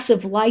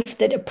passive life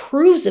that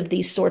approves of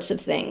these sorts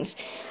of things,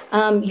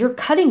 you're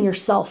cutting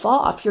yourself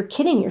off. You're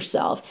kidding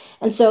yourself.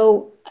 And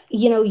so,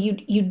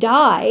 you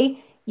die,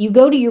 you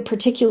go to your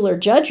particular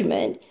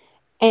judgment,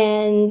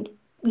 and,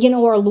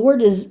 our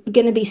Lord is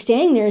going to be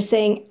standing there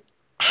saying,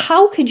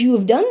 how could you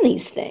have done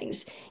these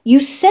things?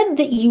 You said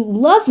that you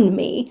loved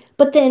me,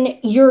 but then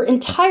your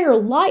entire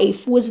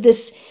life was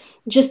this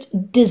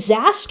just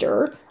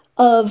disaster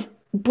of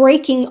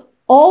breaking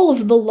all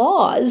of the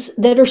laws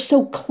that are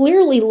so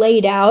clearly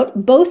laid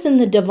out, both in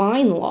the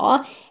divine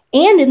law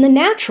and in the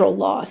natural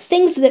law,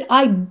 things that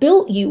I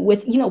built you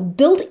with,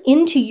 built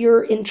into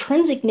your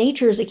intrinsic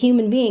nature as a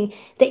human being,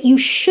 that you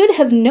should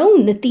have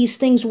known that these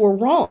things were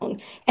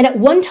wrong. And at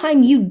one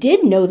time you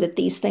did know that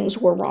these things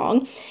were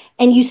wrong.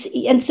 And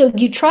so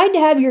you tried to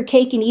have your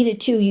cake and eat it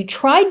too. You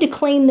tried to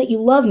claim that you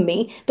love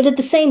me, but at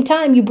the same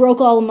time you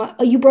broke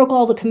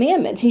all the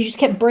commandments, and you just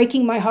kept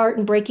breaking my heart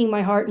and breaking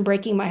my heart and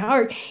breaking my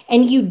heart,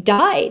 and you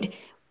died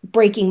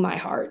breaking my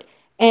heart.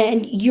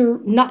 And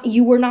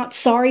you were not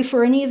sorry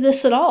for any of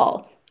this at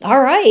all.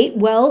 All right,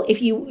 well,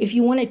 if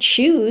you want to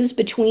choose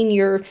between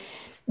your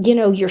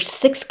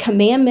sixth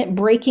commandment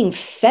breaking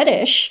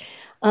fetish,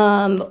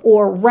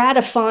 or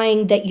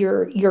ratifying that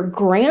your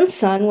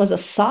grandson was a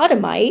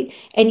sodomite,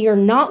 and you're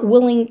not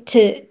willing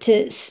to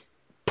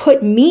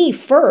put me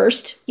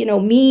first,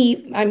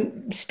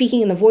 I'm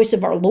speaking in the voice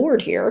of our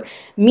Lord here,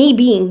 me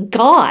being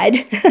God,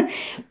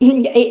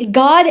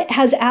 God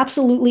has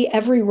absolutely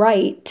every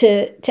right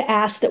to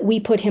ask that we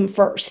put him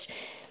first.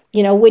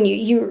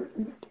 When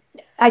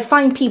I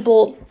find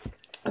people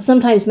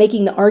sometimes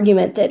making the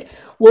argument that,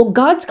 well,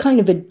 God's kind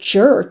of a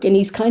jerk and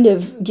he's kind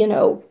of,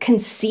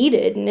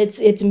 conceited, and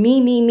it's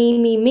me, me, me,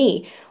 me,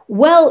 me.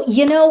 Well,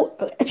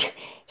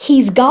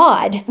 he's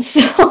God.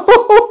 So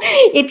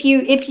if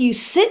you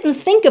sit and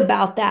think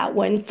about that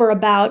one for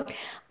about,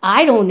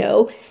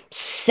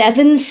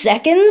 7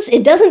 seconds,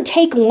 it doesn't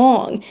take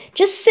long.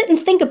 Just sit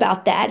and think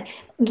about that.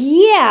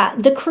 Yeah,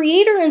 the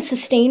creator and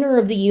sustainer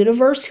of the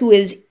universe, who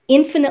is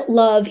infinite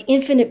love,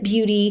 infinite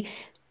beauty,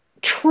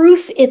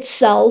 truth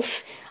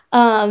itself,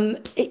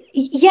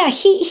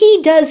 he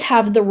does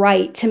have the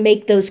right to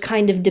make those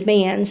kind of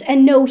demands.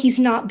 And no, he's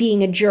not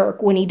being a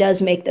jerk when he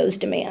does make those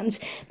demands,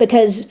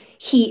 because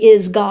he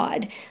is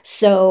God.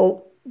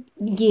 So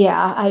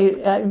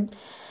yeah,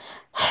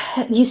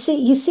 you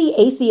see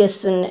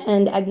atheists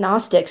and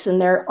agnostics and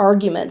their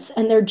arguments,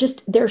 and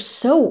they're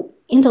so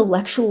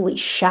intellectually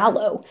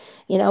shallow.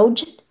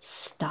 Just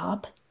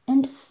stop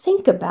and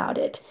think about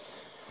it.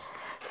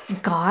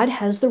 God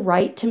has the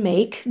right to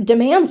make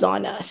demands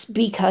on us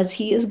because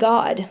he is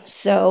God.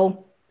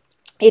 So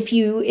if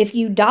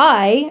you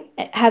die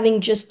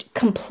having just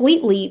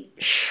completely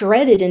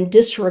shredded and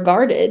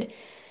disregarded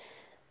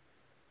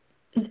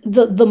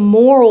the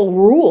moral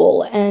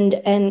rule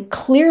and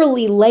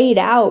clearly laid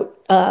out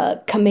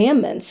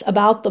commandments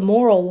about the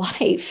moral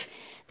life,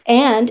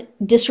 and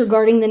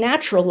disregarding the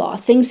natural law,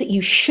 things that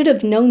you should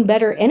have known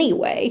better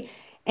anyway,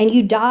 and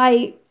you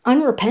die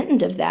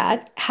unrepentant of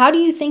that, how do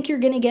you think you're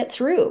going to get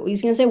through?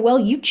 He's going to say, well,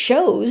 you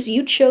chose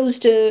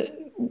to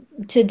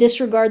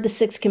disregard the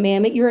sixth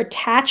commandment. Your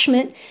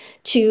attachment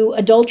to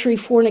adultery,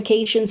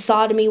 fornication,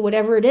 sodomy,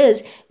 whatever it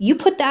is, you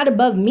put that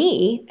above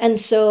me. And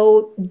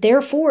so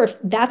therefore, if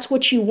that's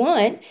what you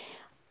want,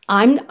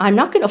 I'm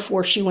not going to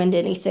force you into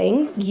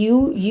anything.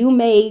 You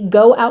may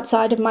go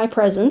outside of my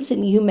presence,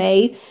 and you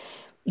may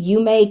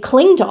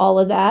cling to all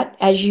of that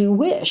as you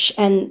wish.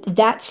 And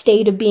that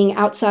state of being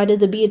outside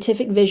of the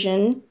beatific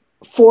vision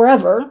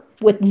forever,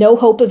 with no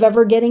hope of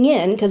ever getting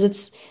in,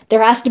 because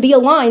there has to be a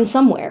line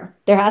somewhere.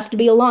 There has to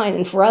be a line.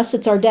 And for us,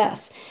 it's our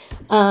death.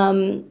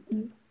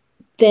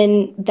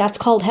 Then that's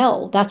called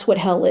hell. That's what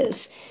hell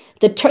is.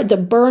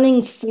 The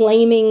burning,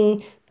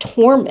 flaming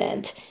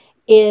torment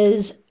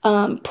is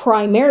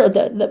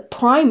the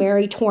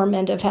primary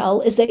torment of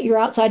hell is that you're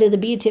outside of the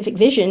beatific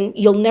vision.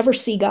 You'll never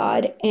see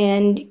God,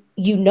 and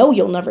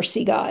you'll never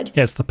see God.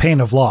 Yeah, it's the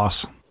pain of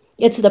loss.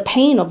 It's the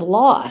pain of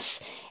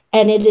loss.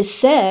 And it is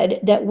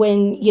said that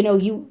when,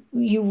 you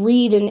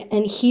read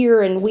and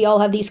hear, and we all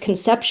have these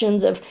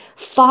conceptions of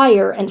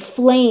fire and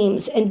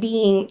flames and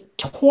being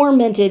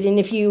tormented. And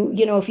if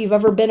you've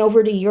ever been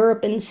over to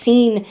Europe and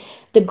seen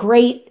the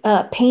great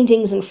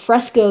paintings and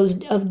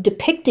frescoes of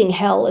depicting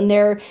hell, and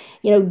they're,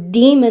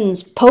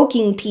 demons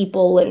poking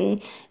people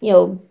and,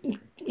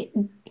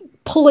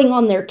 pulling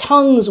on their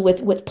tongues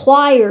with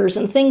pliers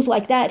and things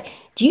like that.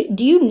 Do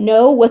you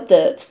know what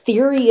the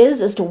theory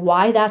is as to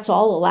why that's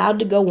all allowed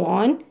to go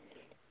on?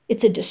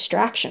 It's a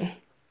distraction.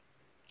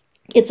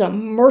 It's a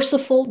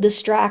merciful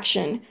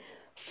distraction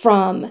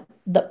from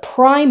the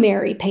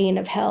primary pain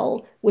of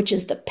hell, which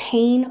is the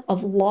pain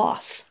of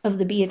loss of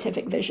the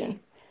beatific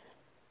vision.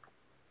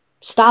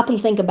 Stop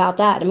and think about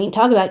that. I mean,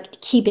 talk about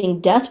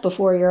keeping death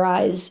before your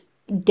eyes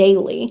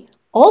daily.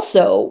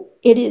 Also,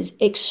 it is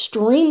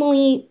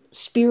extremely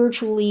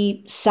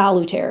spiritually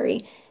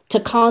salutary to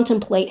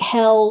contemplate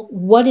hell,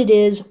 what it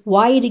is,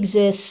 why it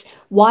exists,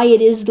 why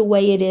it is the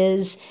way it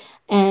is.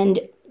 And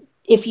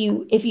if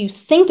you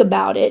think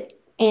about it,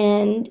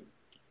 and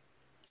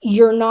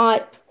you're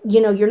not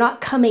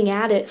coming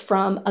at it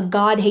from a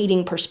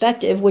God-hating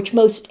perspective, which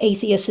most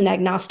atheists and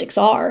agnostics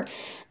are.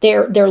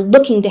 They're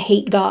looking to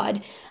hate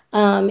God.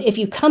 If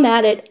you come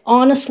at it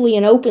honestly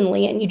and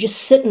openly, and you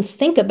just sit and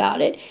think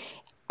about it,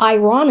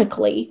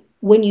 ironically,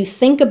 when you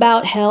think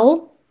about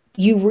hell,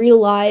 you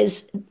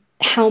realize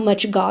how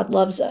much God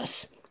loves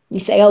us. You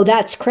say, "Oh,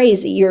 that's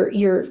crazy.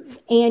 You're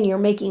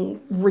making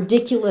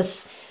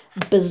ridiculous,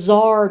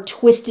 bizarre,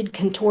 twisted,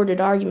 contorted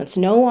arguments."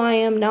 No, I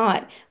am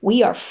not.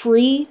 We are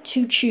free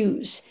to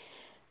choose.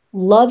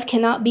 Love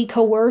cannot be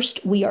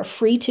coerced. We are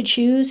free to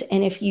choose.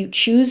 And if you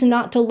choose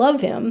not to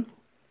love him,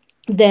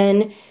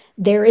 then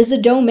there is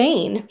a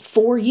domain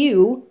for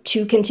you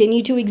to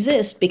continue to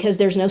exist, because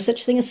there's no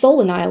such thing as soul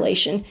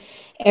annihilation.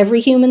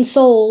 Every human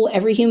soul,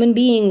 every human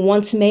being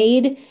once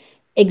made,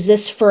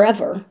 exists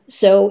forever.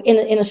 So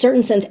in a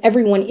certain sense,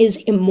 everyone is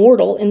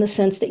immortal in the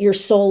sense that your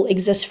soul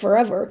exists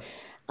forever.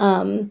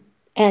 And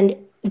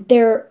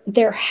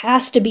there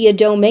has to be a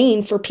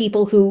domain for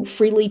people who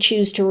freely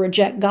choose to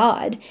reject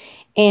God.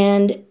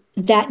 And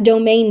that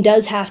domain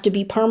does have to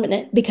be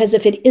permanent, because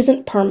if it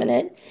isn't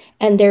permanent,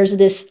 and there's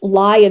this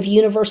lie of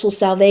universal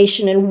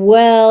salvation, and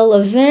well,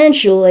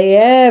 eventually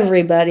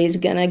everybody's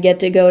gonna get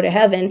to go to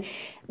heaven,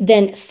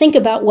 then think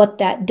about what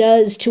that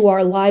does to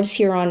our lives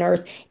here on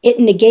earth. It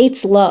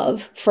negates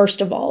love,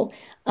 first of all,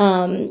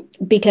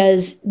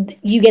 because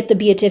you get the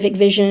beatific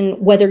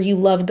vision whether you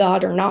love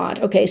God or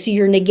not. Okay, so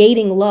you're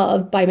negating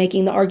love by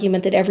making the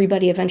argument that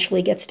everybody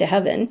eventually gets to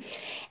heaven.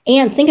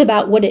 And think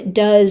about what it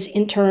does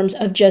in terms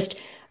of just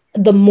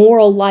the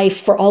moral life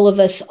for all of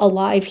us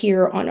alive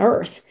here on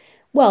earth.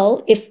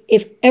 Well,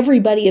 if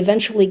everybody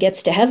eventually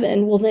gets to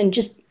heaven, well, then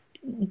just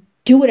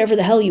do whatever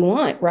the hell you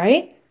want,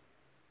 right?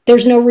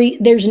 There's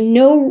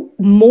no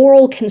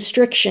moral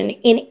constriction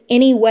in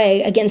any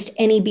way against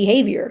any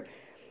behavior.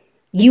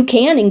 You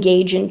can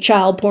engage in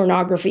child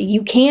pornography.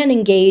 You can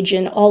engage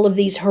in all of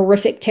these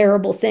horrific,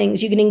 terrible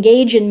things. You can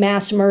engage in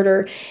mass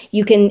murder.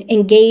 You can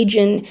engage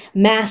in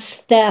mass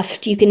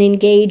theft. You can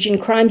engage in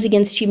crimes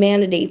against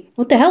humanity.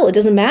 What the hell? It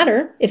doesn't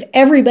matter. If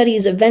everybody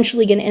is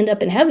eventually going to end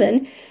up in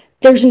heaven,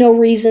 there's no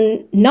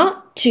reason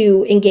not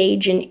to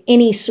engage in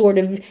any sort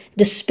of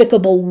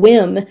despicable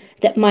whim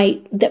that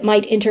might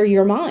enter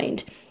your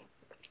mind.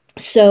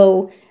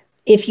 So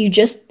if you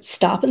just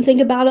stop and think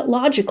about it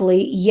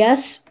logically,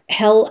 yes,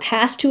 hell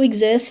has to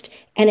exist,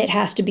 and it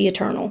has to be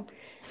eternal.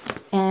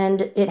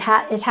 And it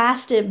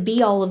has to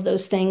be all of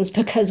those things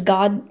because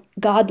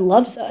God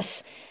loves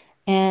us.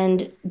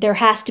 And there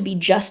has to be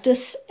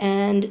justice,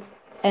 and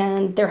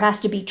there has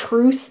to be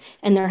truth,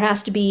 and there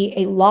has to be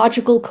a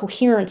logical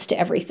coherence to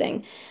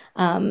everything.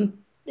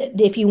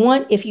 If you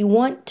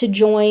want to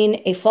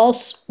join a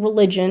false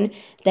religion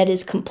that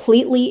is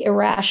completely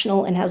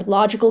irrational and has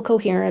logical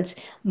coherence,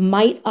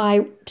 might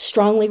I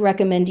strongly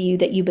recommend to you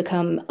that you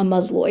become a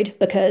Musloid,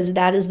 because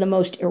that is the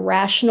most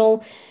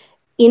irrational,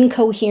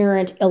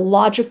 incoherent,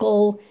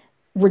 illogical,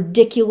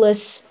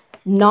 ridiculous,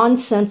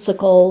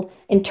 nonsensical,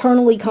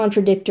 internally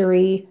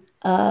contradictory,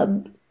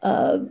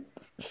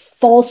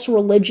 false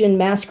religion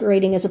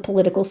masquerading as a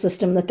political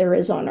system that there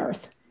is on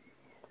earth.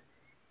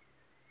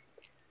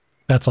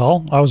 That's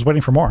all? I was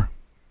waiting for more.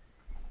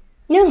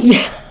 No,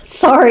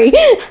 sorry.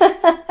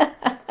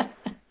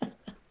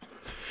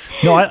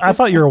 No, I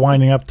thought you were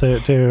winding up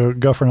to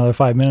go for another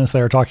 5 minutes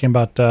there talking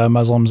about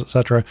Muslims,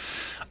 etc.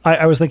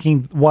 I was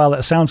thinking, while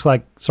that sounds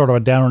like sort of a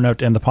downer note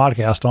to end the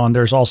podcast on,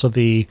 there's also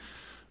the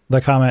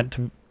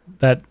comment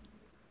that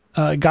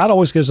God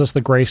always gives us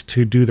the grace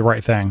to do the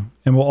right thing,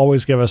 and will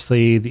always give us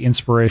the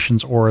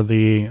inspirations or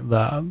the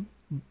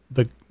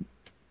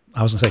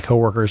I was going to say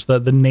coworkers, the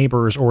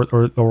neighbors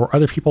or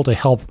other people to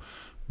help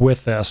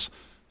with this.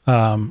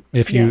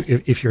 If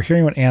you're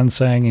hearing what Anne's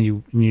saying and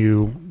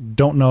you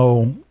don't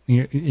know,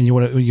 and you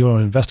want to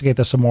investigate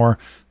this some more,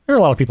 there are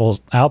a lot of people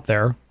out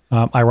there.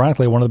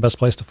 Ironically, one of the best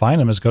places to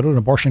find them is go to an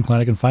abortion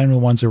clinic and find the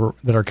ones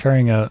that are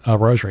carrying a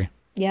rosary.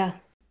 Yeah.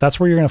 That's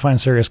where you're going to find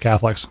serious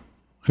Catholics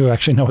who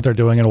actually know what they're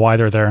doing and why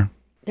they're there.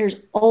 There's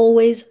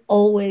always,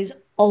 always,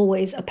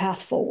 always a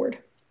path forward.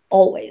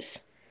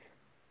 Always.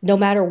 No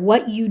matter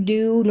what you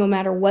do, no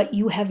matter what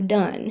you have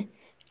done,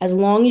 as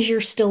long as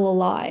you're still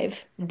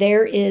alive,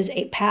 there is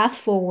a path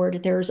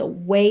forward. There's a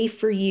way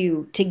for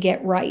you to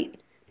get right.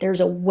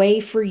 There's a way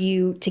for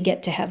you to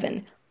get to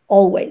heaven,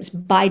 always,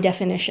 by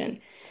definition.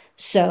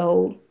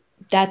 So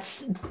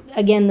that's,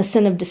 again, the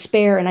sin of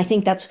despair. And I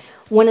think that's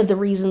one of the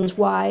reasons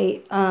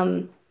why,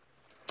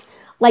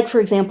 like, for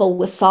example,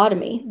 with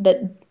sodomy,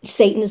 that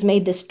Satan has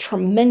made this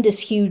tremendous,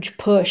 huge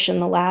push in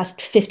the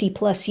last 50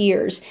 plus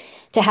years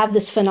to have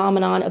this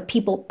phenomenon of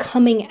people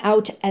coming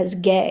out as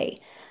gay.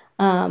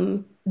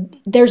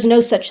 There's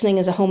no such thing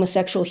as a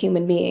homosexual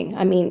human being.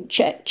 I mean,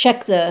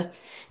 check the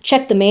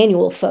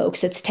manual,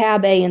 folks. It's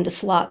tab A into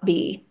slot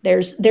B.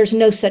 There's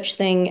no such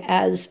thing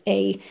as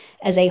a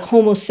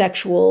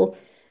homosexual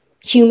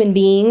human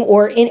being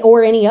or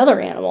any other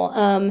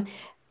animal.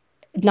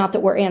 Not that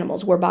we're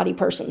animals, we're body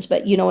persons,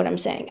 but you know what I'm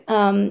saying.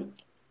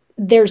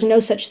 There's no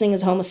such thing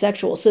as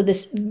homosexual. So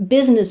this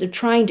business of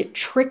trying to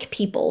trick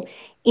people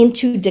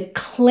into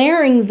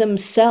declaring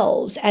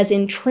themselves as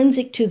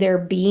intrinsic to their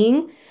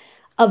being,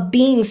 of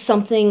being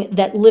something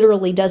that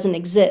literally doesn't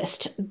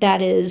exist,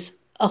 that is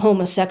a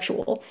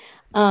homosexual,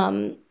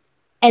 and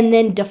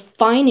then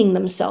defining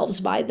themselves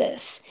by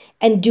this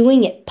and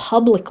doing it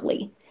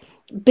publicly.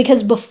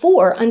 Because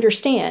before,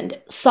 understand,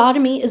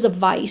 sodomy is a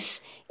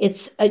vice.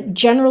 It's a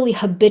generally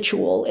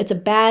habitual. It's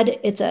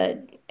a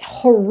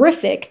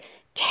horrific,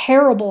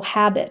 terrible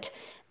habit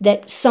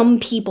that some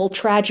people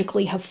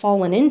tragically have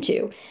fallen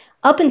into.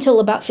 Up until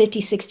about 50,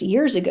 60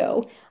 years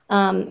ago,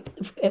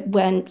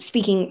 when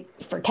speaking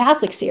for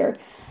Catholics here,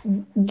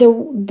 the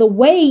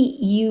way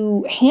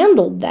you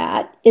handled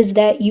that is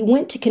that you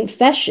went to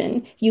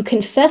confession, you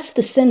confessed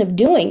the sin of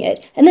doing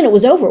it, and then it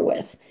was over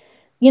with.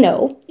 You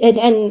know,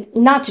 and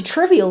not to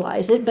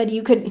trivialize it, but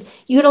you could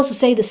also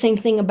say the same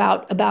thing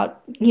about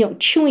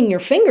chewing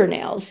your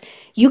fingernails.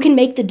 You can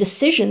make the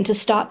decision to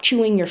stop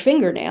chewing your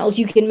fingernails.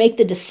 You can make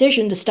the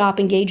decision to stop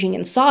engaging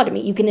in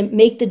sodomy. You can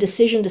make the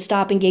decision to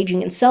stop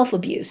engaging in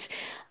self-abuse.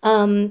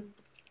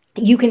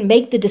 You can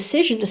make the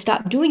decision to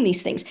stop doing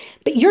these things,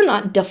 but you're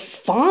not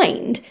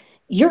defined.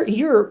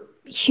 Your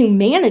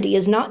humanity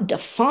is not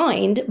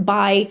defined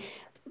by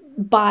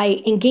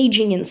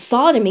engaging in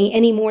sodomy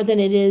any more than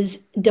it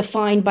is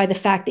defined by the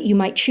fact that you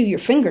might chew your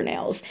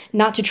fingernails.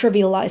 Not to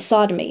trivialize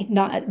sodomy,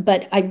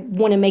 but I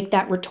want to make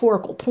that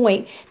rhetorical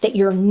point that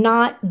you're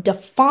not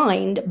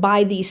defined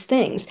by these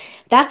things.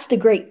 That's the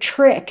great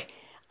trick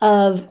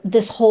of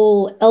this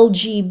whole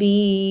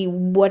LGB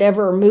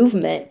whatever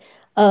movement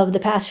of the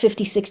past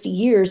 50, 60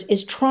 years,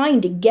 is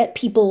trying to get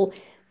people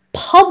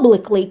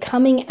publicly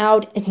coming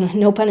out,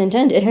 no pun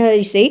intended,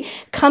 you see,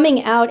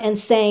 coming out and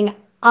saying,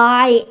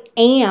 I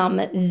am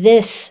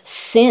this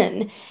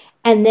sin,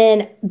 and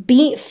then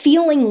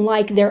feeling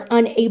like they're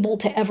unable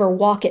to ever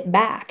walk it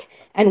back.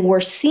 And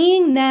we're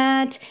seeing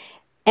that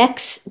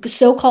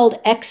so-called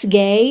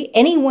ex-gay,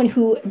 anyone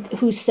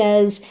who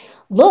says,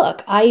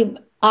 look,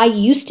 I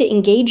used to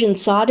engage in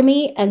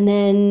sodomy, and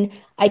then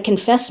I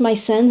confessed my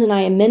sins and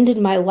I amended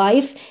my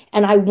life,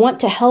 and I want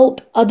to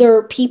help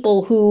other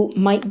people who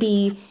might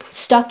be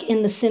stuck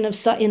in the sin of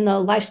in the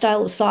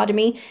lifestyle of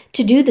sodomy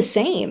to do the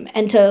same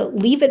and to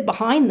leave it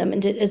behind them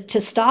and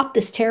to stop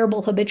this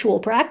terrible habitual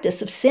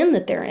practice of sin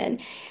that they're in.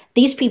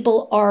 These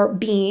people are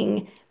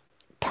being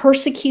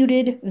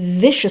persecuted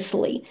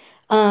viciously.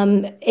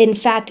 In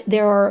fact,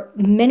 there are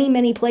many,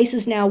 many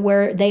places now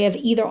where they have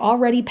either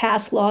already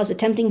passed laws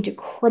attempting to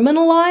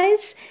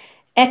criminalize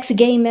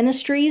ex-gay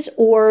ministries,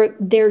 or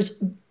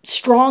there's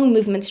strong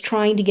movements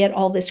trying to get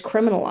all this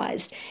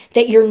criminalized,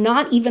 that you're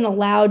not even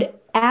allowed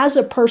as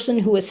a person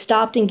who has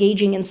stopped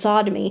engaging in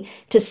sodomy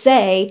to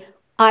say,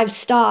 I've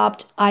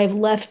stopped, I've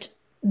left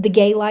the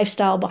gay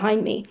lifestyle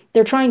behind me.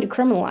 They're trying to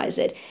criminalize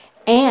it.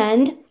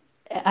 And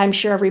I'm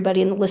sure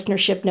everybody in the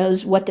listenership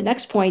knows what the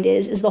next point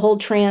is the whole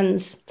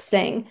trans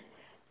thing.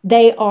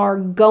 They are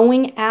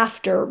going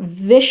after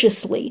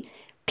viciously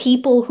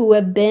people who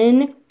have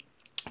been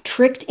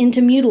tricked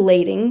into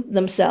mutilating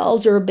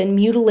themselves or have been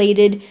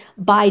mutilated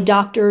by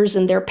doctors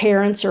and their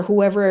parents or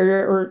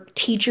whoever, or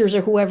teachers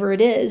or whoever it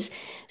is,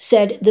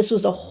 said this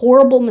was a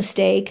horrible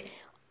mistake,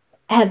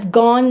 have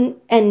gone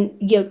and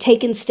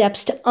taken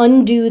steps to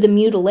undo the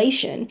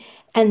mutilation,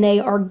 and they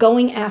are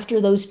going after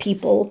those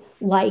people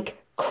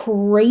like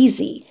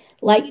crazy,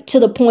 like to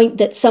the point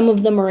that some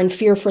of them are in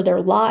fear for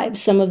their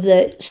lives. Some of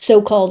the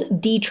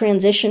so-called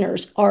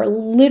detransitioners are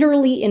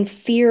literally in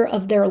fear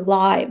of their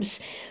lives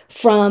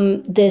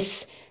from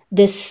this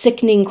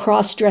sickening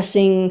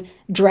cross-dressing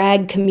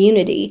drag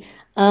community.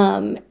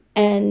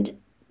 And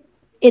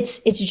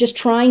it's just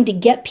trying to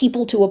get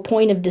people to a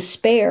point of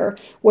despair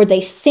where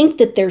they think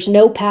that there's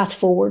no path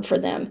forward for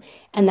them.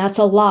 And that's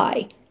a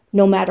lie.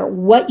 No matter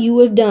what you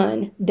have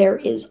done, there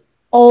is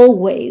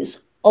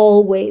always,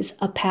 always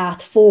a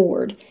path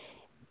forward.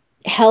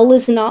 Hell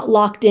is not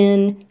locked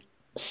in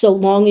so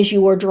long as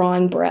you are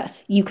drawing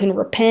breath. You can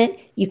repent,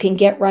 You can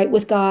get right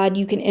with God.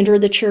 You can enter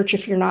the church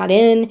if you're not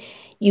in.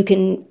 You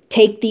can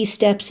take these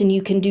steps and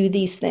you can do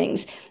these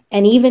things.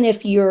 And even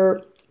if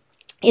you're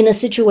in a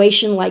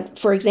situation like,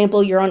 for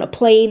example, you're on a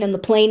plane and the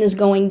plane is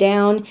going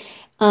down,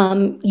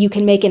 you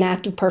can make an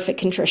act of perfect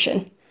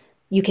contrition.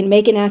 You can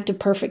make an act of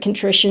perfect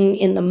contrition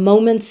in the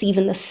moments,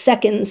 even the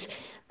seconds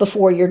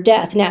before your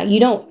death. Now, you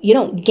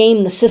don't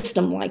game the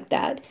system like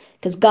that,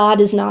 because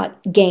God is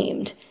not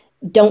gamed.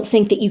 Don't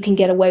think that you can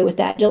get away with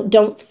that.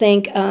 Don't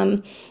think,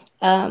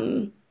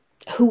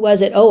 who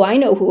was it? Oh, I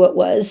know who it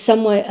was.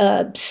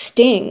 Someone,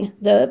 Sting,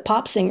 the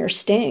pop singer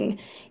Sting.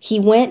 He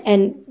went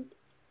and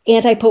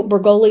Anti-Pope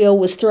Bergoglio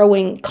was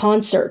throwing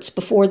concerts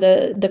before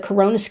the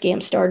Corona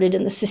scam started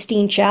in the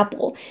Sistine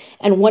Chapel.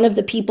 And one of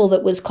the people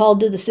that was called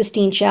to the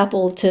Sistine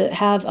Chapel to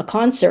have a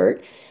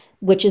concert,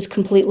 which is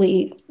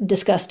completely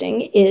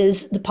disgusting,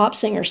 is the pop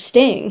singer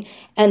Sting.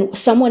 And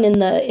someone in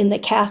the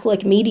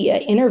Catholic media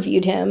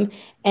interviewed him,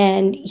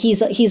 and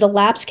he's a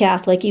lapsed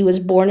Catholic. He was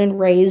born and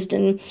raised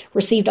and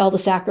received all the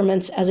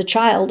sacraments as a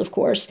child, of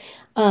course.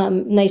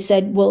 And they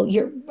said, well,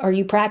 are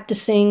you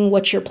practicing?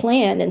 What's your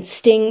plan? And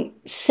Sting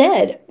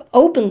said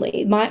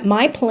openly,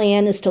 my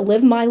plan is to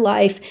live my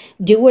life,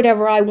 do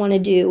whatever I want to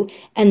do,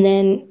 and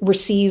then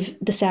receive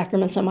the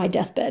sacraments on my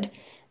deathbed.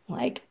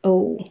 Like,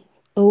 oh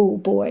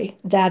boy,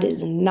 that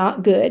is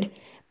not good.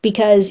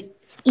 Because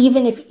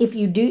even if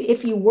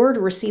you were to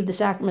receive the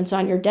sacraments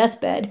on your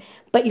deathbed,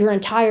 but your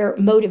entire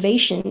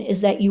motivation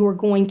is that you are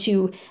going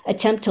to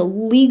attempt to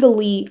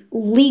legally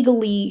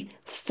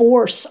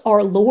force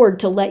our Lord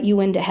to let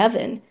you into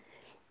heaven,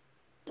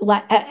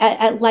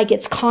 like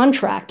it's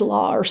contract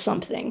law or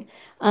something.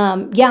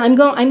 I'm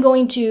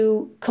going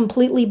to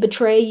completely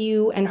betray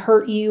you and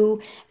hurt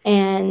you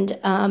and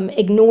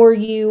ignore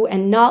you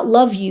and not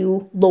love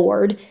you,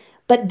 Lord.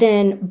 But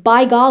then,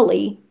 by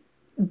golly,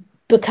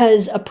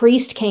 because a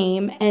priest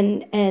came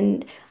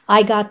and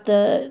I got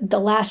the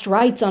last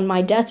rites on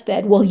my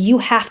deathbed, well, you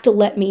have to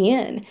let me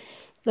in.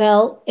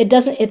 Well,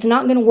 it's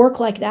not going to work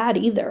like that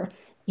either.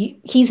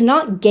 He's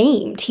not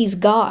gamed. He's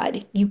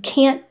God. You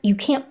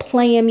can't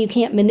play him. You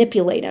can't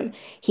manipulate him.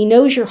 He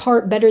knows your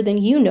heart better than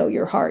you know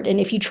your heart. And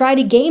if you try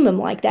to game him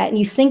like that and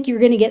you think you're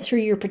going to get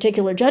through your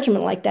particular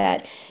judgment like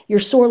that, you're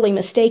sorely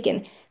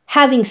mistaken.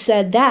 Having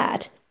said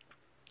that,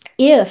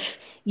 if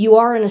you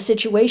are in a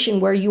situation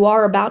where you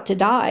are about to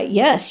die,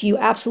 yes, you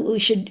absolutely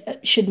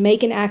should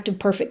make an act of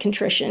perfect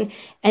contrition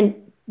and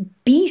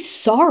be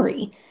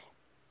sorry.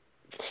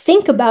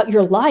 Think about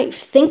your life.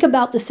 Think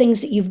about the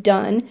things that you've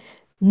done.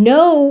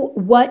 Know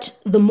what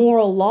the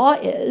moral law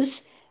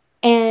is,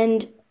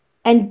 and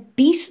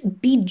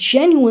be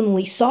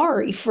genuinely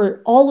sorry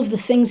for all of the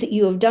things that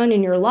you have done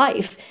in your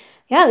life.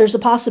 Yeah, there's a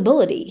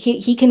possibility.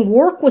 He can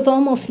work with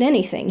almost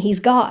anything. He's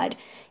God.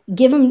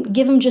 Give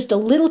him just a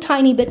little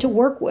tiny bit to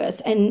work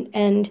with,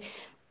 and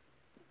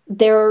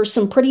there are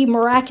some pretty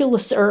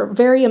miraculous or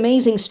very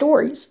amazing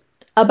stories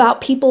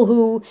about people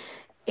who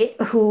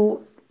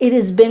it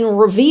has been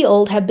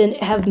revealed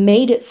have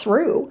made it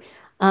through.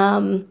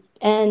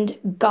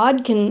 And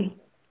God can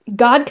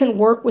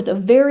work with a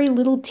very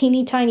little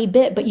teeny tiny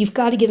bit, but you've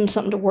got to give him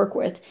something to work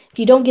with. If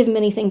you don't give him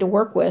anything to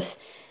work with,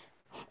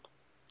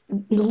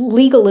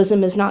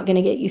 legalism is not going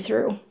to get you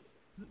through.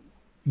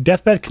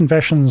 Deathbed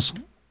confessions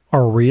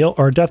are real,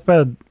 or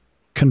deathbed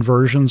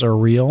conversions are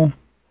real,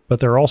 but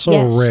they're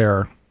also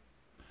rare.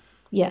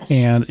 Yes.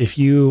 And if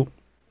you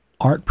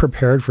aren't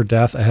prepared for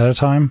death ahead of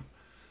time,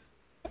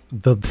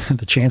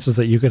 the chances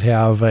that you could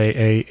have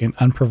an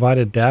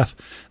unprovided death,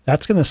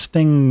 that's going to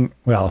sting,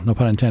 well, no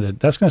pun intended,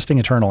 that's going to sting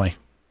eternally.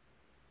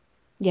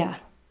 Yeah.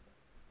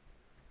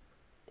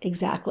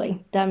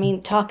 Exactly. I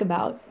mean, talk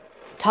about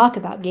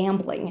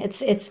gambling. But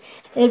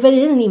it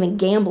isn't even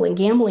gambling.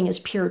 Gambling is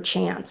pure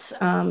chance.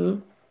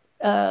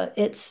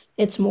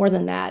 It's more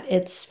than that.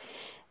 It's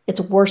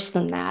worse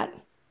than that.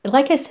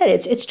 Like I said,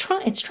 it's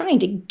trying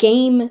to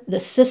game the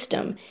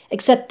system,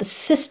 except the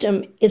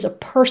system is a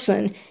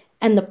person,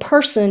 and the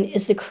person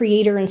is the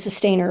creator and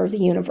sustainer of the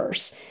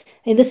universe.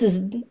 And this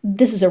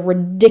is a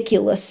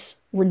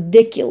ridiculous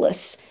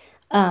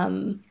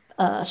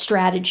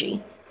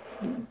strategy,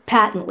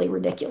 patently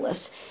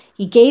ridiculous.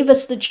 He gave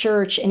us the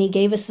church and he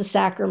gave us the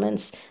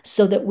sacraments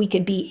so that we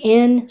could be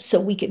in, so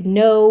we could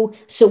know,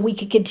 so we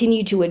could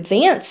continue to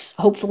advance,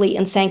 hopefully,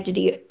 in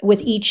sanctity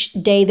with each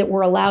day that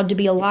we're allowed to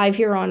be alive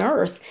here on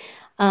earth.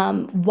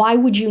 Why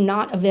would you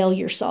not avail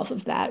yourself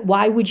of that?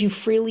 Why would you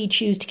freely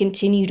choose to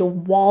continue to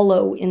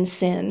wallow in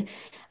sin?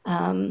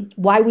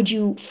 Why would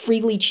you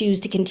freely choose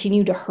to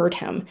continue to hurt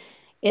him?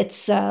 It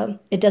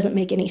doesn't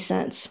make any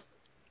sense.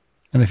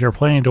 And if you're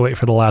planning to wait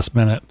for the last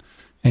minute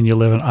and you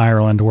live in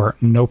Ireland where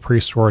no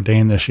priests were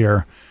ordained this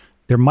year,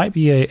 there might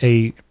be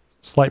a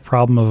slight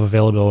problem of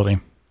availability.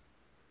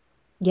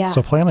 Yeah.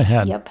 So plan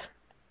ahead.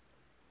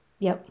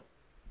 Yep.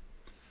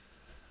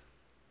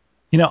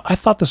 You know, I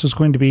thought this was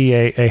going to be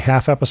a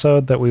half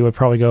episode that we would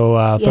probably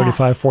go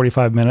 35,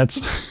 45 minutes.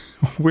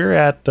 We're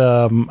at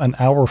an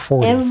hour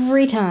 40.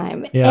 Every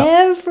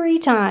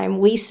time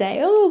we say,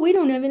 "Oh, we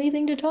don't have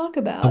anything to talk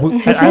about."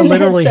 I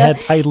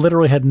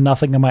literally had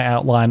nothing in my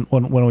outline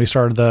when we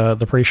started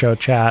the pre-show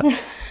chat,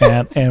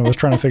 and was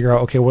trying to figure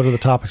out, okay, what are the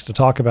topics to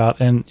talk about?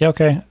 And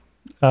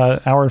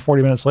hour and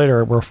 40 minutes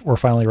later, we're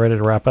finally ready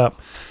to wrap up.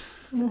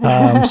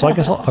 So I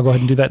guess I'll go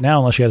ahead and do that now,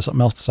 unless you had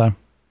something else to say.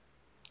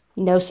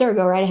 No, sir.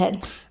 Go right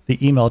ahead.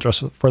 The email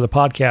address for the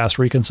podcast,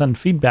 where you can send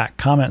feedback,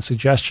 comments,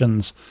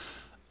 suggestions,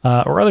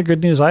 or other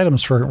good news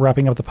items for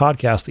wrapping up the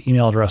podcast. The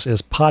email address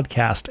is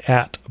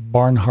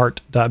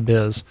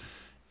podcast@barnhardt.biz,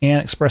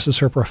 and expresses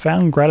her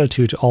profound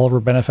gratitude to all of her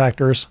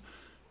benefactors.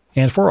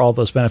 And for all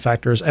those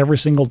benefactors, every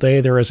single day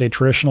there is a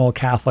traditional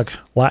Catholic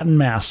Latin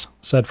Mass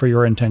said for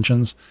your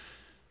intentions.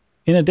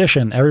 In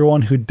addition,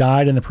 everyone who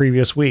died in the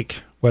previous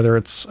week, whether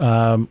it's,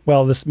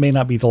 this may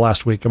not be the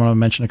last week. I'm going to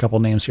mention a couple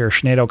names here.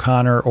 Sinead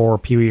O'Connor or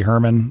Pee Wee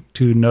Herman,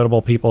 two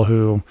notable people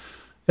who,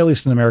 at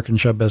least in American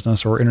show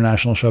business or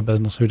international show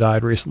business, who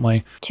died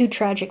recently. Two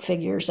tragic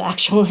figures,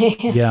 actually.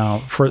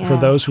 For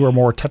those who are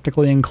more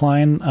technically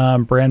inclined,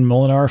 Brand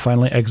Molinar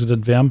finally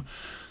exited Vim.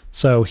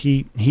 So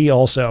he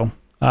also,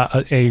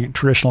 a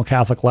traditional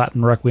Catholic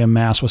Latin Requiem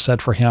Mass was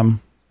said for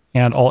him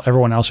and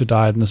everyone else who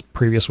died in this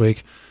previous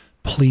week.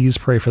 Please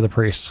pray for the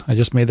priests. I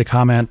just made the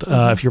comment,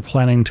 if you're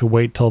planning to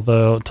wait till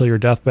your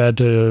deathbed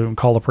to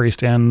call the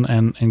priest in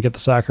and get the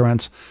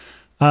sacraments,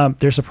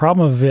 there's a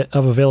problem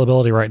of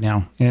availability right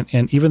now.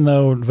 And even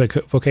though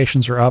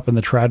vocations are up in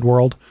the trad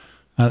world,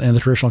 in the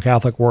traditional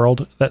Catholic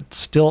world, that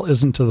still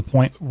isn't to the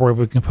point where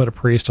we can put a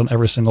priest on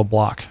every single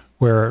block,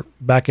 where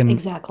back in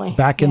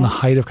the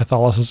height of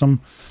Catholicism,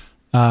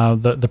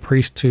 the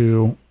priest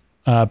to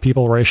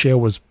people ratio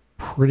was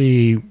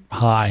pretty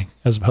high,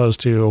 as opposed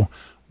to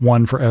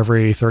 1 for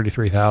every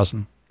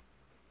 33,000.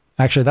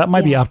 Actually, that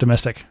might be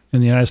optimistic in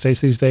the United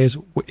States these days.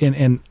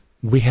 And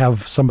we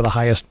have some of the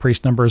highest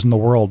priest numbers in the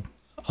world,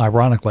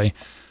 ironically.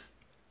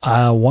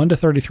 1 to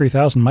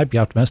 33,000 might be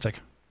optimistic.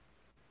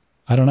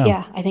 I don't know.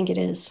 Yeah, I think it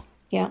is.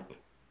 Yeah.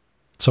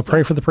 So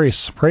pray for the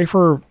priests. Pray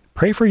for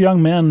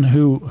young men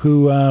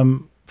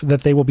who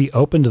that they will be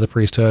open to the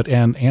priesthood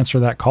and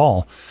answer that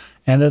call,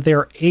 and that they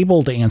are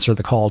able to answer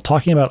the call.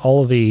 Talking about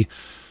all of the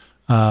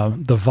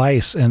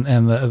vice and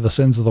the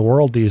sins of the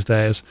world these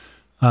days.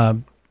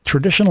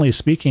 Traditionally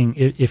speaking,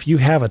 if you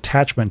have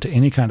attachment to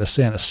any kind of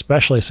sin,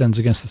 especially sins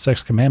against the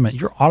Sixth Commandment,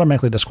 you're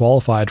automatically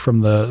disqualified from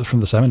the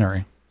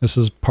seminary. This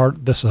is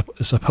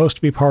supposed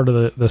to be part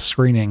of the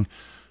screening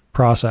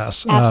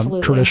process.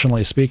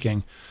 Traditionally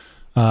speaking,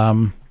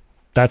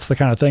 that's the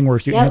kind of thing where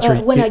if you answer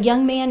when a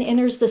young man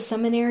enters the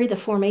seminary, the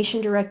formation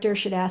director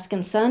should ask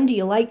him, "Son, do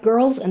you like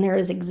girls?" And there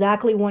is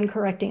exactly one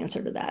correct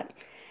answer to that.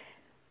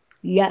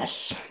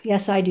 Yes,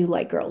 I do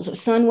like girls.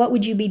 Son, what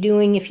would you be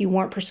doing if you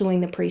weren't pursuing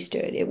the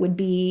priesthood? I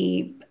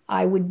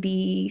would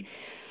be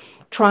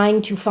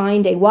trying to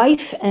find a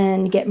wife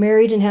and get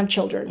married and have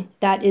children.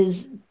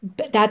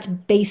 That's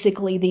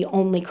basically the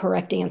only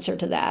correct answer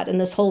to that. And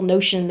this whole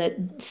notion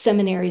that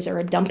seminaries are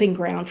a dumping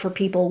ground for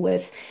people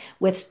with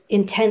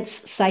intense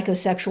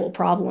psychosexual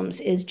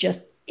problems is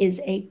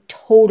a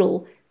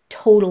total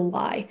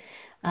lie.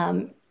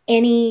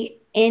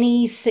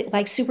 Any,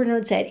 like Super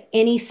Nerd said,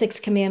 any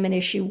Sixth Commandment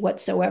issue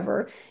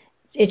whatsoever,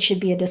 it should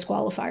be a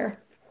disqualifier.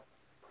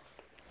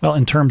 Well,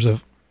 in terms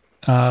of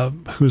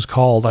who's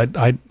called,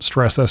 I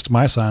stress this to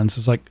my sons.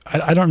 It's like,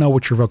 I don't know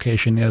what your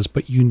vocation is,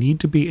 but you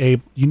need to be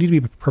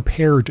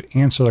prepared to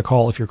answer the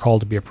call if you're called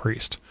to be a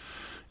priest.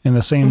 In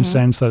the same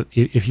sense that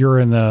if you're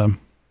in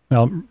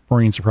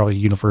Marines are probably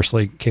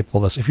universally capable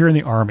of this. If you're in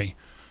the Army,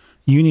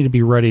 you need to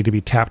be ready to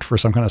be tapped for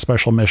some kind of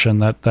special mission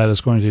that is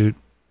going to,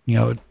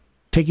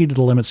 take you to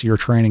the limits of your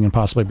training and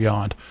possibly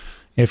beyond.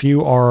 If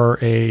you are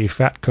a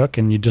fat cook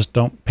and you just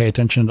don't pay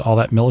attention to all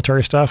that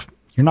military stuff,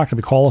 you're not going to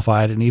be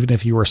qualified. And even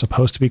if you were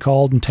supposed to be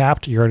called and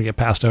tapped, you're going to get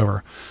passed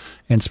over.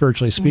 And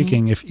spiritually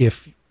speaking,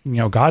 if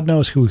God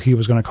knows who he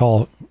was going to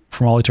call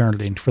from all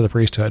eternity for the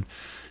priesthood.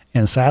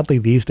 And sadly,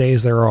 these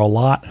days, there are a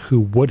lot who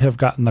would have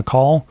gotten the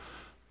call,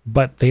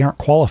 but they aren't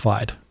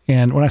qualified.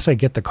 And when I say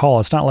get the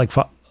call, it's not like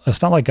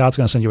God's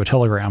going to send you a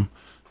telegram.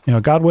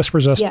 God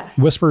whispers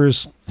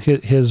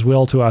his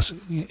will to us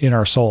in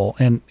our soul,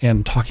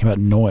 and talking about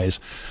noise.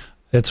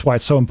 That's why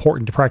it's so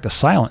important to practice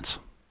silence.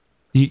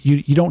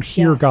 You don't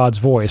hear God's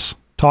voice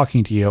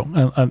talking to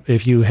you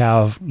if you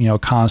have,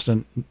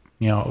 constant,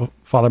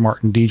 Father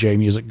Martin DJ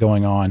music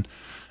going on,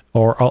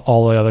 or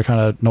all the other kind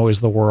of noise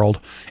of the world.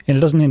 And it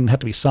doesn't even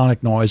have to be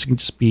sonic noise. It can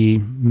just be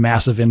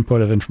massive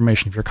input of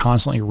information. If you're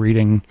constantly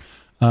reading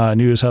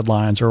news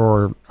headlines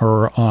or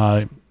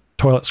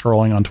toilet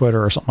scrolling on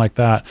Twitter or something like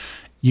that,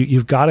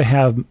 you've got to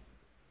have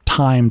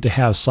time to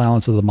have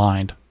silence of the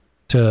mind,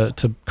 to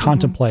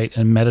contemplate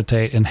and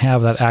meditate and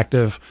have that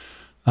active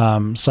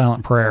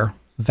silent prayer.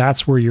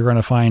 That's where you're going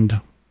to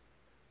find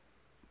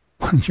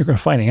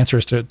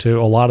answers to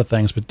a lot of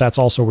things, but that's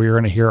also where you're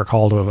going to hear a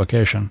call to a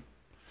vocation.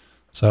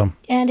 So,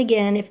 and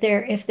again, if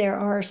there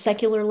are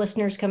secular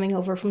listeners coming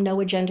over from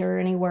No Agenda or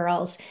anywhere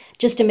else,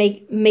 just to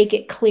make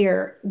it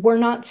clear, we're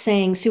not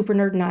saying, Super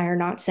Nerd and I are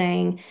not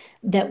saying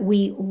that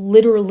we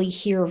literally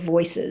hear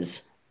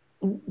voices.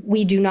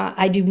 We do not.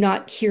 I do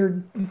not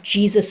hear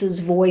Jesus's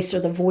voice or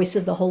the voice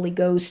of the Holy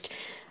Ghost,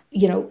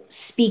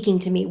 speaking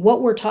to me.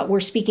 What we're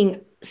speaking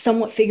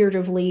somewhat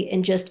figuratively,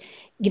 and just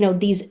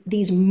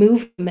these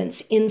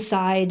movements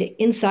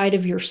inside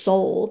of your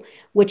soul,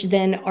 which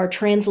then are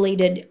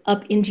translated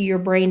up into your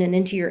brain and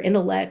into your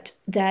intellect,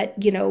 that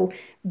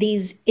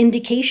these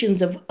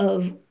indications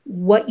of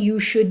what you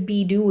should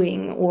be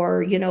doing,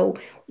 or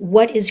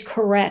what is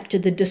correct,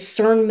 the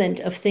discernment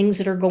of things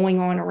that are going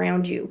on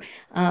around you.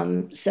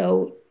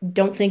 So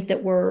don't think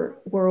that we're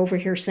over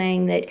here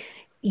saying that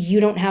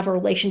you don't have a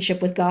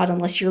relationship with God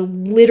unless you're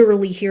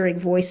literally hearing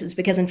voices,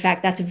 because in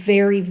fact that's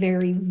very,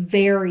 very,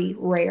 very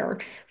rare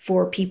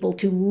for people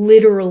to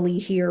literally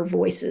hear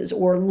voices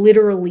or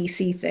literally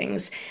see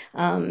things,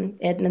 and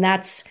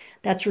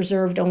that's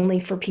reserved only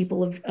for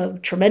people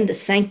of tremendous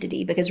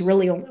sanctity, because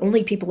really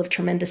only people of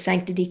tremendous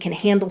sanctity can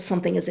handle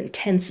something as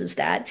intense as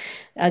that.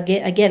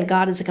 Again,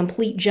 God is a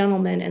complete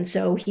gentleman, and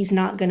so he's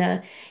not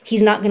gonna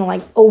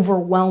like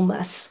overwhelm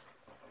us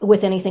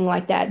with anything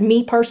like that.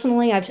 Me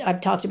personally,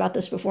 I've talked about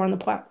this before on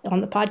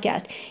the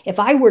podcast. If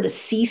I were to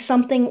see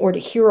something or to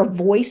hear a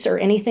voice or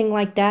anything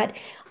like that,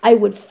 I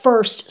would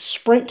first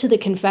sprint to the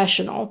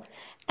confessional,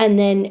 and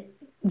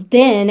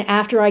then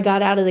after I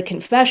got out of the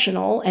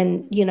confessional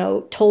and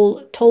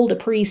told a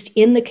priest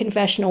in the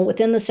confessional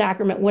within the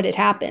sacrament what had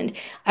happened,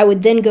 I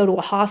would then go to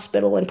a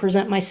hospital and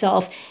present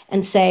myself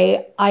and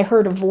say, I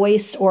heard a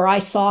voice or I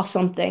saw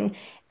something,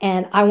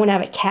 and I want to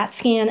have a CAT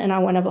scan and I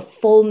want to have a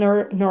full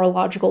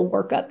neurological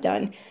workup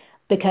done,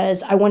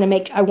 because I want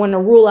to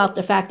rule out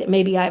the fact that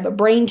maybe I have a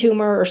brain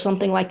tumor or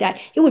something like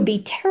that. It would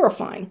be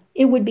terrifying.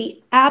 It would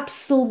be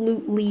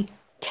absolutely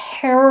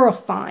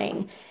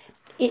terrifying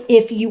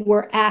if you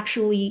were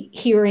actually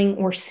hearing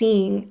or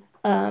seeing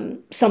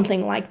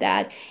something like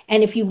that.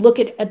 And if you look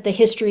at the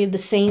history of the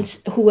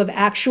saints who have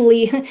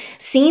actually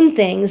seen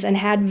things and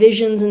had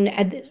visions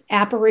and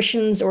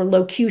apparitions or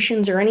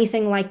locutions or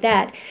anything like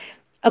that,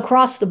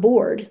 across the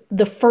board,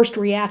 the first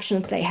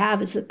reaction that they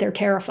have is that they're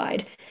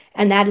terrified.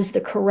 And that is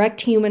the correct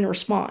human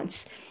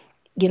response.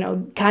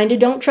 Kind of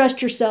don't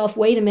trust yourself.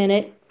 Wait a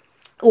minute.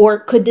 Or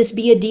could this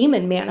be a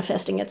demon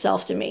manifesting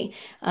itself to me?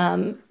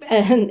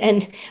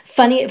 And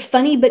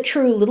funny but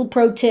true little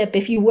pro tip: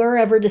 if you were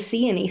ever to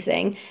see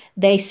anything,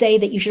 they say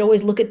that you should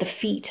always look at the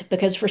feet,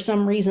 because for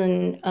some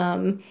reason,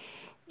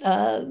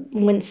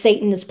 when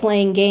Satan is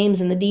playing games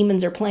and the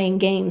demons are playing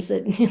games,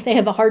 that they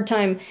have a hard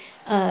time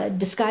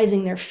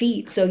disguising their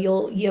feet. So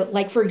you'll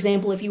like, for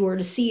example, if you were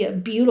to see a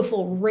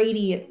beautiful,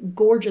 radiant,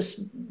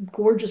 gorgeous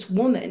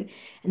woman,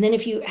 and then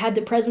if you had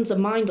the presence of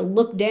mind to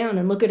look down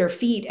and look at her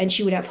feet, and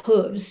she would have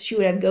hooves, she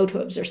would have goat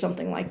hooves or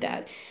something like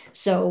that.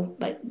 So,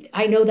 but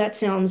I know that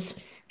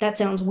sounds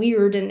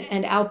weird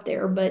and out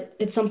there, but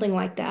it's something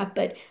like that.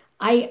 But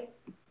I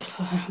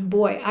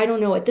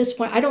don't know at this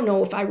point. I don't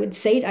know if I would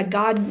say that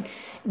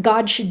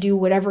God should do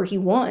whatever he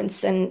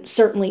wants, and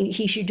certainly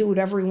he should do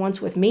whatever he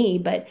wants with me.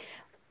 But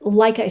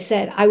like I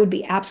said, I would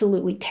be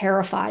absolutely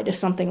terrified if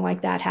something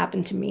like that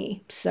happened to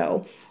me.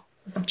 So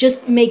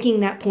just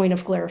making that point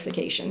of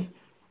clarification.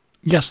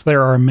 Yes,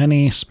 there are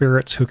many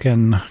spirits who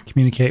can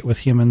communicate with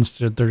humans.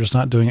 They're just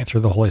not doing it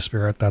through the Holy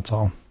Spirit. That's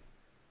all.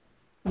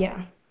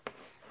 Yeah.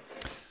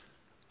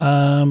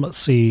 Let's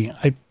see.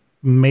 I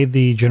made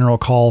the general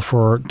call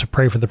to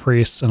pray for the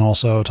priests, and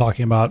also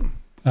talking about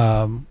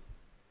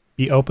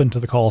be open to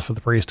the call for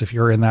the priest if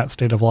you're in that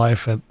state of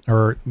life,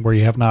 or where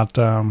you have not,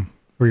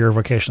 where your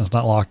vocation is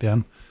not locked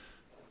in.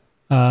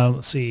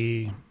 Let's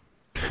see.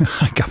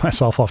 I got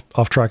myself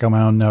off track on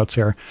my own notes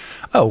here.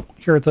 Oh,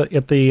 here at the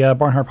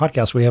Barnhardt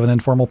podcast, we have an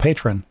informal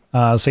patron,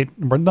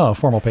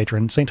 formal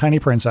patron, Saint Tiny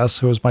Princess,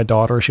 who is my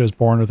daughter. She was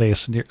born with a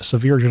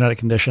severe genetic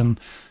condition,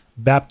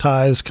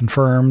 baptized,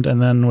 confirmed,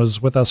 and then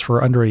was with us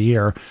for under a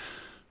year.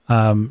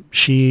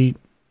 She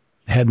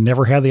had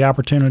never had the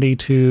opportunity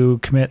to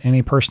commit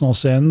any personal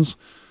sins.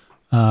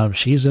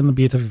 She's in the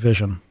beatific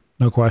vision,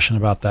 no question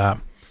about that.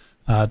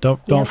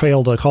 Don't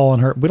fail to call on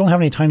her. We don't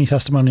have any tiny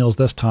testimonials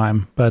this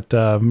time, but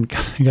got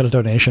a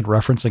donation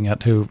referencing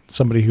it to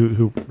somebody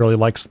who really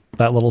likes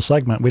that little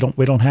segment.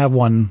 We don't have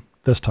one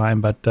this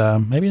time, but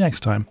maybe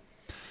next time.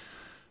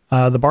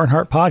 The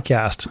Barnhardt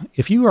podcast.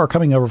 If you are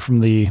coming over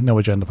from the No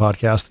Agenda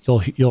podcast,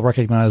 you'll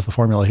recognize the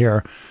formula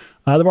here.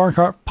 The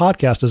Barnhardt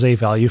podcast is a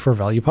value for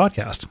value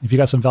podcast. If you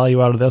got some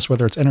value out of this,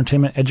 whether it's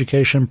entertainment,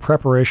 education,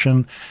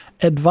 preparation,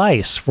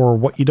 advice for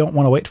what you don't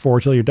want to wait for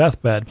till your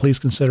deathbed, please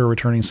consider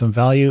returning some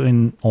value,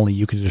 and only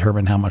you can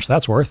determine how much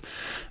that's worth.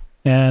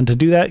 And to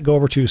do that, go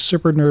over to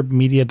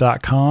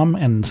supernerdmedia.com.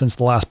 And since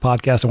the last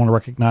podcast, I want to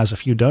recognize a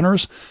few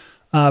donors.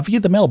 Via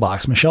the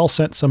mailbox, Michelle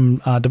sent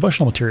some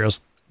devotional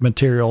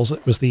materials.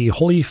 It was the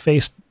Holy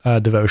Face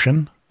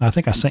devotion. I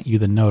think I sent you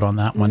the note on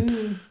that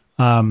one.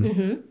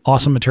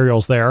 Awesome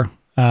materials there.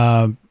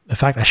 In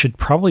fact, I should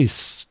probably,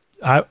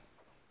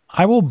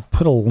 I will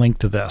put a link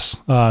to this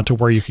to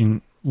where you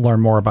can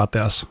learn more about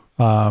this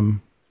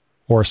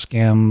or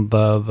scan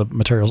the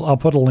materials. I'll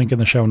put a link in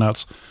the show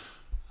notes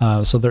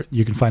so that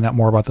you can find out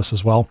more about this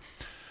as well.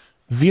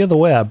 Via the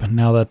web,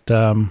 now that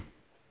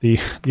the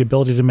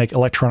ability to make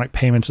electronic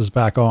payments is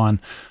back on,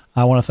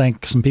 I want to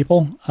thank some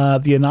people.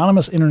 The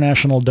anonymous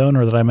international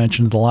donor that I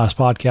mentioned in the last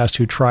podcast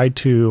who tried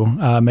to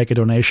make a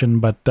donation,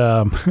 but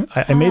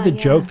I made the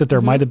joke that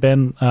there might have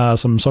been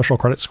some social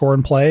credit score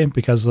in play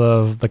because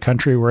of the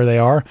country where they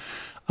are.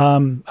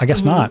 I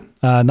guess not.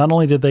 Not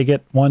only did they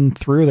get one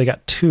through, they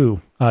got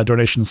two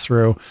donations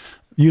through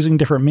using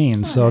different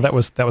means. Oh, so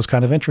nice. that was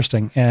kind of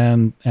interesting.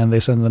 And they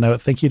send the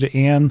note. Thank you to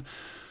Anne.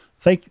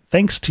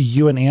 Thanks to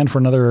you and Anne for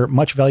another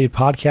much valued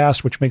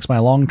podcast, which makes my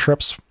long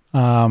trips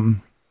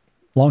home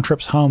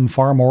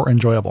far more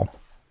enjoyable.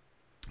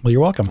 Well,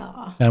 you're welcome.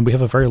 Aw. And we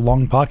have a very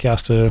long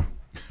podcast to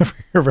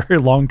very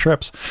long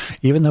trips,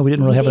 even though we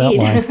didn't really have an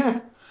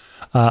outline.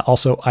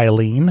 Also,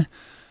 Eileen.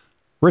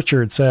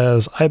 Richard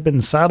says, I've been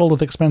saddled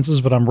with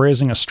expenses, but I'm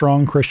raising a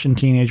strong Christian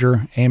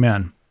teenager.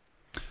 Amen.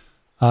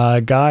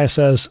 Guy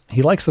says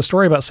he likes the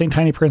story about St.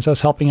 Tiny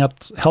Princess helping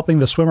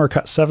the swimmer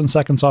cut 7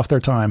 seconds off their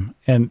time.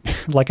 And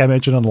like I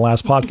mentioned on the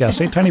last podcast,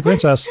 St. Tiny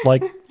Princess,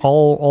 like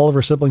all of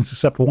her siblings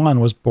except one,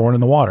 was born in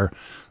the water.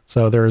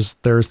 So there's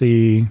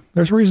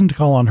reason to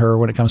call on her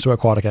when it comes to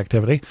aquatic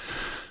activity.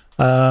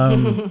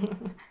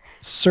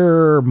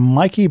 Sir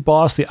Mikey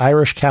Boss, the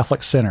Irish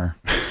Catholic sinner.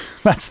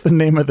 That's the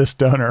name of this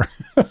donor.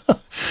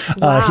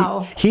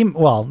 Wow.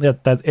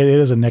 It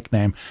is a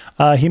nickname.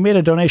 He made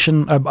a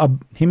donation.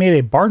 He made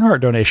a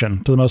Barnhardt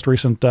donation to the most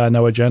recent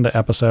No Agenda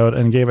episode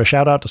and gave a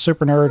shout out to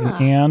Super Nerd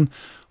and Ann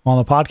on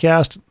the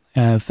podcast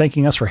and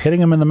thanking us for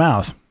hitting him in the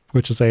mouth,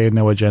 which is a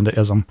No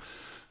Agenda-ism.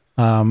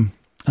 And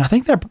I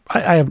think that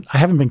I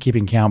haven't been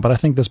keeping count, but I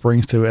think this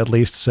brings to at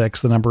least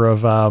 6 the number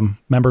of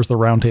members of the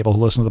roundtable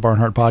who listen to the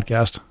Barnhardt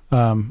podcast.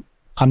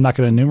 I'm not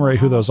going to enumerate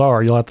who those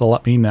are. You'll have to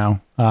let me know.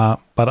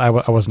 But I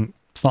wasn't.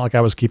 It's not like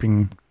I was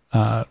keeping.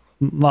 Not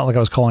like I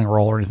was calling a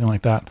roll or anything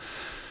like that.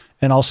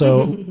 And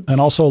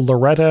also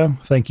Loretta,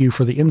 thank you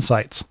for the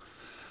insights.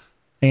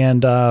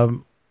 And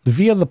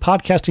via the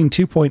podcasting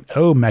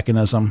 2.0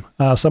 mechanism,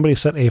 somebody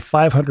sent a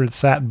 500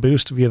 sat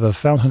boost via the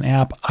Fountain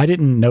app. I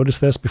didn't notice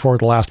this before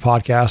the last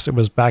podcast. It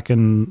was back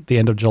in the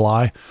end of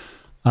July,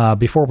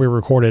 before we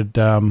recorded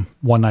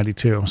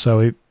 192.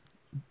 So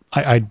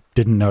I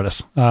didn't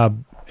notice.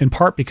 In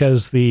part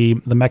because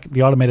the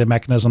automated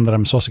mechanism that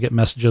I'm supposed to get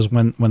messages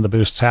when the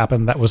boosts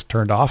happen, that was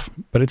turned off,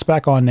 but it's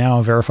back on now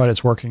and verified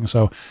it's working.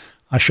 So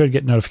I should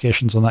get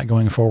notifications on that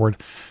going forward.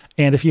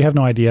 And if you have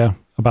no idea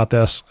about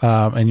this,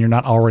 and you're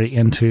not already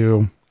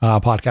into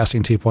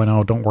podcasting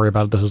 2.0, don't worry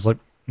about it. This is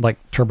like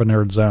Turbo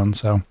Nerd Zone.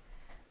 So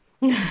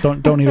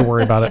don't need to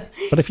worry about it.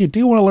 But if you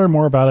do want to learn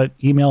more about it,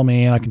 email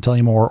me and I can tell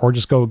you more, or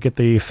just go get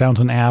the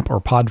Fountain app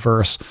or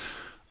Podverse.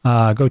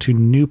 Go to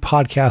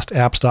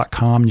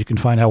newpodcastapps.com. You can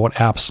find out what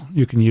apps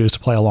you can use to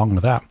play along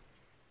with that.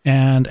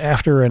 And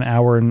after an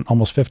hour and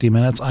almost 50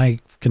 minutes, I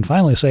can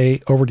finally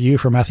say over to you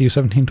for Matthew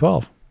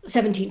 17:12.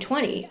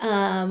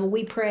 17:20.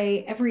 We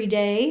pray every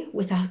day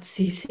without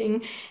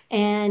ceasing.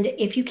 And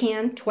if you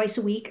can, twice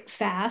a week,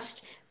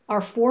 fast.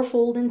 Our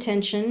fourfold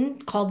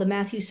intention, called the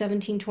Matthew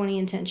 17:20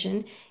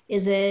 intention,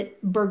 is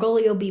that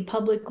Bergoglio be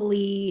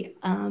publicly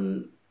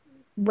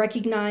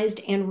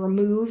recognized and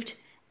removed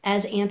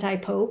as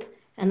anti-pope,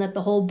 and that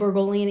the whole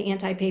Bergoglian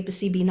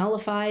anti-papacy be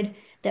nullified,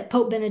 that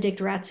Pope Benedict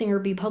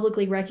Ratzinger be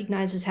publicly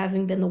recognized as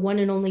having been the one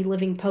and only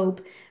living pope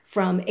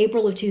from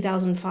April of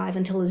 2005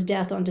 until his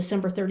death on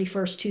December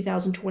 31st,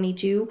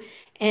 2022,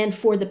 and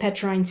for the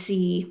Petrine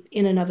See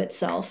in and of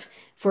itself,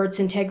 for its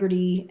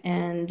integrity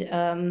and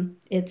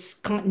its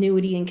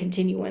continuity and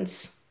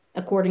continuance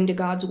according to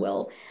God's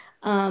will.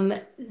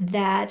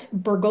 That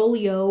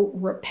Bergoglio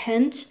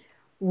repent,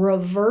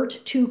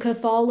 revert to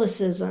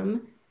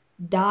Catholicism,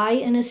 die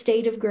in a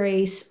state of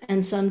grace,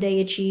 and someday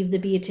achieve the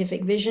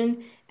beatific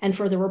vision, and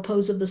for the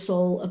repose of the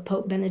soul of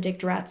Pope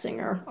Benedict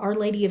Ratzinger. Our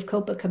Lady of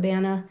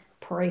Copacabana,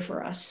 pray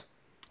for us.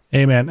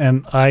 Amen.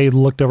 And I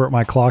looked over at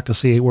my clock to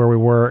see where we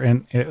were,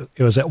 and it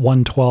was at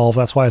 1:12.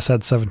 That's why I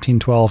said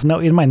 17:12. No,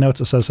 in my notes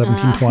it says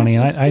 17:20,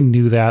 and I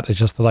knew that. It's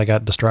just that I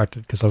got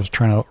distracted because I was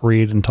trying to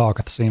read and talk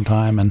at the same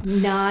time.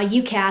 And Nah,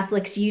 you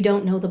Catholics, you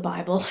don't know the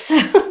Bible. So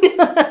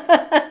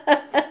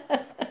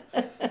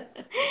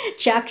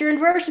chapter and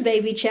verse,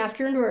 baby,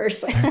 chapter and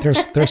verse.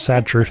 there's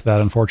sad truth to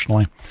that,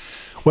 unfortunately.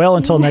 Well,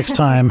 until next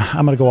time,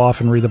 I'm going to go off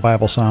and read the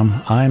Bible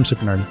some. I'm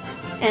Super Nerd.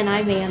 And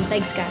I'm Ann.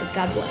 Thanks, guys.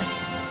 God bless.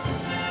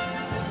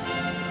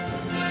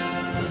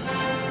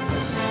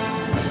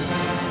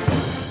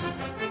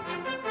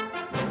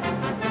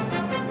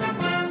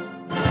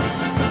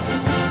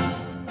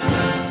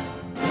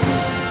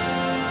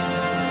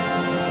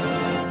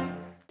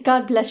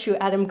 God bless you,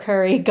 Adam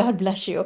Curry. God bless you.